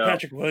 I like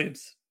Patrick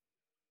Williams.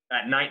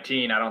 At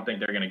 19, I don't think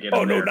they're going to get him.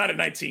 Oh, no, not at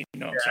 19.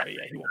 No, I'm sorry.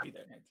 Yeah, he won't be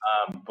there.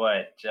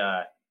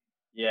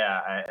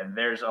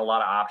 There's a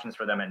lot of options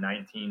for them at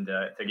 19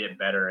 to get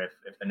better if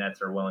the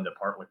Nets are willing to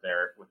part with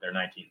their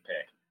 19th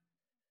pick.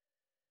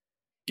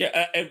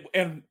 Yeah,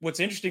 and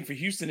what's interesting for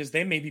Houston is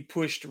they may be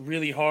pushed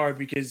really hard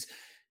because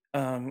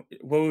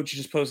Woj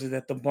just posted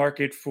that the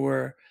market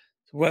for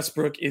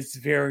Westbrook is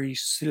very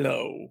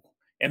slow.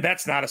 And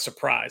that's not a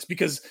surprise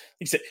because,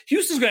 like I said,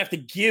 Houston's going to have to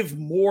give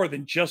more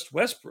than just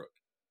Westbrook.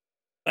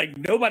 Like,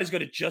 nobody's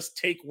going to just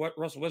take what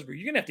Russell Westbrook.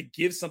 You're going to have to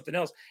give something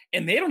else.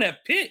 And they don't have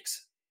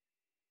picks.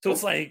 So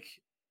it's like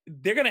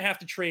they're going to have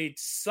to trade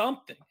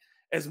something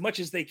as much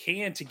as they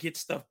can to get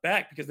stuff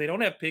back because they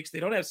don't have picks. They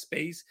don't have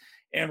space.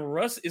 And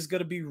Russ is going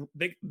to be –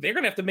 they're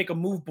going to have to make a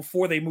move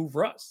before they move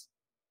Russ.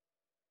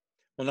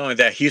 Well, not only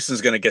that,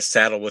 Houston's going to get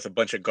saddled with a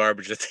bunch of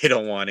garbage that they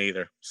don't want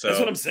either. So that's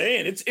what I'm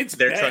saying. It's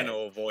they're bad. trying to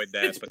avoid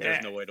that, It's but bad.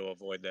 there's no way to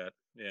avoid that.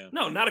 Yeah.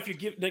 No, not if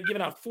they're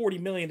giving out $40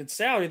 million in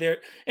salary there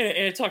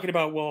and talking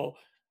about, well,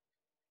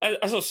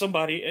 I saw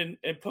somebody and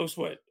post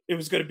what it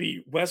was going to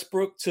be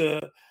Westbrook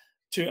to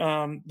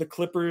the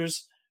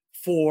Clippers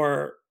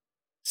for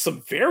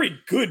some very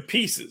good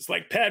pieces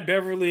like Pat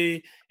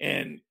Beverly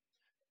and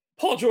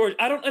Paul George.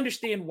 I don't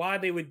understand why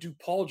they would do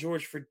Paul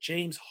George for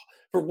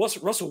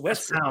Russell Westbrook.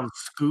 That sounds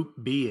Scoop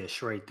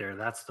B-ish right there.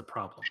 That's the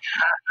problem.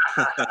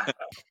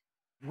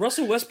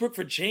 Russell Westbrook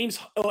for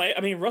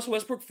Russell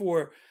Westbrook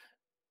for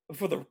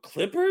the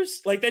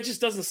Clippers? Like, that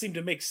just doesn't seem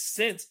to make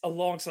sense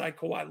alongside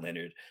Kawhi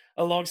Leonard,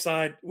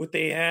 alongside what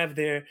they have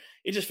there.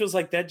 It just feels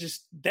like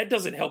that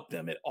doesn't help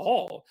them at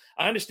all.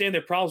 I understand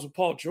their problems with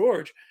Paul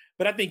George,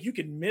 but I think you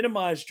can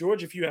minimize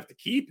George if you have to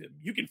keep him.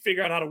 You can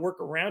figure out how to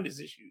work around his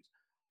issues.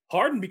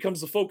 Harden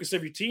becomes the focus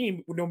of your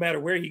team no matter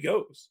where he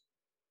goes.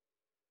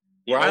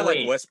 Where I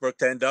like Westbrook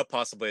to end up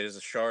possibly is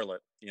a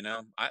Charlotte. You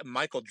know,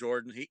 Michael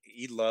Jordan,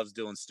 he loves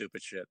doing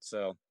stupid shit.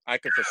 So I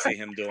could foresee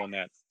him doing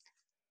that.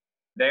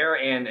 There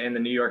and the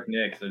New York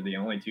Knicks are the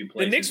only two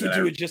places. The Knicks would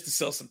do it just to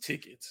sell some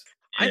tickets.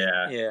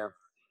 Yeah.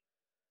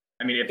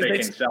 I mean, if they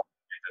can sell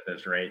at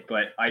this rate.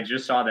 But I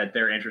just saw that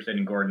they're interested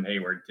in Gordon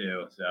Hayward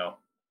too. So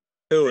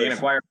who they is? can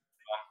acquire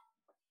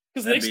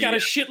because the Knicks got a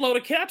shitload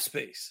of cap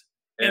space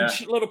and a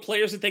shitload of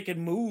players that they can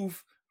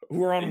move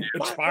who are on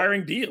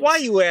expiring deals. Why are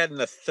you adding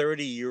a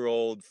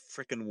 30-year-old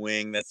freaking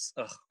wing that's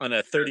on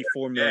a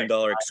 $34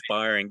 million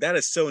expiring? That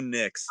is so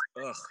Knicks.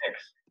 Ugh.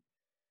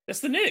 That's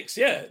the Knicks,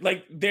 yeah.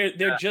 Like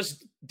they're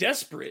just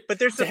desperate. But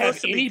they're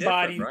supposed to be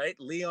anybody, different, right?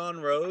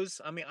 Leon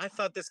Rose. I mean, I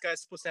thought this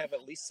guy's supposed to have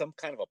at least some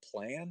kind of a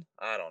plan.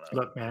 I don't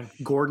know. Look, man,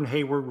 Gordon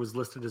Hayward was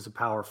listed as a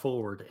power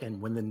forward, and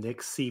when the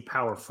Knicks see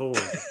power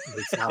forward,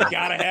 they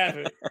gotta have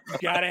it. You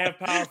gotta have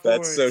power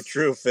forwards. That's so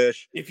true,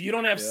 Fish. If you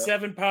don't have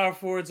 7 power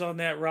forwards on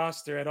that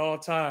roster at all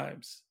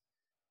times,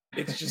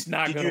 it's just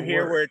not going to work. Did you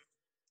hear where?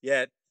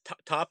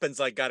 Toppin's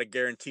like got a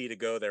guarantee to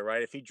go there,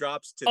 right? If he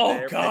drops to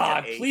there,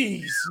 God,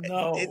 please,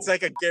 no! It's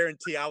like a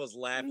guarantee. I was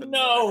laughing.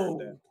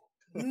 No.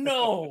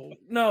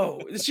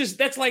 It's just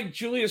that's like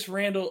Julius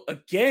Randle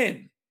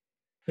again.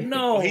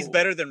 No, well, he's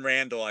better than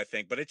Randle, I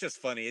think, but it's just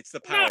funny. It's the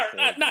power.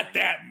 Not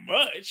that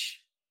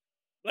much.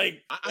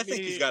 Like I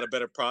think he's got a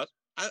better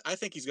I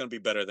think he's going to be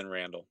better than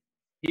Randle.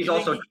 He's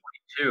also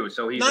 22,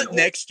 so he's not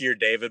next year,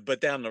 David,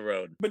 but down the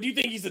road. But do you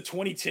think he's a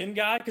 2010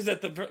 guy? Because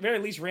at the very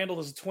least, Randle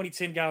is a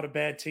 2010 guy with a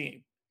bad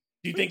team.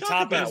 Do you think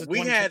Toppin is a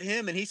 2010? We had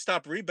him, and he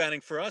stopped rebounding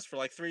for us for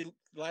like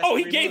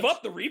he gave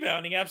up the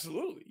rebounding.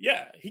 Absolutely,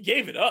 yeah, he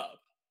gave it up.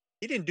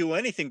 He didn't do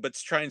anything but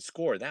try and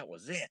score. That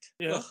was it.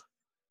 Yeah,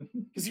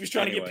 because he was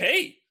trying to get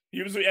paid.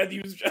 He was trying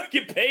to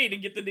get paid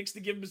and get the Knicks to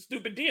give him a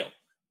stupid deal.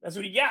 That's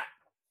what he got.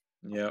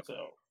 Yep.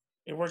 So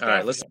it worked. All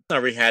right, let's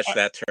not rehash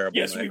that terrible.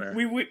 Yes,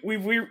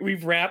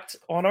 we've wrapped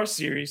on our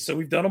series, so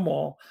we've done them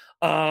all.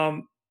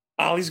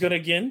 Ollie's going to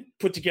again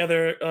put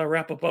together a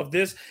wrap up of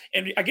this,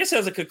 and I guess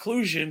as a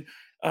conclusion,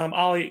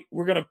 Ollie,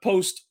 we're going to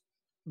post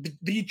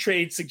the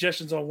trade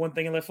suggestions on one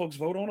thing and let folks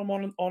vote on them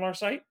on our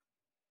site.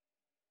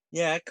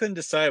 Yeah, I couldn't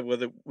decide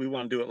whether we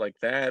want to do it like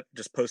that,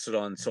 just post it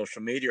on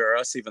social media, or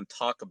us even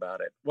talk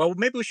about it. Well,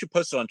 maybe we should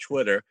post it on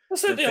Twitter.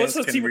 Let's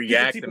can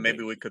react, and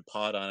maybe we could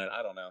pod on it.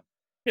 I don't know.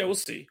 Yeah, we'll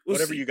see.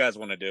 Whatever you guys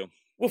want to do.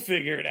 We'll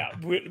figure it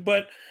out.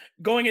 But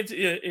going into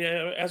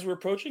as we're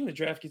approaching, the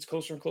draft gets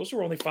closer and closer.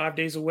 We're only 5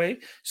 days away.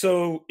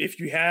 So if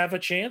you have a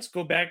chance,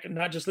 go back and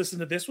not just listen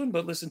to this one,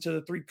 but listen to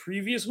the 3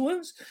 previous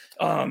ones.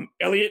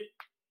 Elliot,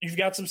 you've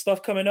got some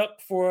stuff coming up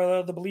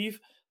for the Believe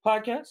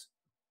podcast?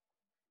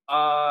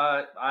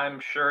 I'm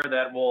sure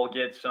that we'll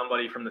get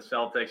somebody from the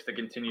Celtics to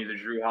continue the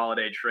Jrue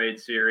Holiday trade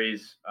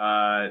series.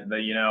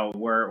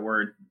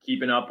 We're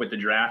keeping up with the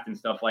draft and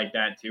stuff like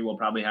that too. We'll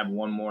probably have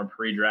one more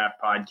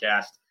pre-draft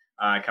podcast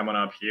coming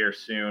up here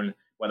soon,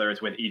 whether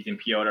it's with Ethan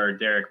Piotr or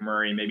Derek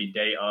Murray, maybe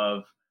day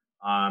of.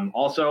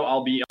 Also,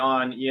 I'll be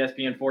on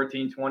ESPN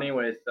 1420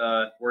 with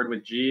Word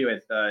with G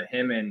with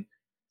him and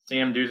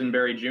Sam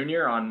Dusenberry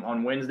Jr.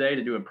 on Wednesday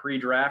to do a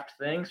pre-draft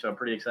thing. So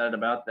pretty excited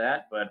about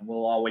that. But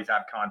we'll always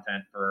have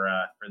content for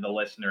the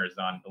listeners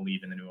on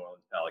Believe in the New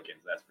Orleans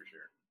Pelicans. That's for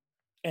sure.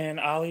 And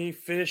Ollie,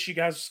 Fish, you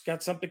guys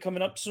got something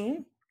coming up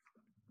soon?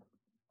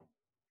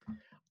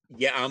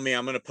 Yeah, I mean,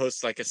 I'm going to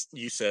post, like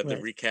you said, the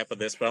recap of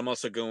this, but I'm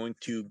also going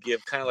to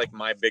give kind of like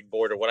my big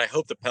board or what I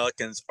hope the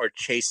Pelicans are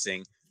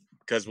chasing,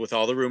 because with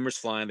all the rumors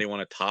flying, they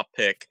want a top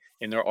pick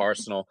in their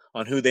arsenal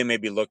on who they may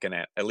be looking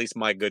at least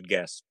my good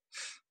guess.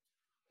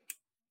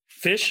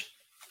 Fish?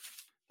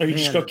 Or you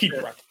just go keep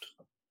running?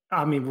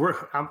 I mean,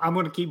 I'm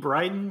going to keep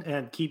writing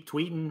and keep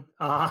tweeting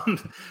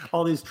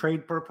all these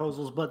trade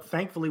proposals, but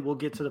thankfully we'll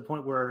get to the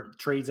point where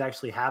trades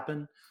actually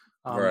happen.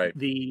 Right.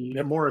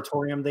 The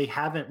moratorium, they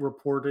haven't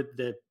reported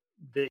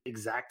the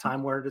exact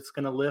time where it's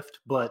going to lift,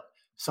 but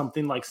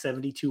something like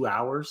 72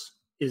 hours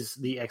is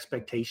the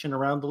expectation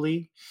around the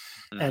league.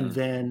 Mm-hmm. And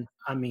then,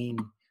 I mean,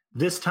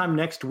 this time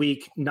next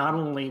week, not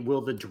only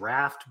will the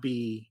draft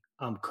be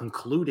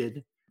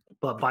concluded,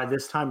 but by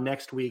this time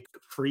next week,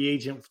 free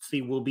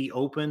agency will be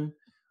open.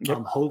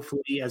 Yep.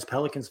 Hopefully, as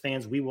Pelicans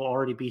fans, we will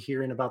already be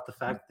hearing about the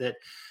fact that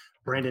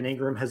Brandon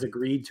Ingram has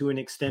agreed to an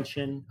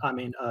extension. I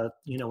mean, a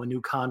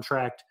new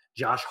contract.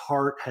 Josh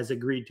Hart has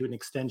agreed to an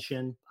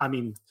extension. I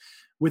mean,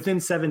 within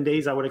 7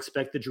 days, I would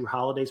expect that Jrue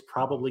Holiday is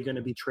probably going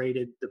to be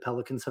traded. The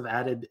Pelicans have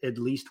added at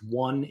least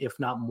one, if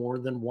not more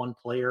than one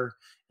player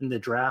in the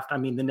draft. I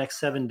mean, the next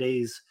 7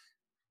 days,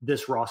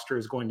 this roster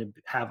is going to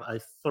have a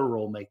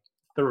thorough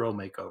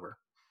makeover.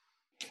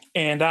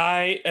 And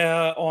I,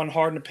 on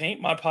Hard to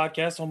Paint, my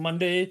podcast on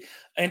Monday,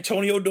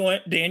 Antonio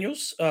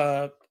Daniels,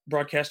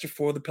 broadcaster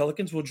for the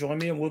Pelicans, will join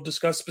me, and we'll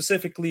discuss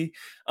specifically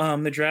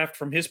the draft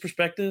from his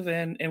perspective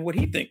and what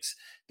he thinks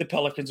the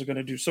Pelicans are going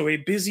to do. So a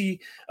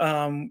busy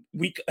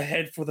week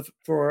ahead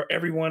for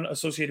everyone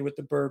associated with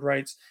the Bird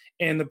Rights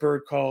and the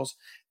Bird Calls.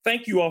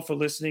 Thank you all for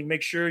listening.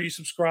 Make sure you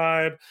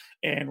subscribe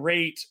and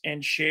rate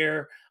and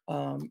share.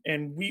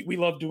 And we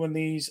love doing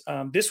these.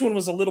 This one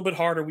was a little bit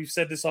harder. We've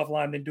said this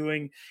offline than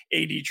doing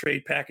AD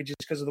trade packages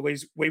because of the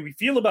way we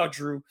feel about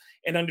Jrue,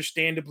 and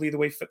understandably the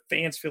way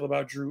fans feel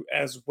about Jrue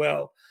as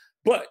well.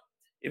 But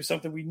it was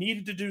something we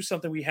needed to do,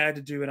 something we had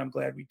to do, and I'm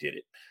glad we did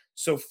it.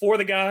 So for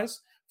the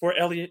guys, for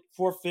Elliot,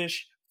 for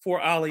Fish, for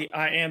Ali,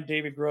 I am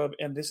David Grubb,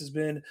 and this has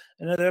been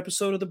another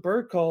episode of the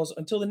Bird Calls.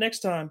 Until the next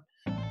time,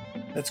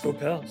 let's go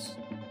Pels.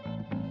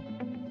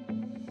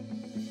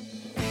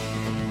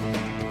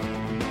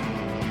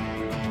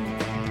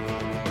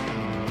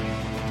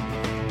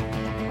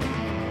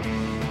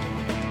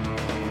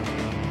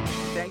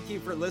 Thank you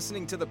for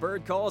listening to the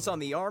Bird Calls on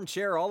the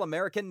Armchair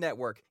All-American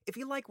Network. If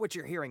you like what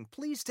you're hearing,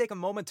 please take a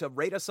moment to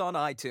rate us on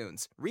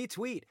iTunes,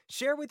 retweet,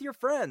 share with your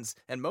friends,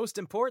 and most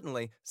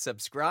importantly,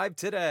 subscribe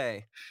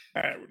today.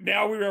 All right,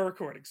 now we are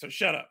recording, so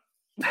shut up.